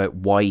blunt about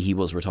why he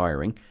was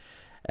retiring.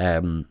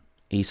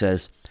 He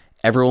says,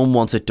 everyone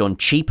wants it done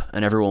cheap,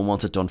 and everyone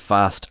wants it done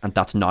fast, and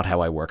that's not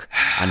how I work.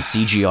 And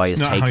CGI is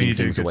taking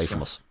things away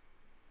from us.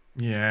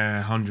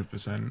 Yeah,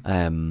 100%.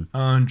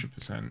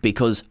 100%.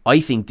 Because I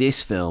think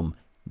this film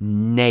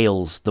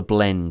nails the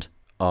blend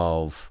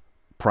of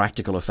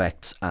practical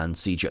effects and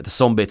CGI.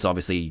 Some bits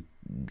obviously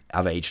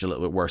have aged a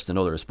little bit worse than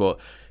others, but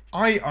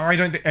I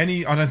don't think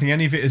any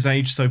of it has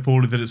aged so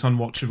poorly that it's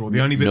unwatchable. The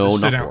only bit that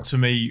stood out to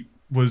me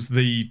was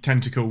the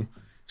tentacle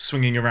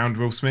swinging around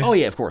Will Smith. Oh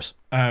yeah, of course.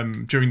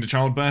 During the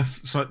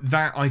childbirth, so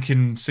that I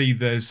can see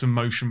there's some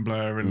motion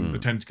blur and the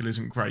tentacle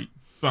isn't great,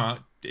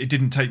 but it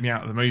didn't take me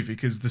out of the movie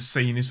because the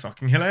scene is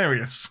fucking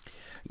hilarious.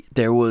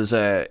 There was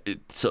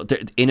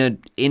in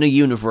a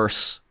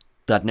universe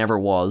that never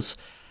was.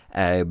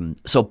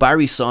 So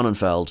Barry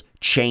Sonnenfeld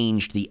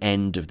changed the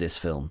end of this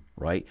film,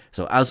 right?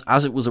 So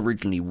as it was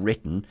originally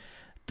written,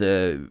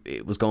 there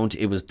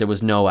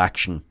was no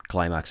action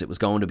climax. It was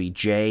going to be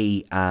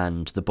Jay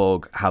and the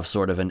Bug have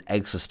sort of an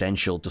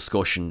existential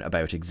discussion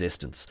about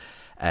existence.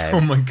 Oh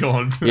my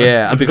god!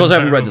 Yeah, and because I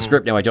haven't read the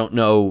script now, I don't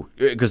know,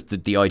 because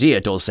the idea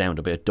does sound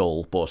a bit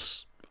dull,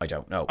 but I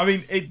don't know. I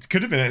mean, it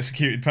could have been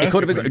executed perfectly. It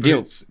could have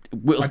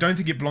been. I don't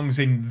think it belongs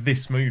in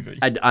this movie.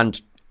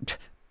 And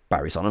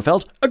Barry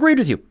Sonnenfeld agreed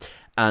with you.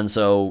 And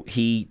so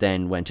he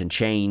then went and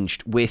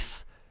changed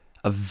with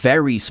a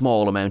very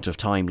small amount of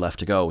time left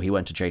to go. He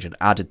went and changed and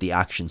added the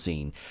action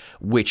scene,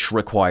 which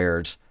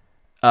required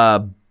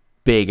a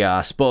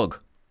big-ass bug.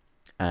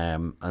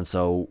 And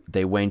so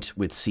they went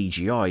with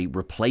CGI,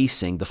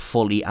 replacing the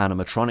fully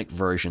animatronic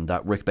version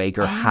that Rick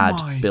Baker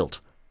had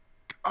built.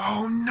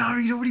 Oh no,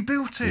 he'd already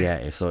built it.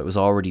 Yeah, so it was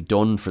already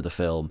done for the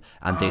film,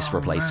 and this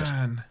replaced it.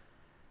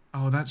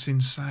 Oh, that's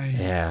insane.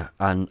 Yeah,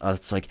 and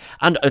it's like,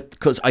 and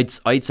because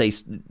I'd say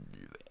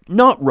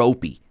not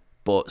ropey,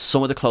 but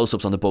some of the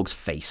close-ups on the Bug's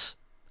face,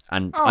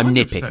 and I'm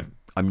 100%. nitpicking.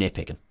 I'm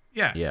nitpicking.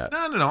 Yeah.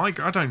 No. I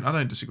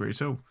don't disagree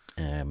at all.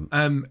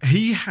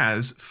 He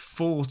has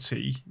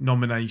 40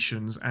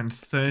 nominations and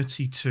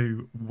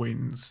 32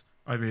 wins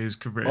over his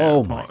career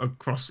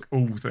across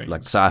all things,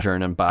 like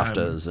Saturn and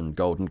BAFTAs and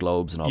Golden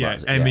Globes and all that.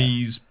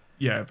 Emmys.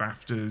 Yeah,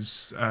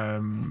 BAFTAs.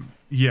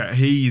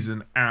 He's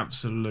an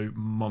absolute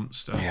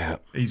monster. Yeah.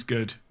 He's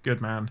good.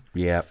 Good man.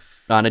 Yeah.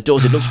 And it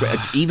looks great.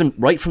 Even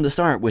right from the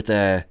start with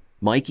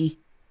Mikey,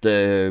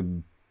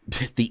 the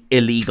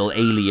illegal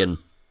alien.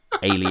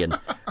 It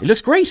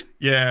looks great.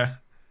 Yeah.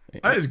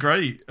 That is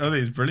great. That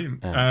is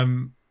brilliant.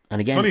 And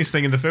again, funniest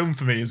thing in the film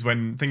for me is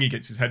when Thingy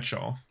gets his head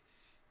shot off.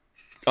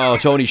 Oh,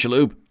 Tony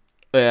Shalhoub.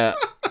 Yeah.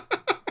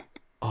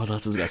 Oh,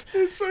 that's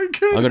disgusting. It's so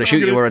good. I'm going to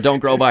shoot you where it don't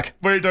grow back.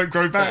 Where it don't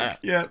grow back.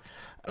 Yeah.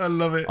 I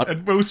love it.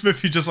 And Will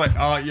Smith, you're just like,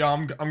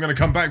 I'm going to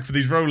come back for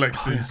these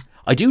Rolexes.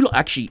 I do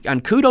actually,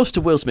 and kudos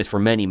to Will Smith for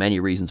many, many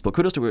reasons, but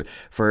kudos to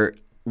for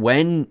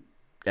when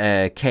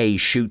Kay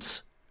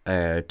shoots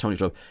Tony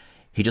Shalhoub,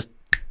 he just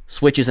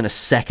switches in a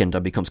second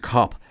and becomes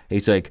cop.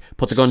 He's like,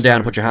 put the gun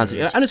down, put your hands,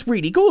 and it's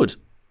really good.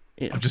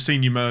 I've just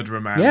seen You Murder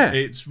a Man. Yeah.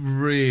 It's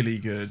really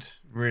good.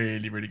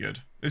 Really, really good.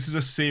 This is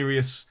a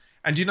serious,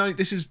 and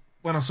this is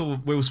when I saw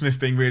Will Smith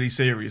being really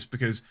serious,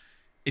 because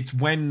it's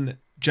when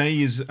Kay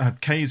is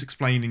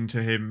explaining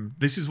to him,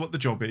 this is what the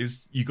job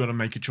is. You got to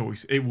make a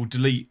choice. It will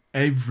delete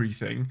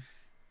everything.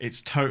 It's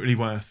totally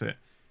worth it.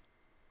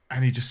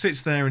 And he just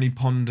sits there and he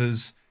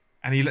ponders,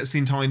 and he lets the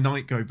entire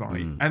night go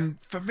by. And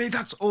for me,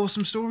 that's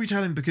awesome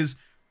storytelling, because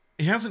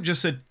he hasn't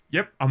just said,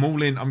 "Yep, I'm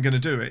all in. I'm going to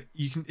do it."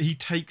 He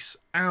takes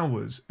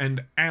hours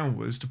and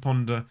hours to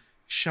ponder.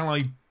 Shall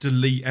I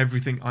delete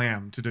everything I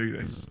am to do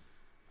this?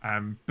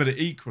 But it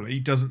equally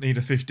doesn't need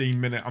a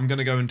 15-minute. I'm going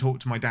to go and talk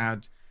to my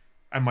dad.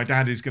 And my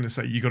dad is going to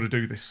say, "You got to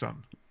do this,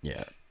 son."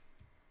 Yeah.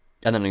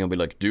 And then I'm going to be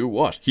like, "Do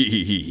what?"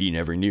 He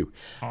never knew.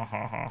 Ha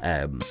ha ha.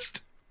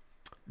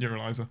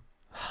 Neuralizer.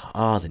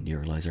 The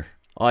Neuralizer.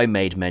 I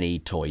made many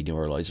toy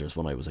Neuralizers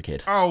when I was a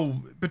kid.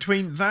 Oh,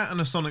 between that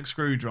and a sonic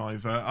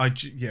screwdriver,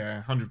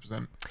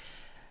 100%.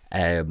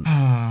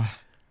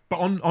 But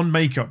on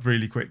makeup,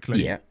 really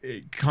quickly,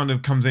 it kind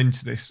of comes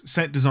into this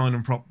set design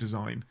and prop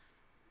design.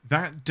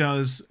 That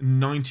does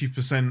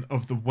 90%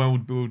 of the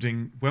world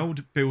building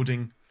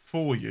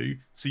for you,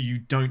 so you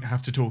don't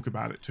have to talk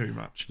about it too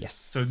much. Yes.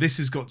 So this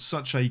has got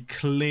such a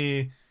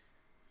clear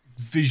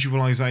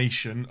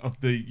visualization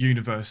of the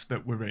universe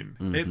that we're in.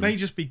 It may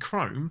just be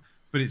chrome,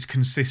 but it's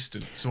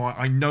consistent. So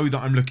I know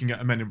that I'm looking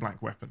at a Men in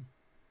Black weapon.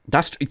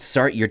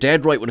 Sorry, you're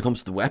dead right when it comes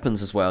to the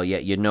weapons as well. Yeah,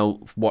 you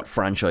know what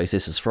franchise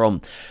this is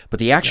from, but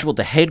the actual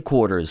the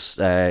headquarters,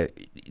 the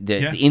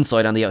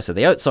inside and the outside.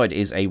 The outside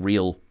is a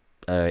real.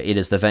 It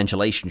is the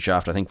ventilation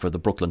shaft, I think, for the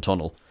Brooklyn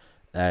Tunnel.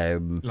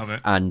 Love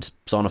it. And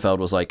Sonnenfeld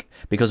was like,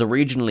 because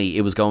originally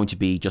it was going to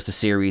be just a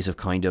series of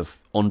kind of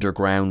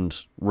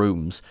underground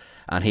rooms,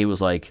 and he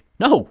was like,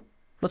 no,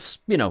 let's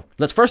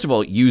first of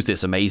all use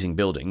this amazing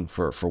building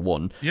for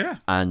one,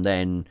 and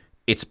then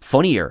it's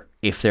funnier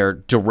if they're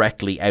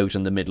directly out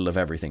in the middle of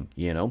everything,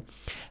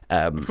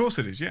 Of course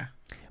it is, yeah.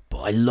 But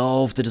I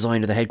love the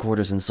design of the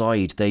headquarters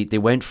inside. They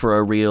went for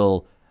a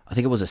real, I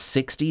think it was a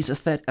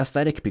 60s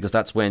aesthetic, because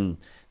that's when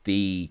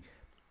the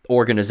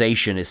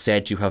organization is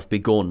said to have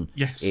begun.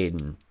 Yes.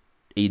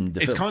 in the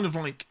film. It's kind of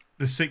like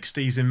the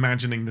 60s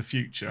imagining the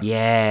future.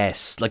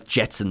 Yes, like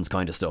Jetsons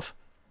kind of stuff.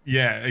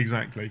 Yeah,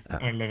 exactly.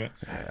 I love it.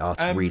 Oh,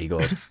 it's really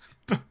good.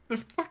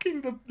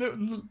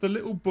 the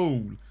little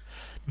ball.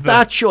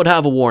 That should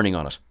have a warning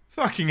on it.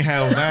 Fucking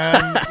hell,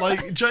 man.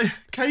 Like,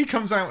 Kay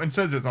comes out and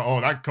says it's like,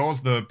 oh, that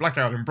caused the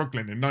blackout in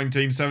Brooklyn in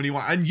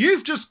 1971. And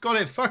you've just got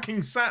it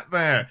fucking sat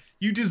there.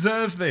 You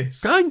deserve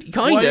this. Kind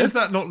Why of. is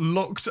that not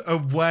locked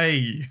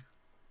away?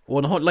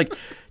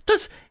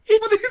 There's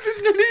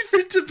no need for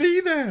it to be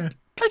there.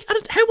 Like,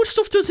 and how much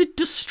stuff does it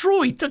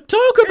destroy?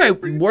 Talk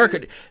about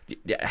work,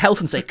 health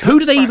and safety. Who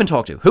do they even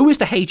talk to? Who is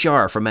the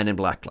HR for Men in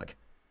Black? Like,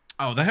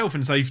 oh, the health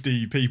and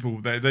safety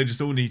people, they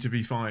just all need to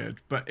be fired.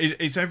 But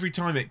it's every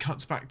time it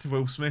cuts back to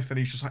Will Smith and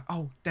he's just like,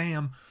 oh,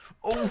 damn.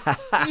 Oh,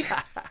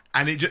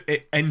 and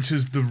it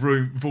enters the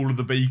room with all of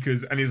the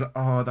beakers and he's like,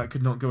 oh, that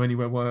could not go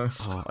anywhere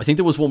worse. Oh, I think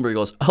there was one where he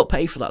goes, I'll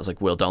pay for that. I was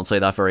like, Will, don't say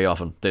that very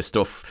often. This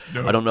stuff,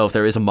 no. I don't know if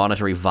there is a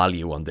monetary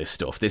value on this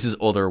stuff. This is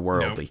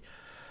otherworldly.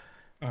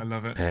 No. I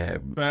love it.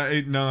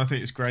 I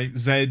think it's great.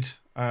 Zed,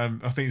 I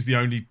think is the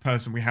only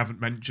person we haven't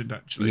mentioned,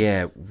 actually.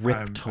 Yeah,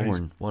 Rip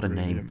Torn. What a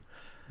name.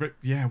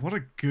 Yeah, what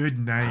a good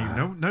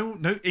name.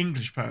 No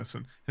English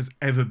person has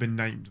ever been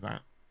named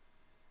that.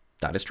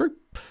 That is true.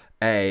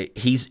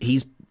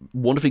 He's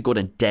wonderfully good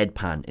and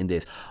deadpan in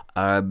this.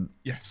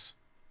 Yes.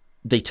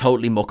 They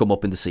totally muck him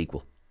up in the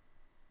sequel.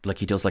 Like,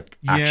 he does like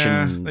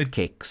action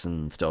kicks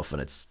and stuff,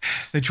 and it's...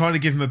 They try to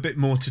give him a bit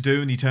more to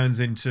do, and he turns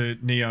into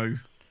Neo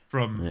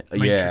from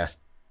Matrix,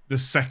 the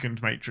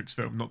second Matrix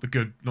film, not the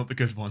good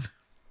one.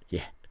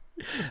 Yeah.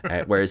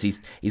 Whereas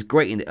he's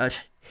great in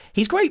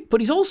he's great,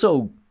 but he's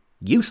also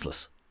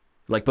useless.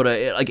 Like, but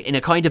like in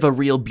a kind of a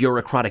real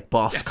bureaucratic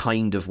boss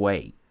kind of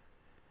way.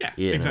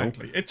 Yeah,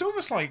 exactly. It's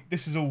almost like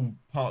this is all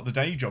part of the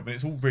day job and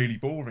it's all really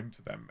boring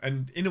to them.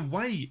 And in a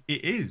way,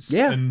 it is.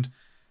 Yeah. And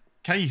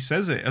Kay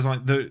says it as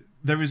like,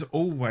 there is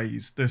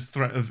always the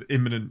threat of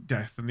imminent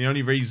death. And the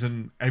only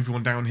reason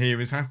everyone down here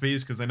is happy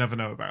is because they never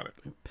know about it.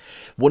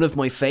 One of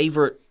my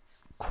favourite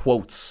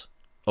quotes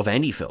of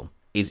any film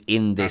is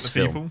in this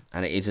film. People.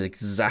 And it is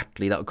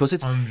exactly that. Because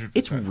it's 100%.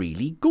 It's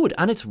really good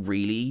and it's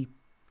really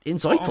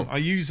insightful.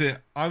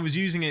 I was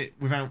using it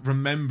without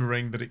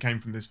remembering that it came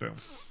from this film.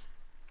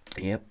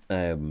 Yep.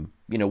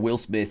 Will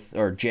Smith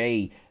or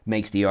Jay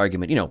makes the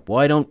argument,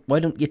 why don't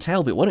you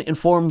tell me? Why don't you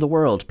inform the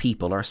world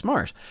people are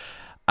smart?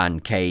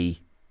 And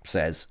Kay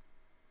says,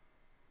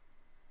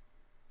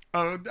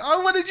 I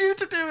wanted you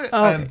to do it.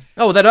 Then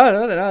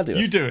I'll do it.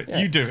 You do it. Yeah.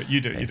 You do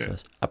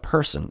it. A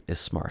person is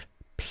smart.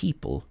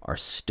 People are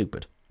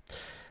stupid.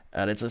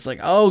 And it's just like,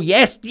 oh,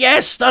 yes,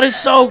 that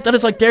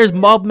is like, there's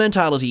mob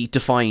mentality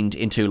defined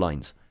in 2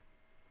 lines.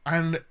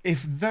 And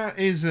if that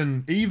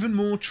isn't even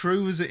more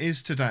true as it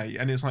is today,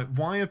 and it's like,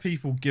 why are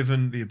people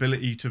given the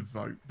ability to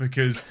vote?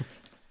 Because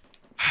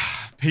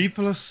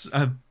people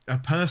are, a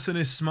person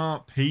is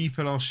smart,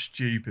 people are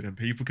stupid, and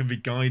people can be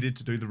guided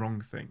to do the wrong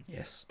thing.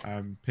 Yes.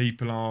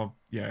 People are,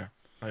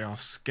 they are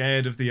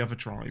scared of the other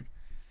tribe.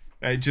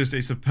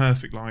 It's a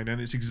perfect line, and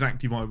it's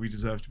exactly why we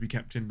deserve to be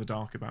kept in the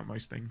dark about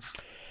most things.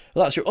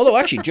 Well, that's true. Although,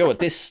 actually, Joe, at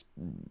this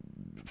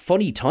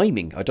funny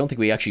timing, I don't think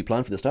we actually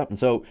planned for this to happen.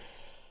 So,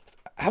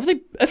 have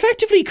they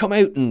effectively come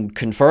out and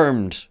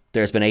confirmed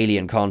there's been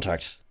alien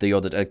contact?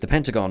 The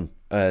Pentagon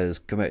has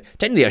come out.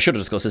 Technically, I should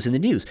have discussed this in the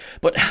news,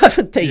 but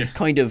haven't they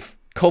kind of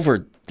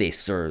covered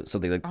this or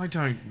something like? I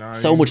don't know.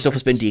 So much stuff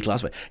has been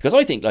declassified because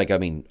I think, I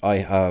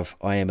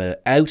am a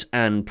out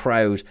and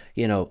proud.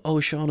 Oh,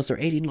 Sean, is there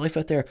alien life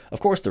out there? Of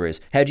course there is.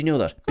 How do you know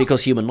that?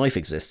 Because human life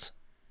exists.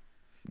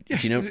 Yeah,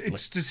 do you know?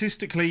 It's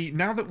statistically,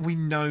 now that we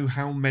know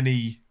how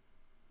many.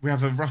 We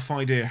have a rough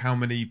idea how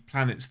many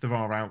planets there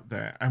are out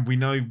there, and we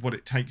know what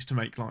it takes to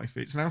make life.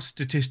 It's now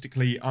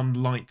statistically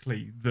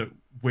unlikely that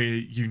we're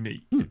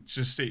unique.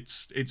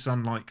 It's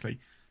unlikely.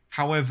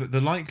 However,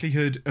 the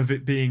likelihood of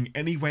it being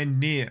anywhere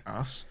near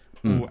us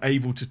or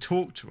able to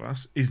talk to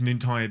us is an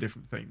entire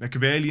different thing. There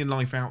could be alien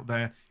life out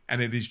there,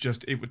 and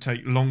it would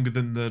take longer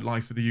than the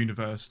life of the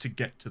universe to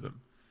get to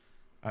them.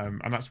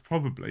 And that's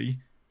probably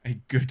a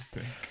good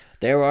thing.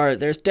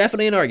 There's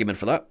definitely an argument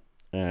for that.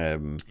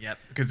 Yeah,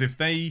 because if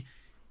they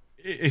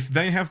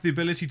have the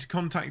ability to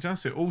contact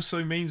us, it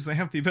also means they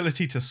have the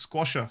ability to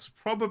squash us,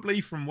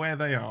 probably from where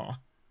they are.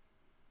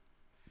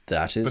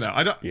 That is, But no,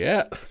 I don't.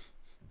 yeah.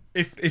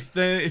 If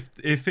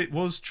it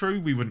was true,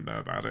 we wouldn't know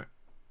about it.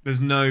 There's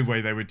no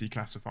way they would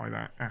declassify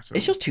that at all.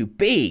 It's just too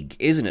big,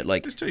 isn't it?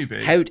 Like, It's too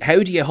big.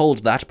 How do you hold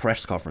that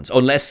press conference?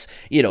 Unless,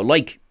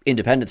 like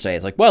Independence Day,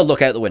 it's like, well,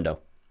 look out the window.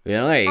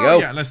 There you go.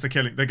 Yeah, unless they're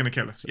going to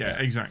kill us. Yeah,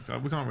 exactly.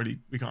 We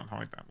can't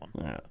hide that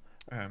one.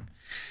 Yeah.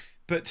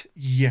 But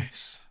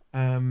yes.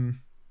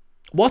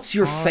 What's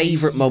your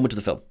favourite moment of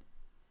the film?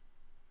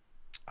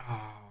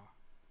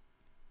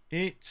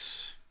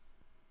 It's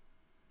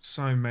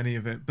so many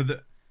of it,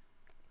 but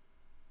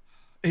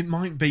it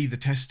might be the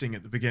testing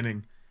at the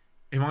beginning.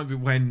 It might be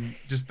when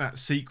just that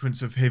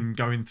sequence of him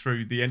going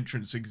through the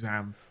entrance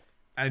exam,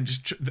 and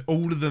just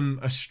all of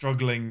them are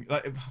struggling.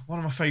 Like, one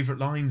of my favourite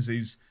lines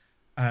is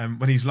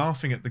when he's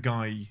laughing at the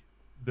guy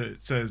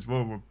that says,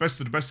 "Well, we're best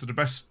of the best of the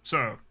best,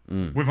 sir,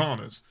 with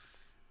honours,"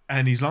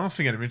 and he's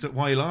laughing at him. He's like,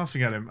 "Why are you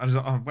laughing at him?" And he's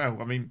like, "Oh,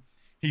 well, I mean,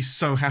 he's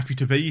so happy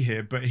to be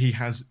here, but he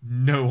has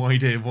no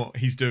idea what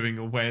he's doing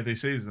or where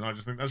this is," and I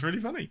just think that's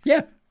really funny.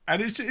 Yeah.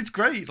 And it's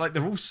great. Like,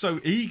 they're all so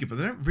eager, but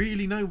they don't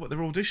really know what they're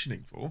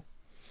auditioning for.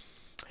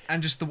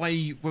 And just the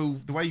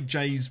way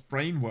Jay's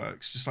brain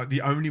works, just like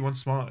the only one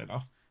smart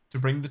enough to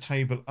bring the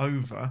table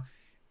over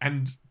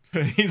and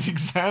put his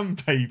exam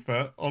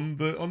paper on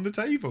the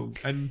table,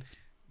 and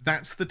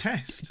that's the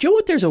test. Do you know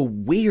what? There's a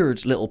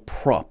weird little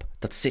prop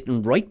that's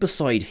sitting right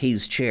beside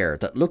his chair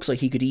that looks like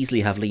he could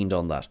easily have leaned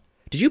on that.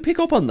 Did you pick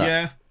up on that?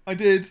 Yeah, I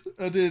did.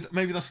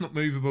 Maybe that's not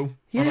movable.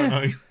 Yeah. I don't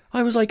know.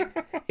 I was like,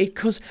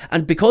 because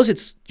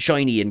it's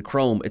shiny and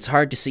chrome, it's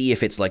hard to see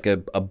if it's like a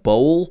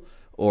bowl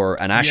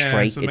or an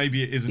ashtray. Yeah, so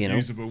maybe it isn't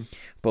usable.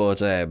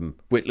 But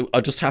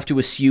I'll just have to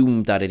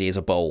assume that it is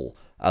a bowl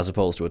as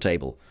opposed to a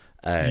table.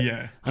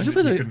 Yeah. I love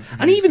it.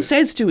 And he even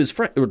says to his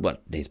friend,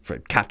 his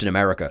friend, Captain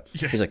America,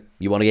 he's like,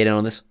 "You want to get in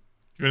on this?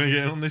 You want to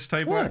get in on this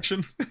table What?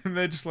 action?" And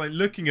they're just like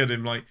looking at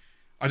him like,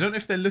 I don't know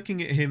if they're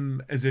looking at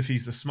him as if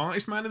he's the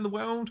smartest man in the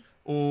world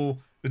or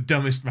the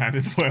dumbest man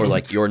in the world. Or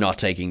like, "You're not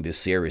taking this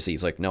seriously."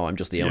 He's like, "No, I'm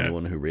just the only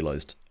one who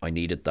realised I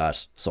needed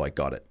that, so I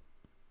got it."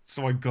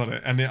 So I got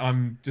it, and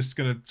I'm just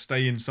going to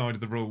stay inside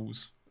of the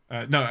rules.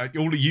 No,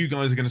 all of you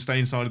guys are going to stay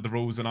inside of the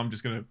rules, and I'm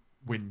just going to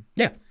win.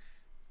 Yeah.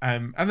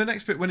 And the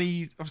next bit, when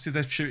obviously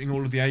they're shooting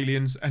all of the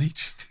aliens, and he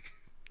just...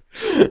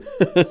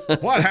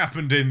 What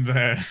happened in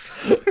there?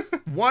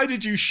 Why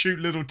did you shoot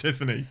little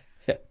Tiffany?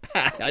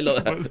 I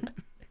love that.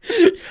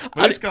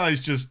 But this guy's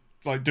just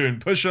like doing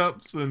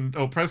push-ups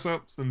or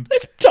press-ups, and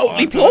It's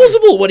totally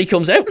plausible what he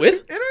comes out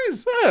with. it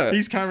is. Yeah.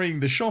 He's carrying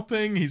the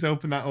shopping. He's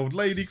helping that old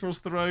lady cross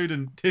the road,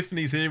 and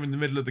Tiffany's here in the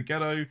middle of the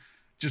ghetto,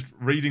 just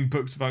reading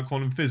books about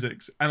quantum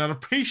physics. And I'd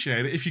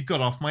appreciate it if you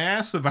got off my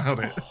ass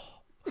about it.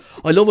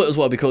 I love it as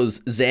well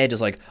because Zed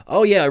is like,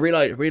 "Oh yeah, I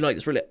really like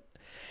this. Really,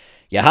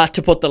 you had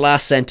to put the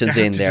last sentence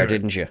You had in to there, do it.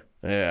 didn't you?"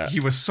 Yeah.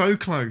 You were so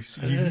close.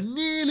 You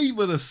nearly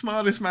were the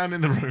smartest man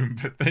in the room,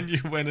 but then you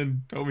went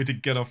and told me to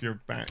get off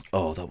your back.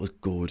 Oh, that was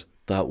good.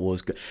 That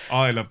was good.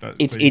 I love that.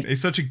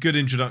 It's such a good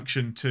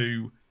introduction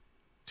to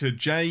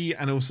Jay,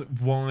 and also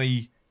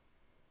why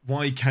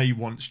Kay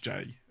wants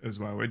Jay as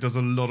well. It does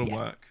a lot of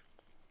work.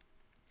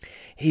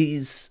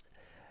 He's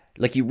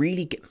like, you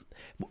really get.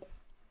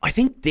 I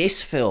think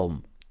this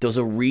film does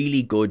a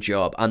really good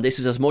job, and this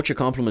is as much a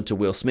compliment to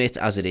Will Smith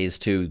as it is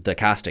to the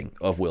casting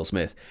of Will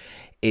Smith,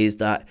 is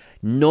that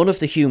none of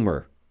the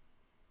humour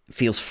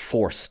feels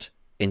forced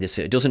in this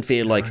film. It doesn't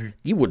feel like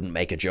you wouldn't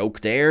make a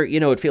joke there.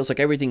 It feels like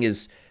everything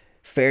is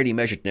fairly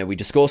measured. Now, we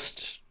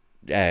discussed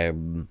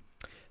the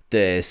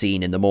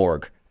scene in the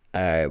morgue.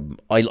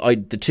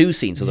 The two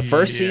scenes. So the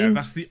first scene,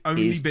 that's the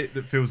only bit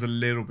that feels a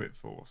little bit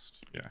forced.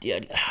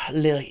 Yeah.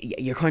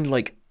 You're kind of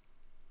like,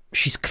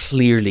 she's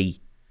clearly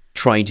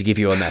trying to give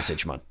you a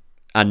message, man,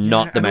 and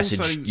not the message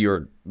also,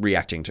 you're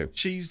reacting to.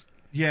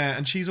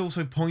 And she's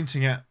also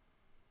pointing at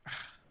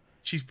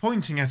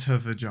her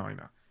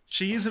vagina.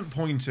 She isn't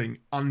pointing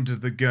under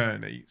the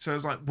gurney. So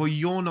it's like, well,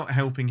 you're not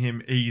helping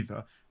him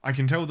either. I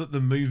can tell that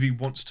the movie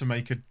wants to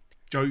make a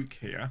joke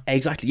here.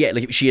 Exactly, yeah.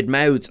 Like, if she had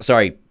mouthed...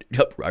 Sorry,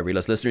 I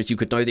realise, listeners, you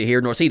could neither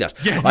hear nor see that.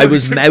 Yeah, I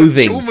was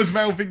mouthing... Sean was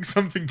mouthing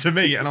something to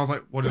me, and I was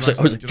like, what did I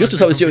say? Just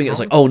as I was doing it, I was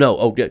like, oh no,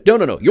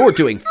 no, you're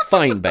doing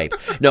fine, babe.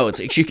 No,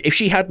 if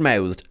she had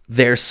mouthed,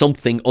 "There's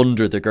something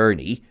under the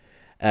gurney."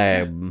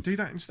 Do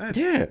that instead.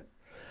 Yeah.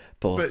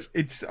 But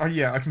it's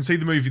I can see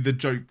the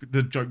joke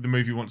the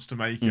movie wants to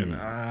make, and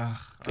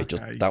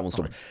that one's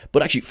coming.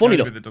 But actually, funny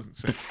enough,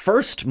 the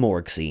first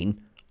morgue scene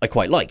I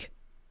quite like,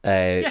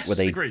 where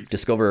they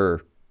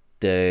discover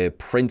the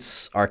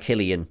Prince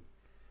Archillian.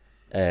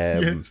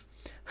 Yes.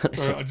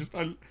 Sorry,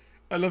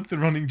 I love the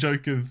running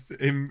joke of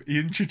him. He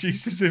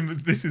introduces him as,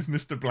 "This is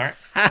Mr. Black,"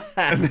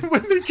 and then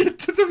when they get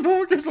to the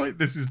morgue, it's like,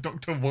 "This is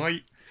Dr.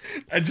 White,"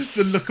 and just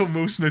the look on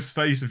Will Smith's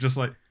face of just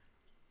like,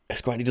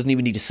 it's great. He doesn't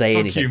even need to say "Fuck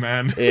anything. you,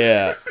 man."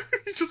 Yeah.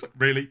 He's just like,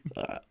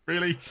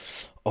 really.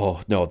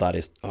 Oh no, that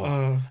is.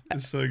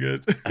 It's so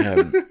good.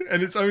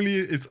 And it's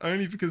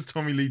only because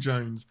Tommy Lee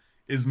Jones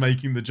is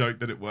making the joke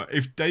that it worked.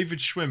 If David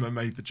Schwimmer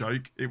made the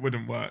joke, it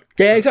wouldn't work.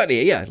 Yeah,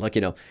 exactly. Yeah, like,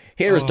 you know,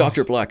 here is Oh.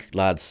 Dr. Black.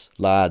 Lads,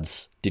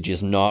 did you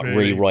not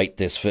Really? rewrite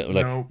this film?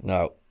 Like, No.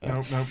 no.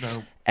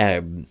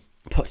 No.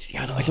 But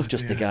yeah, I love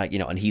just the guy, you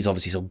know, and he's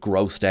obviously so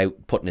grossed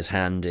out, putting his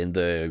hand in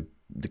the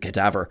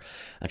cadaver,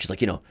 and she's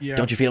like, you know, Yeah.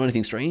 don't you feel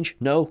anything strange?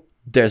 No,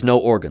 there's no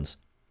organs.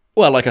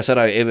 Well, like I said,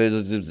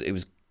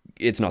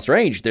 it's not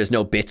strange. There's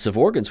no bits of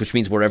organs, which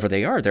means wherever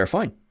they are, they're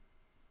fine.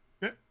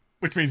 Yeah.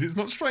 Which means it's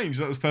not strange.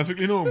 That was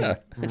perfectly normal.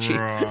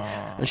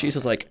 Yeah. And she's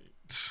just like,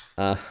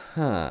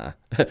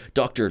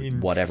 Doctor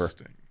whatever.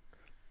 Interesting.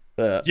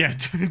 Yeah,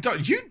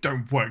 you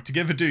don't work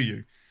together, do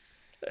you?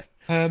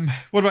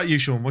 What about you,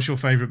 Sean? What's your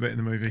favourite bit in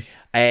the movie?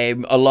 A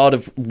lot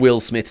of Will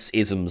Smith's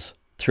isms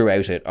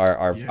throughout it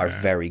are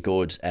Yeah. very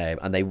good,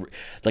 and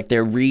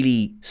they're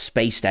really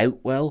spaced out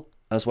well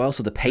as well.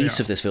 So the pace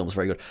of this film is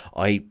very good.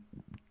 I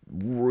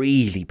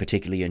really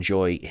particularly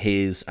enjoy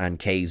his and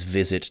Kay's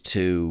visit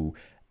to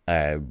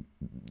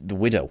the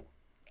widow.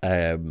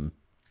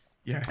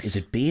 Yes. Is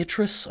it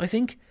Beatrice? I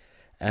think.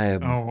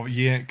 Oh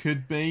yeah, it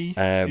could be.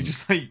 You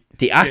just say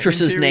The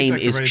actress's interior name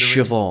is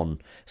decorator. Siobhan,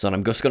 so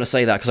I'm just going to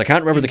say that because I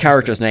can't remember the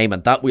character's name,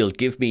 and that will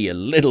give me a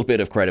little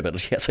bit of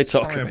credibility as I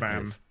talk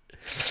about Siobhan.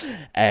 this.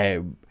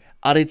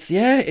 And it's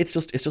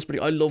just pretty.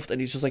 I love that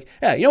he's just like,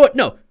 yeah, you know what?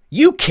 No,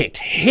 you kicked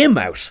him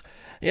out.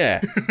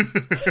 Yeah,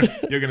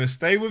 You're gonna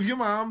stay with your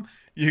mom.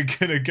 You're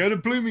gonna go to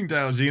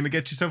Bloomingdale's. You're gonna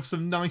get yourself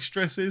some nice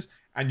dresses,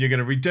 and you're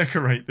gonna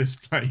redecorate this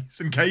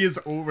place. And Kay has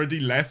already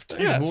left.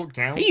 He's walked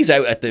out. he's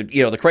out at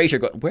the crater.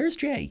 Going, where's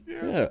Jay?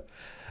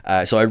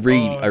 Yeah. So I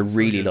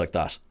really like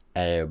that.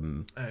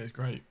 It's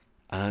great.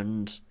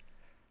 And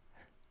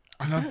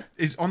I love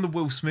it's on the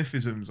Will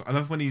Smithisms. I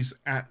love when he's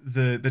at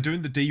they're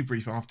doing the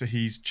debrief after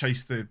he's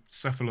chased the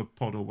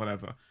cephalopod or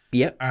whatever.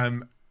 yeah,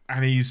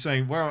 And he's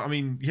saying, well, I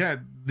mean, yeah,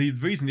 the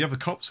reason the other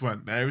cops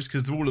weren't there is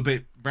because they're all a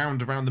bit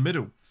round around the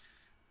middle.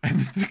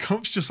 And the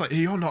cop's just like,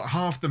 you're not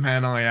half the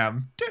man I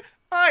am.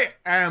 I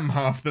am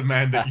half the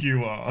man that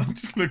you are. I'm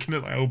just looking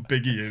at how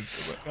big he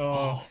is. Like,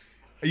 oh.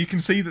 You can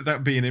see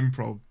that being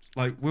improv.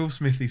 Like, Will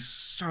Smith is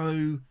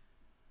so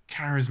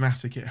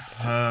charismatic, it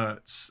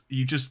hurts.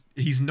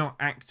 He's not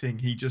acting,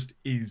 he just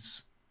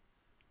is.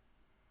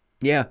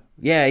 yeah,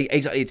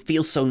 exactly. It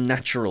feels so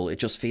natural. It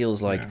just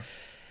feels like.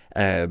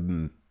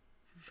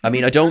 I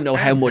mean, I don't know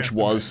how much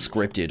was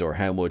scripted or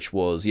how much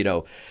was, you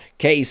know,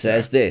 Kay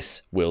says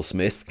this, Will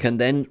Smith can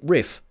then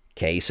riff.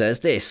 Kay says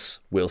this,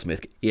 Will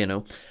Smith, you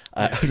know.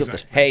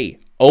 Hey,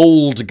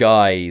 old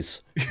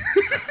guys.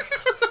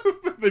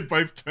 They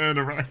both turn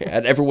around.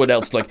 And everyone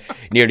else, like,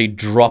 nearly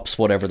drops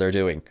whatever they're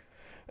doing.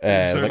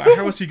 So, like, like,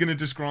 how else are you going to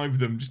describe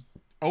them? Just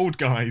old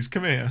guys,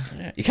 come here.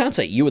 you can't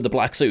say you in the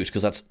black suit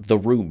because that's the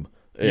room.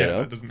 You Yeah, know?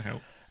 that doesn't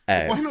help.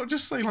 Why not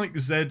just say, like,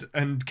 Z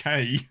and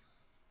K?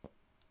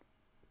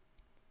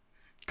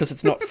 Because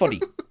it's not funny.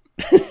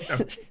 No,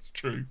 it's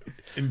true.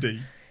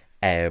 Indeed.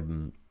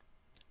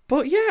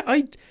 But yeah,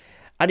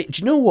 do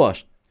you know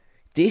what?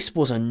 This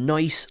was a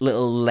nice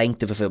little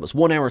length of a film. It's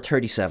 1 hour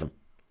 37.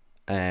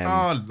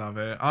 I love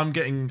it.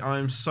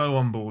 I'm so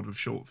on board with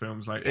short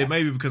films. Like, it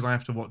may be because I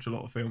have to watch a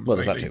lot of films Well,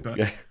 there's that lately, too. but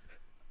Yeah.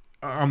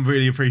 I'm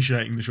really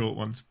appreciating the short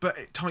ones.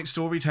 But tight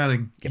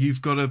storytelling.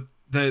 You've got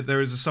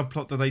there is a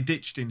subplot that they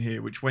ditched in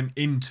here, which went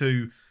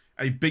into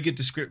a bigger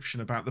description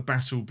about the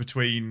battle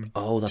between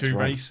That's two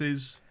right.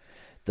 races.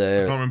 I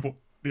can't The remember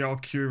the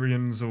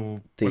Arcurians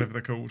or whatever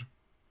they're called.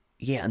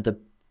 yeah, and the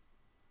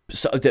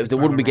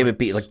one we gave a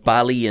beat like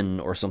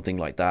Balian or something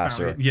like that.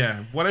 Or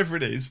Yeah, whatever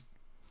it is.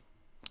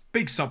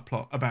 Big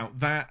subplot about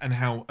that and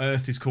how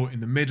Earth is caught in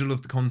the middle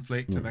of the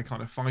conflict and they're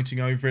kind of fighting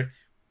over it.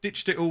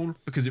 Ditched it all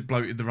because it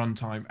bloated the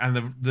runtime,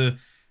 and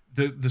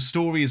the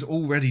story is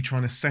already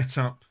trying to set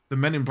up the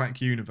Men in Black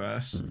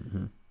universe.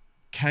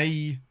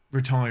 K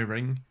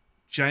retiring,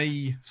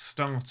 J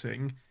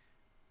starting,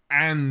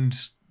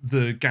 and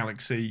the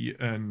galaxy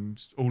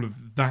and all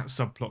of that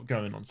subplot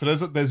going on. So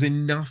there's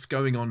enough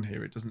going on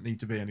here. It doesn't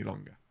need to be any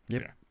longer.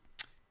 Yep. Yeah.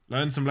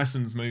 Learn some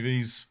lessons,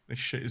 movies. This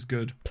shit is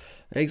good.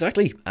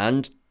 Exactly,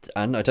 and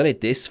I tell you,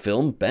 this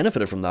film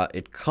benefited from that.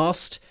 It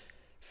cost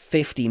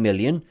 50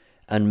 million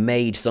and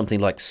made something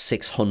like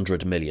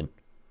 600 million.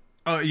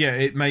 Oh yeah,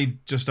 it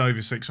made just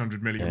over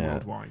 600 million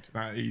worldwide.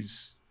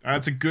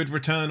 That's a good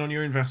return on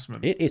your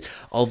investment. It is,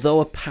 although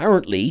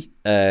apparently,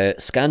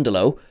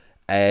 Scandalo,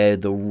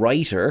 the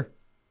writer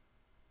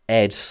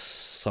Ed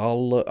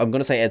I'm going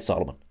to say Ed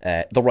Solomon.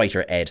 The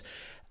writer Ed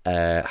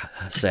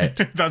said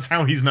That's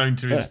how he's known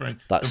to his friend.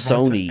 that The writer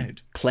Sony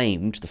Ed.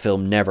 claimed the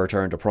film never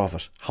turned a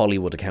profit.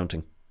 Hollywood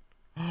accounting.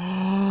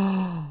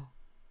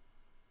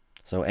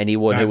 So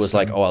anyone who That's was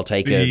like, some "Oh, I'll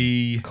take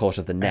a BS. cut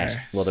of the net,"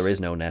 well, there is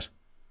no net.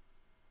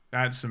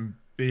 That's some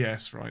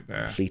BS right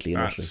there. Completely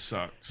and that utterly.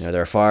 sucks. You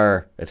know,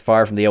 it's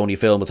far from the only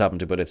film it's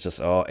happened to, but it's just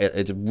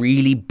it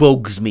really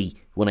bugs me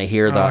when I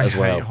hear that I as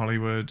well. hate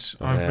Hollywood.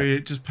 I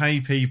really just pay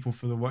people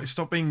for the work.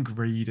 Stop being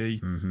greedy.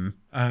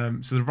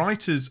 So the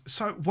writers.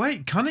 So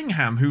wait,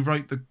 Cunningham, who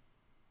wrote the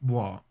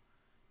what?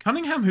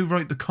 Cunningham, who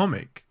wrote the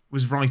comic,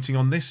 was writing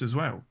on this as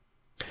well.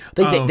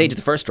 They did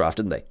the first draft,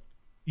 didn't they?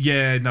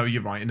 Yeah, no,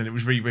 you're right. And then it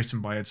was rewritten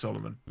by Ed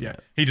Solomon. Yeah,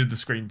 he did the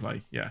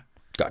screenplay. Yeah.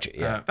 Gotcha,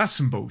 yeah. That's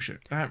some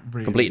bullshit. That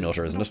really Complete and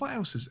utter, isn't it? What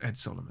else has Ed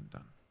Solomon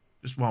done?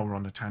 Just while we're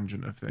on a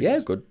tangent of things. Yeah,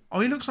 good. Oh,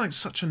 he looks like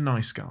such a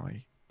nice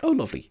guy. Oh,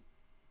 lovely.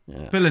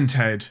 Yeah. Bill and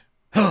Ted.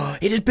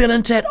 He did Bill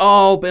and Ted.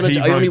 Oh, Bill and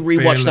He Ted. I only wrote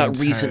rewatched Bill that and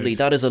recently. Ted.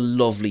 That is a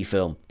lovely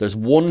film. There's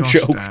one Gosh,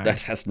 joke dang.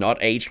 that has not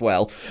aged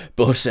well,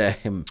 but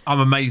I'm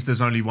amazed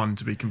there's only one,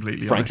 to be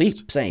completely frankly,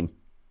 honest. same.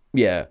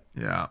 Yeah.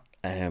 Yeah.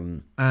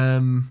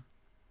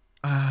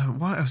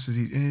 What else is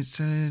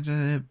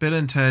he? Bill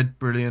and Ted,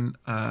 brilliant.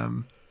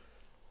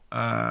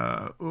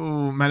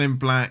 Men in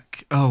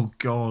Black. Oh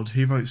God,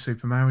 he wrote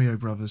Super Mario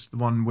Brothers, the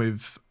one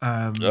with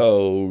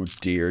Oh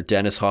dear,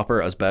 Dennis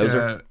Hopper as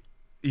Bowser.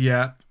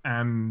 Yeah,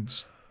 and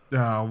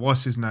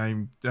what's his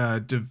name?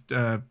 Captain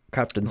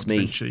Da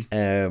Smee. Vinci.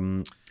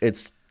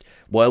 It's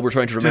while we're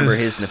trying to remember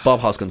his name,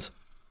 Bob Hoskins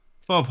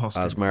Bob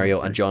Hoskins as Mario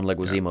okay. and John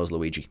Leguizamo's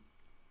Luigi.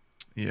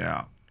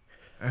 Yeah.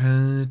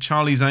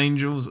 Charlie's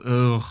Angels.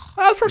 Ugh.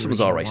 The first one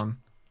was all right.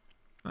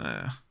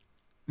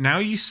 Now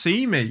You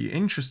See Me.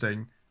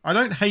 Interesting. I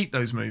don't hate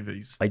those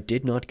movies. I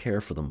did not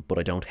care for them, but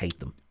I don't hate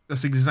them.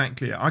 That's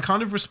exactly it. I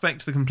kind of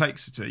respect the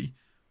complexity,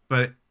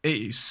 but it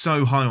is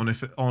so high on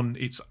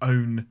its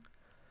own.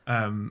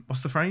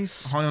 What's the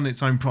phrase? High on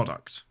its own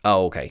product.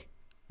 Oh, okay.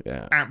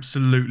 Yeah.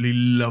 Absolutely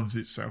loves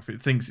itself.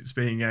 It thinks it's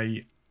being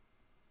a.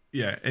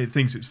 Yeah, it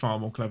thinks it's far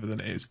more clever than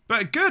it is.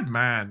 But good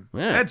man,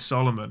 Yeah. Ed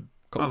Solomon.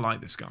 Cool. I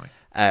like this guy.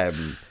 I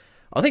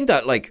think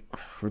that like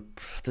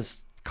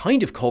this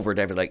kind of covered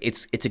everything. Like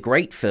it's a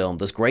great film.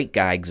 There's great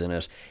gags in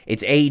it.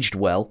 It's aged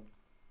well.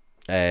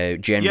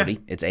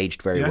 Generally, it's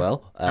aged very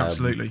well.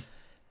 Absolutely.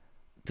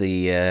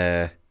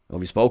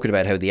 We've spoken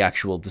about how the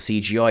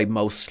CGI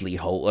mostly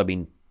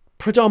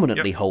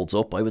predominantly holds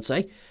up. I would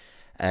say,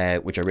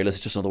 which I realize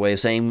is just another way of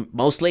saying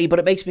mostly, but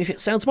it makes me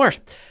sound smart.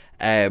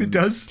 It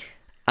does.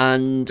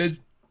 And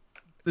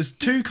there's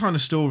two kind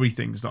of story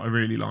things that I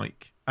really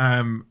like.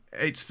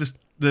 It's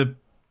the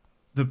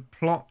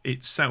plot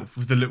itself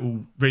with the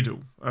little riddle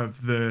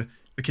of the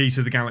key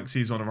to the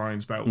galaxy is on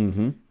Orion's belt.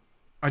 Mm-hmm.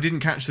 I didn't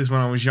catch this when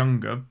I was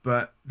younger,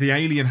 but the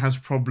alien has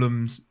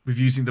problems with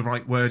using the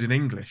right word in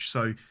English.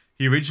 So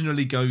he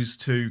originally goes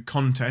to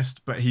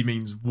contest, but he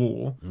means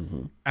war,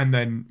 and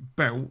then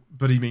belt,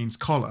 but he means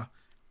collar.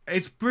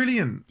 It's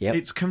brilliant. Yep.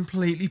 It's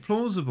completely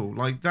plausible.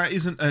 Like, that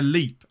isn't a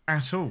leap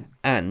at all.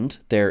 And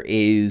there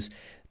is,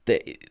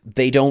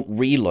 they don't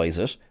realise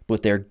it,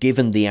 but they're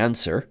given the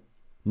answer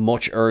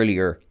much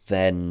earlier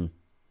than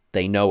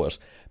they know it.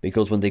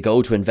 Because when they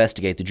go to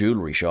investigate the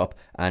jewellery shop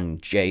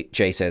and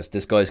Jay says,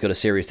 this guy's got a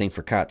serious thing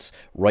for cats,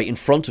 right in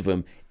front of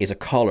him is a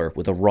collar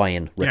with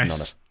Orion written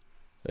on it.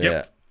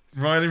 Yep.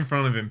 Right in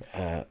front of him.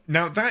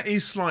 Now, that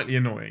is slightly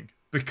annoying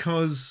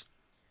because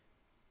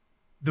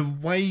the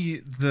way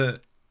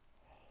that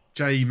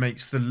Jay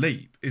makes the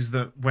leap is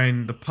that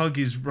when the pug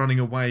is running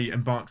away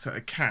and barks at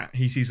a cat,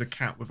 he sees a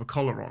cat with a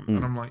collar on.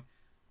 And I'm like,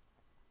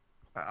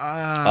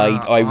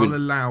 I'll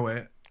allow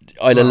it.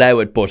 I'll allow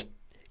it, but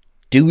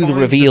do the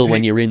reveal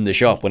when pic- you're in the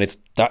shop when it's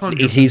that 100%.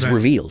 it is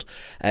revealed.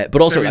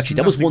 But also, There is actually,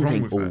 that was nothing one wrong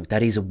thing. with Oh, that.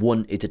 that is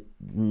it's a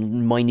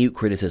minute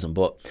criticism,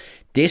 but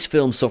this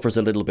film suffers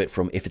a little bit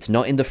from if it's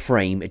not in the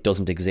frame, it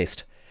doesn't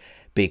exist,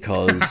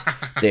 because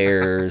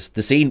there's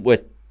the scene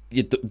with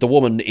the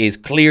woman is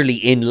clearly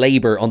in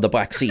labour on the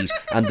back seat,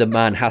 and the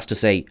man has to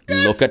say,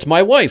 "Look at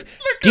my wife.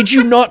 Did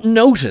you not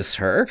notice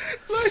her?"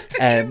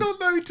 Did you not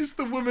notice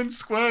the woman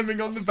squirming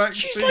on the back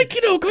She's seat? like,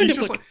 kind He's of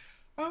just like,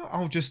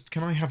 oh,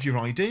 can I have your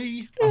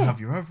ID? I'll have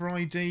your other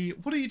ID.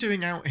 What are you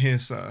doing out here,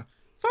 sir?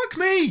 Fuck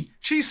me!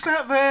 She's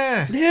sat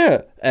there!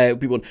 yeah. But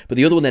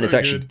the other one then is So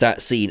actually good.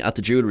 that scene at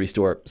the jewellery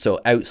store.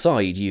 So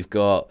outside, you've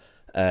got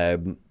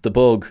the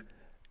bug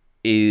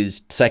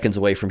is seconds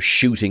away from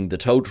shooting the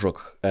tow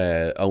truck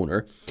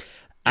owner.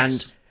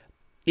 Yes.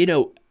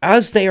 And,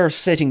 as they are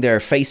sitting there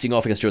facing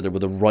off against each other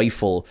with a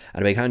rifle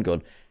and a big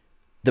handgun,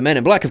 the men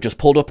in black have just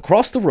pulled up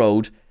across the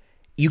road.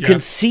 You can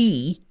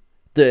see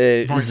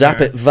the Right Zappit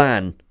there.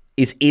 van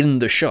is in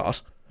the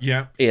shot,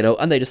 Yeah.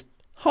 and they just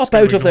hop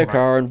gonna out of their ignore that.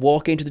 car and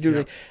walk into the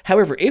jewellery.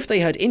 However, if they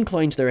had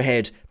inclined their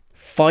head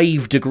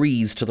 5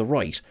 degrees to the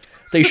right,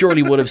 they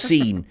surely would have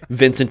seen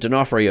Vincent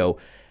D'Onofrio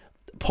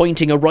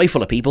pointing a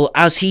rifle at people,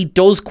 as he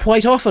does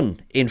quite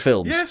often in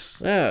films.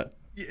 Yes. Yeah.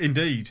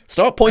 Indeed.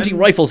 Stop pointing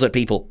rifles at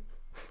people.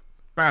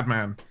 Bad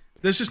man.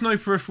 There's just no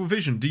peripheral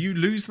vision. Do you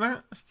lose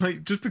that?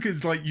 Like, just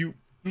because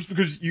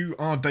you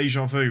are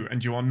deja vu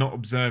and you are not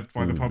observed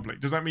by the public,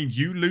 does that mean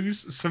you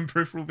lose some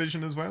peripheral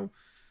vision as well?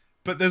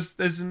 But there's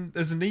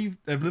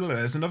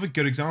another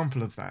good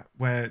example of that,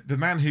 where the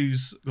man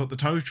who's got the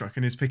tow truck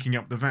and is picking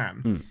up the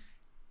van.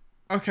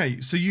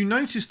 Okay, so you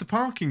noticed the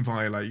parking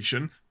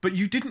violation, but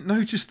you didn't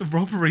notice the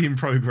robbery in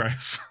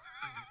progress.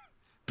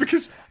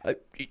 Because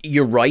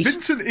You're right.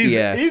 Vincent is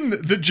Yeah. in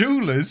the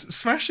jeweller's,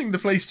 smashing the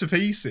place to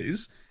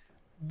pieces,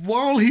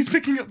 while he's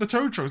picking up the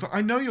tow truck. It's like,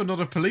 I know you're not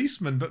a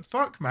policeman, but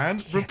fuck,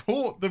 man,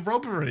 report the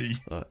robbery.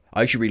 I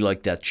actually really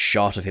like that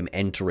shot of him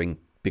entering,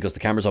 because the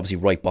camera's obviously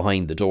right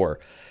behind the door.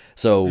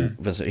 So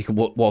Vincent, he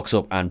walks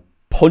up and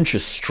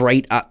punches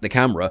straight at the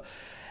camera.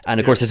 And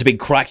of course, there's a big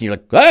crack, and you're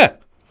like, ah!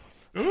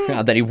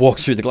 And then he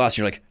walks through the glass, and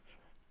you're like,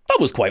 that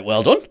was quite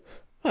well done.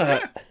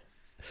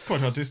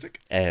 Quite artistic.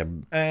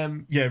 Um,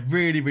 Yeah,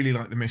 really, really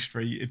like the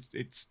mystery.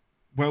 It's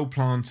well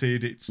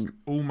planted. It's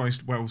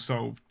almost well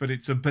solved, but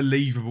it's a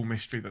believable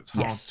mystery that's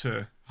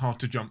hard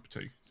to jump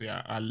to. So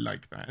yeah, I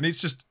like that, and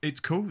it's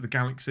cool. The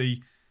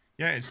galaxy,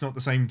 yeah, it's not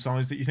the same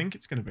size that you think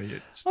it's going to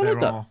be.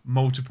 There are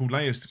multiple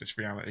layers to this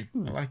reality.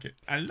 I like it.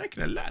 I like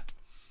it a lot.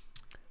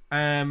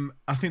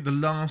 I think the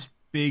last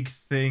big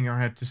thing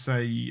I had to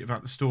say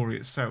about the story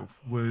itself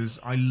was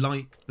I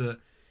like that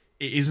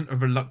it isn't a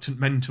reluctant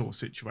mentor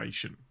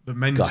situation. The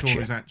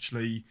mentor is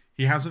actually,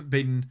 he hasn't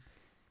been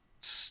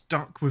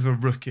stuck with a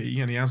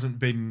rookie, and he hasn't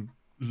been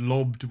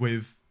lobbed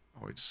with,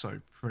 oh, it's so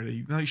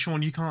pretty. No,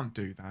 Sean, you can't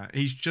do that.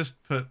 He's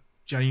just put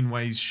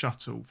Janeway's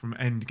shuttle from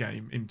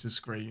Endgame into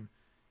screen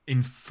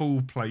in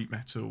full plate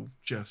metal.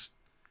 Just,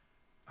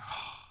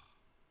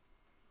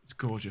 it's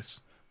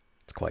gorgeous.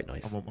 It's quite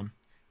nice. I want one.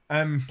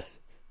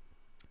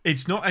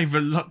 It's not a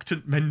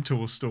reluctant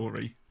mentor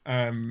story.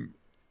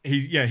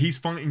 He's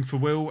fighting for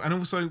Will, and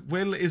also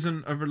Will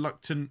isn't a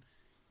reluctant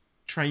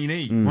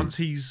trainee. Once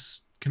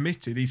he's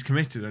committed,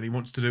 and he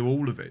wants to do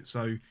all of it.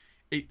 So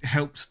it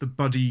helps the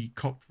buddy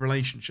cop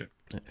relationship.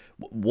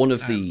 One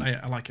of the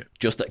I like it.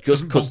 Just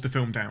Doesn't because bog the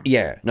film down.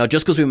 Yeah. Now,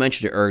 just because we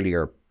mentioned it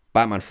earlier,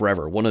 Batman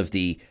Forever. One of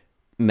the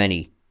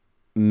many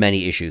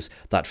issues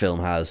that film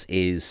has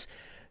is,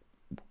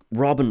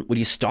 Robin, will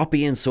you stop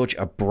being such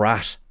a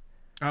brat?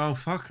 Oh,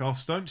 fuck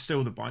off. Don't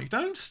steal the bike.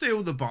 Don't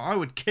steal the bike. I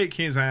would kick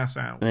his ass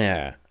out.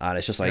 Yeah. And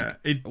it's just like,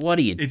 what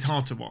are you... It's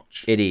hard to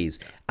watch. It is.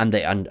 And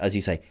as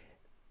you say,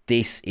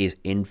 this is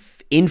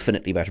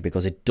infinitely better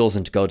because it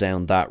doesn't go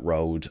down that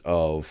road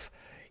of,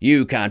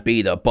 you can't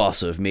be the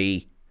boss of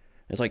me.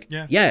 It's like,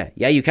 yeah,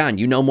 you can.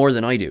 You know more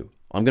than I do.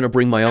 I'm going to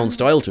bring my own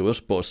style to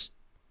it, but...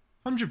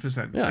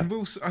 100%. Yeah.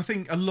 And I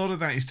think a lot of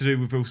that is to do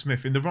with Will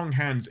Smith. In the wrong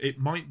hands, it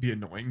might be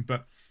annoying,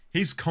 but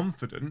his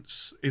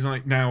confidence is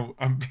like, now...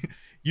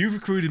 You've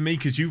recruited me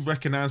because you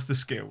recognise the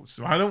skills.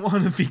 So I don't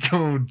want to be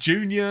called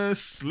Junior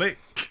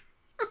Slick.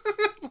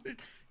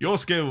 Your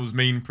skills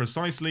mean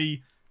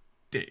precisely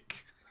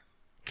dick.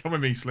 Come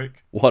with me,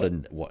 Slick. What?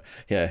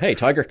 Yeah, hey,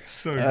 Tiger.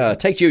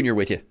 Take Junior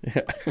with you.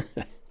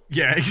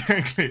 Yeah,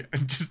 exactly.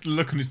 And just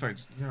look on his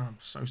face. Yeah, I'm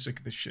so sick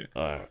of this shit.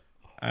 No,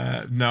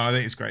 I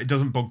think it's great. It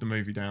doesn't bog the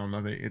movie down.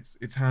 I think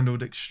it's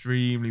handled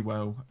extremely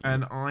well.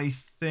 And I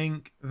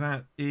think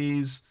that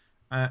is...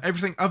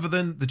 everything other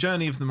than the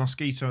journey of the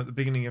mosquito at the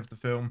beginning of the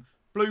film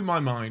blew my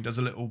mind as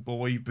a little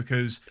boy,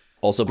 because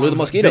also blew the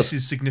mosquito. This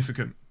is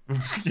significant.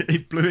 He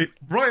blew it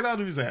right out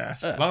of his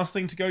ass. Last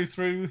thing to go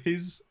through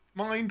his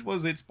mind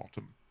was its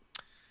bottom,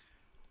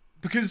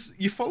 because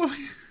you follow.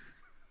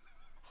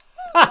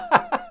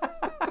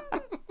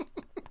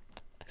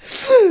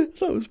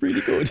 That was really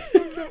good.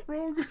 I'm not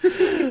wrong.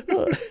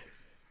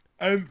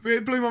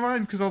 It blew my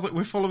mind because I was like,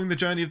 we're following the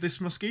journey of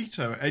this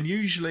mosquito, and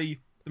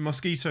usually the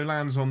mosquito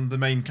lands on the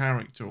main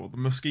character, or the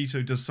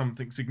mosquito does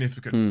something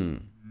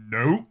significant.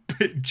 Nope,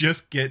 it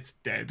just gets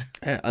dead.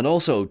 And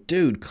also,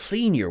 dude,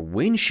 clean your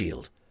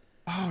windshield.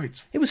 Oh,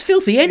 it was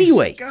filthy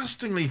anyway.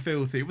 Disgustingly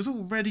filthy. It was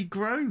already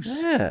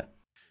gross.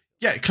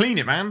 Yeah, clean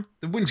it, man.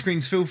 The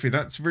windscreen's filthy.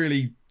 That's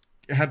really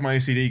had my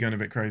OCD going a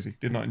bit crazy.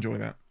 Did not enjoy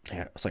that.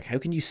 Yeah, it's like, how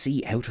can you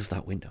see out of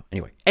that window?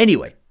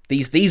 Anyway,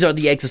 these are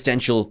the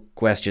existential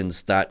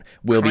questions that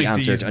will be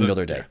answered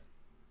another day. Yeah,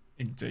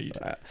 indeed.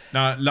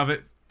 No, love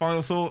it.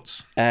 Final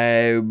thoughts?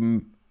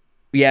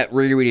 Yeah,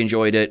 really, really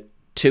enjoyed it.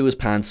 2 is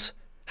pants.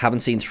 Haven't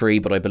seen 3,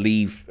 but I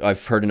believe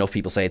I've heard enough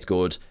people say it's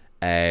good.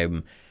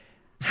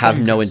 Have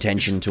no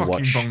intention to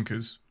watch.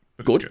 Bonkers.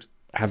 But good. It's good.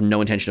 Have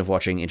no intention of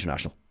watching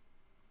International.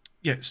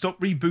 Yeah, stop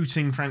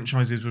rebooting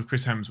franchises with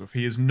Chris Hemsworth.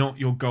 He is not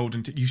your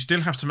golden... You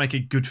still have to make a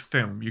good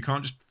film. You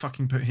can't just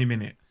fucking put him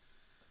in it.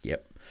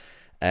 Yep.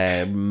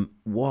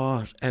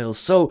 What else?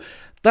 So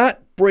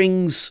that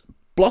brings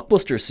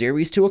Blockbuster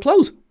series to a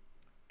close.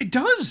 It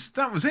does.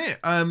 That was it.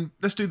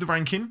 Let's do the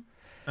ranking.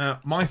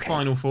 My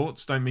final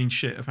thoughts don't mean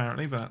shit,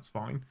 apparently, but that's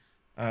fine.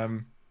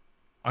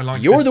 I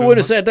like. You're the one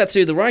who said let's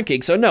do the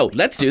ranking, so no,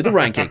 let's do the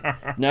ranking.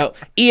 Now,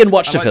 Ian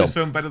watched the film. This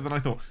film better than I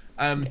thought.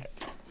 No,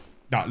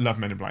 I love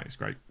Men in Black. It's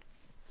great.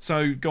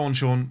 So go on,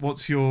 Sean.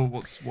 What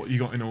you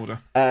got in order?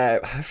 I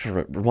have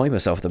to remind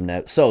myself of them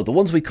now. So the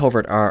ones we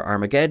covered are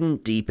Armageddon,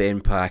 Deep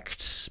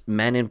Impact,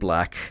 Men in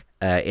Black,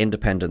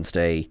 Independence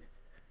Day.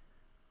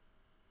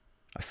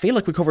 I feel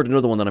like we covered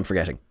another one that I'm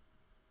forgetting.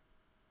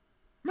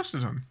 Must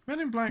have done.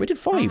 Men in Black. We did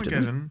 5,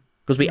 didn't we?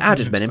 Because we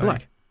added Men in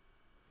Black.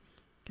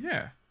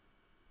 Yeah.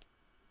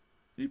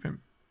 Deep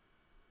Imp.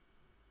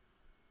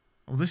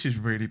 Oh, this is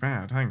really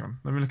bad. Hang on.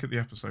 Let me look at the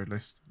episode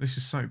list. This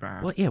is so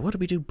bad. What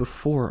did we do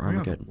before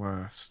Armageddon? We are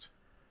the worst.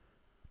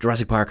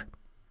 Jurassic Park.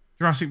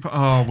 Jurassic Park.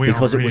 Oh,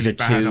 because really it was a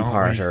bad,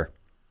 2-parter.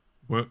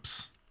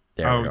 Whoops.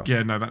 There we go.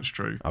 Yeah, no, that's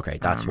true. Okay,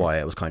 that's why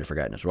I was kind of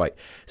forgetting it. Right.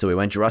 So we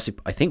went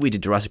I think we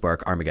did Jurassic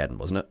Park, Armageddon,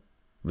 wasn't it?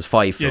 It was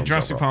 5 films. Yeah,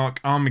 Jurassic overall. Park,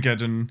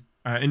 Armageddon,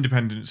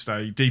 Independence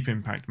Day, Deep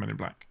Impact, Men in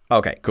Black.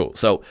 Okay, cool.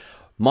 So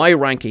my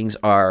rankings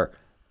are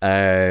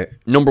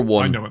Number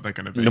one. I know what they're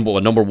going to be.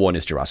 Number one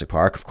is Jurassic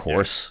Park, of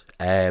course.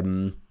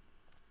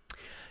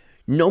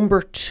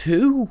 Number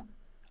two,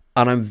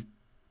 and I'm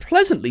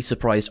pleasantly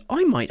surprised,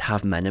 I might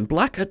have Men in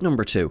Black at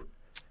number two.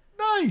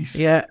 Nice.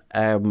 Yeah.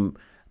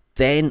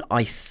 Then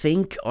I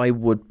think I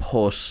would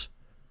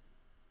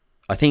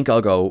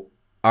I'll go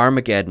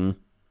Armageddon,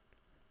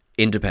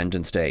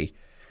 Independence Day,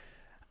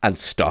 and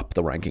stop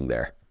the ranking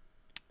there.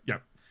 Yeah.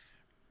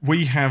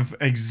 We have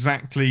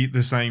exactly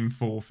the same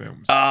 4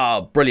 films.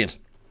 Ah, brilliant.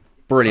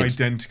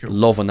 Identical.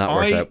 Love when that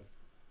works out.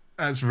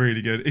 That's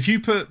really good. If you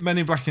put Men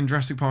in Black and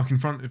Jurassic Park in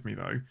front of me,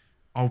 though,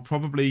 I'll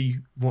probably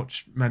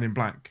watch Men in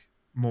Black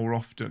more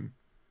often.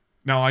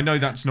 Now, I know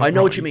that's not I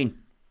know right, what you mean.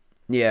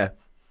 Yeah.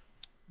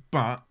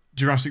 But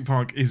Jurassic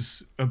Park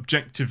is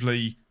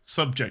subjectively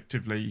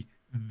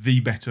the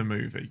better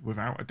movie,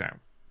 without a doubt.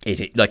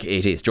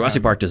 It is.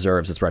 Jurassic Park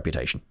deserves its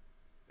reputation.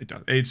 It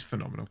does. It's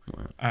phenomenal.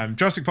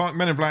 Jurassic Park,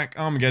 Men in Black,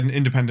 Armageddon,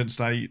 Independence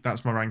Day.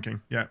 That's my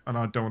ranking. Yeah, and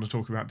I don't want to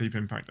talk about Deep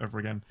Impact ever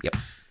again. Yep.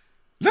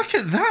 Look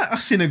at that.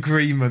 Us in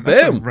agreement.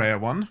 That's Boom. a rare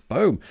one.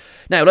 Boom.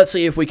 Now, let's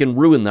see if we can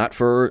ruin that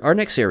for our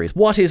next series.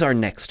 What is our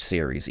next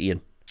series,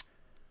 Ian?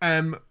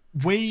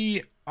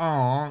 We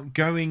are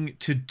going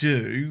to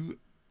do...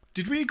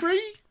 Did we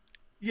agree?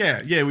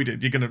 Yeah, we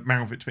did. You're going to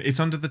mouth it to me. It's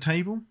Under the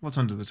Table? What's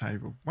Under the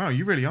Table? Wow,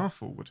 you really are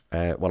forward.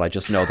 Well, I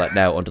just know that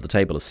now Under the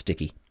Table is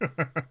sticky.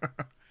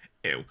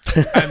 Ew.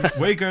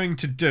 We're going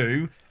to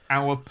do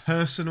our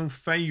personal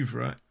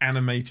favourite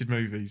animated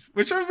movies,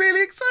 which I'm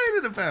really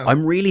excited about.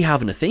 I'm really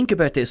having to think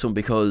about this one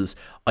because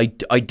I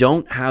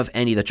don't have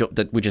any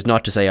that, which is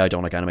not to say I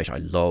don't like animation. I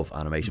love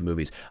animated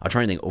movies. I'm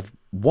trying to think of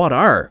what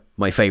are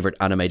my favourite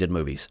animated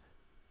movies.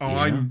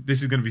 Oh,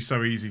 this is going to be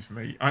so easy for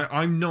me.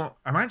 I'm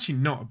actually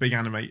not a big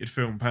animated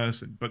film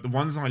person, but the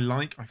ones I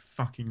like, I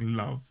fucking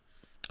love.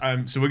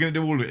 So we're going to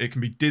do all of it. It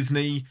can be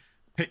Disney,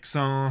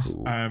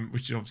 Pixar,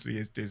 which obviously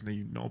is Disney,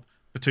 you knob,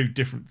 but 2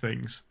 different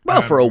things.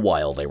 Well, for a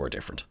while they were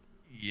different.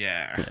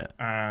 Yeah.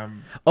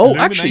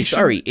 Actually,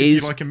 sorry. Do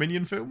you like a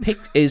Minion film?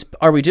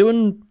 Are we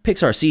doing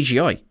Pixar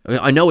CGI?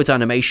 I know it's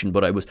animation,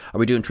 but are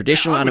we doing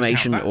traditional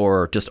animation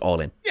or just all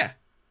in? Yeah.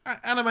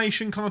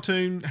 Animation,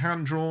 cartoon,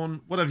 hand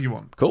drawn, whatever you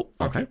want. Cool.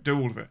 Okay. Do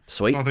all of it.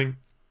 Sweet. I think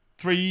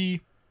 3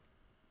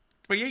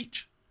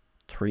 each.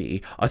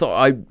 3. I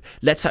thought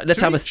let's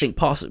have a think.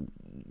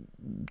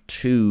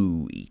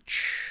 2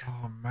 each.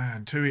 Oh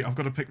man, 2 each. I've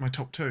got to pick my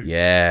top 2.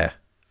 Yeah.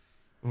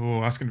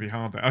 Oh, that's going to be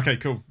hard there. Okay,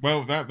 cool.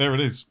 Well, there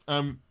it is.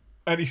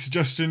 Any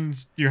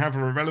suggestions you have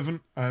are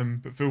irrelevant,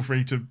 but feel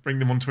free to bring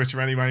them on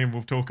Twitter anyway, and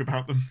we'll talk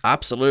about them.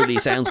 Absolutely,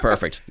 sounds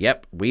perfect.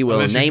 Yep, we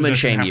will name and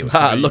shame you.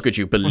 Look at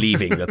you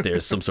believing that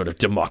there's some sort of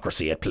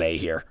democracy at play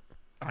here.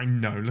 I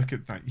know, look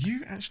at that.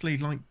 You actually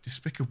like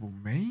Despicable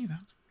Me?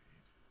 That's weird.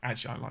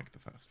 Actually, I like the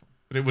first one,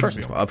 but it wouldn't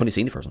be. I've only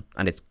seen the first one,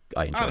 and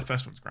I enjoy it. The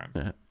first one's grand.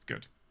 Yeah. It's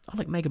good. I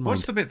like Mega Mind.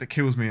 What's the bit that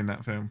kills me in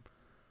that film?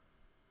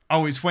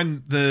 Oh, it's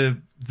when I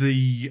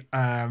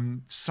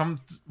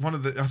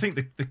think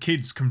the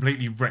kids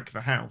completely wreck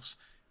the house,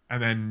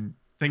 and then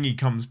Thingy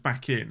comes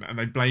back in, and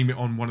they blame it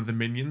on one of the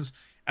minions,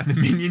 and the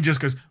minion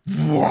just goes,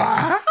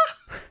 "What?"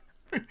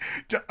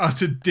 to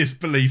utter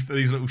disbelief that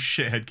these little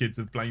shithead kids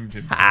have blamed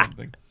him for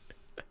something.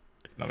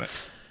 Love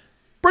it.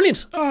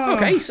 Brilliant.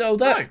 Okay, so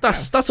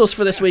that's us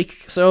for this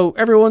week. So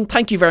everyone,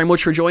 thank you very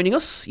much for joining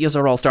us. Yous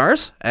are all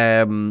stars.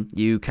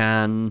 You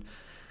can.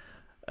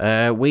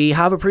 We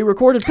have a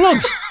pre-recorded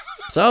plugs.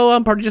 So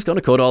I'm probably just going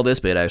to cut all this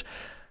bit out.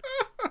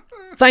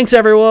 Thanks,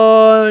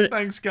 everyone.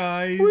 Thanks,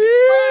 guys.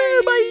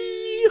 Woo,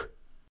 bye.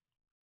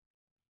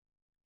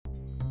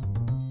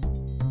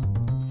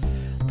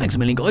 Thanks a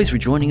million, guys, for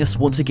joining us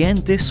once again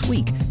this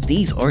week.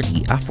 These are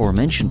the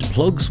aforementioned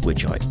plugs,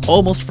 which I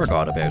almost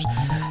forgot about.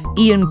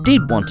 Ian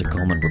did want to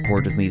come and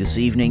record with me this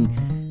evening,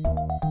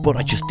 but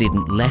I just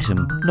didn't let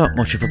him. Not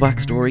much of a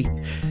backstory.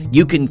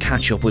 You can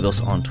catch up with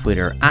us on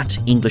Twitter at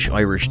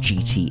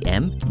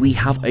EnglishIrishGTM. We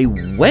have a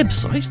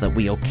website that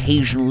we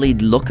occasionally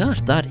look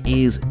at. That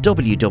is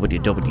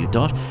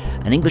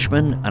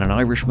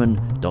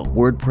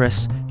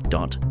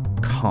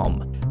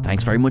www.anenglishmanandirishman.wordpress.com.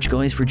 Thanks very much,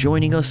 guys, for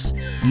joining us.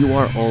 You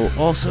are all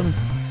awesome.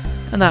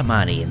 And that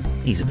man, Ian,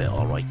 he's a bit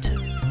alright too.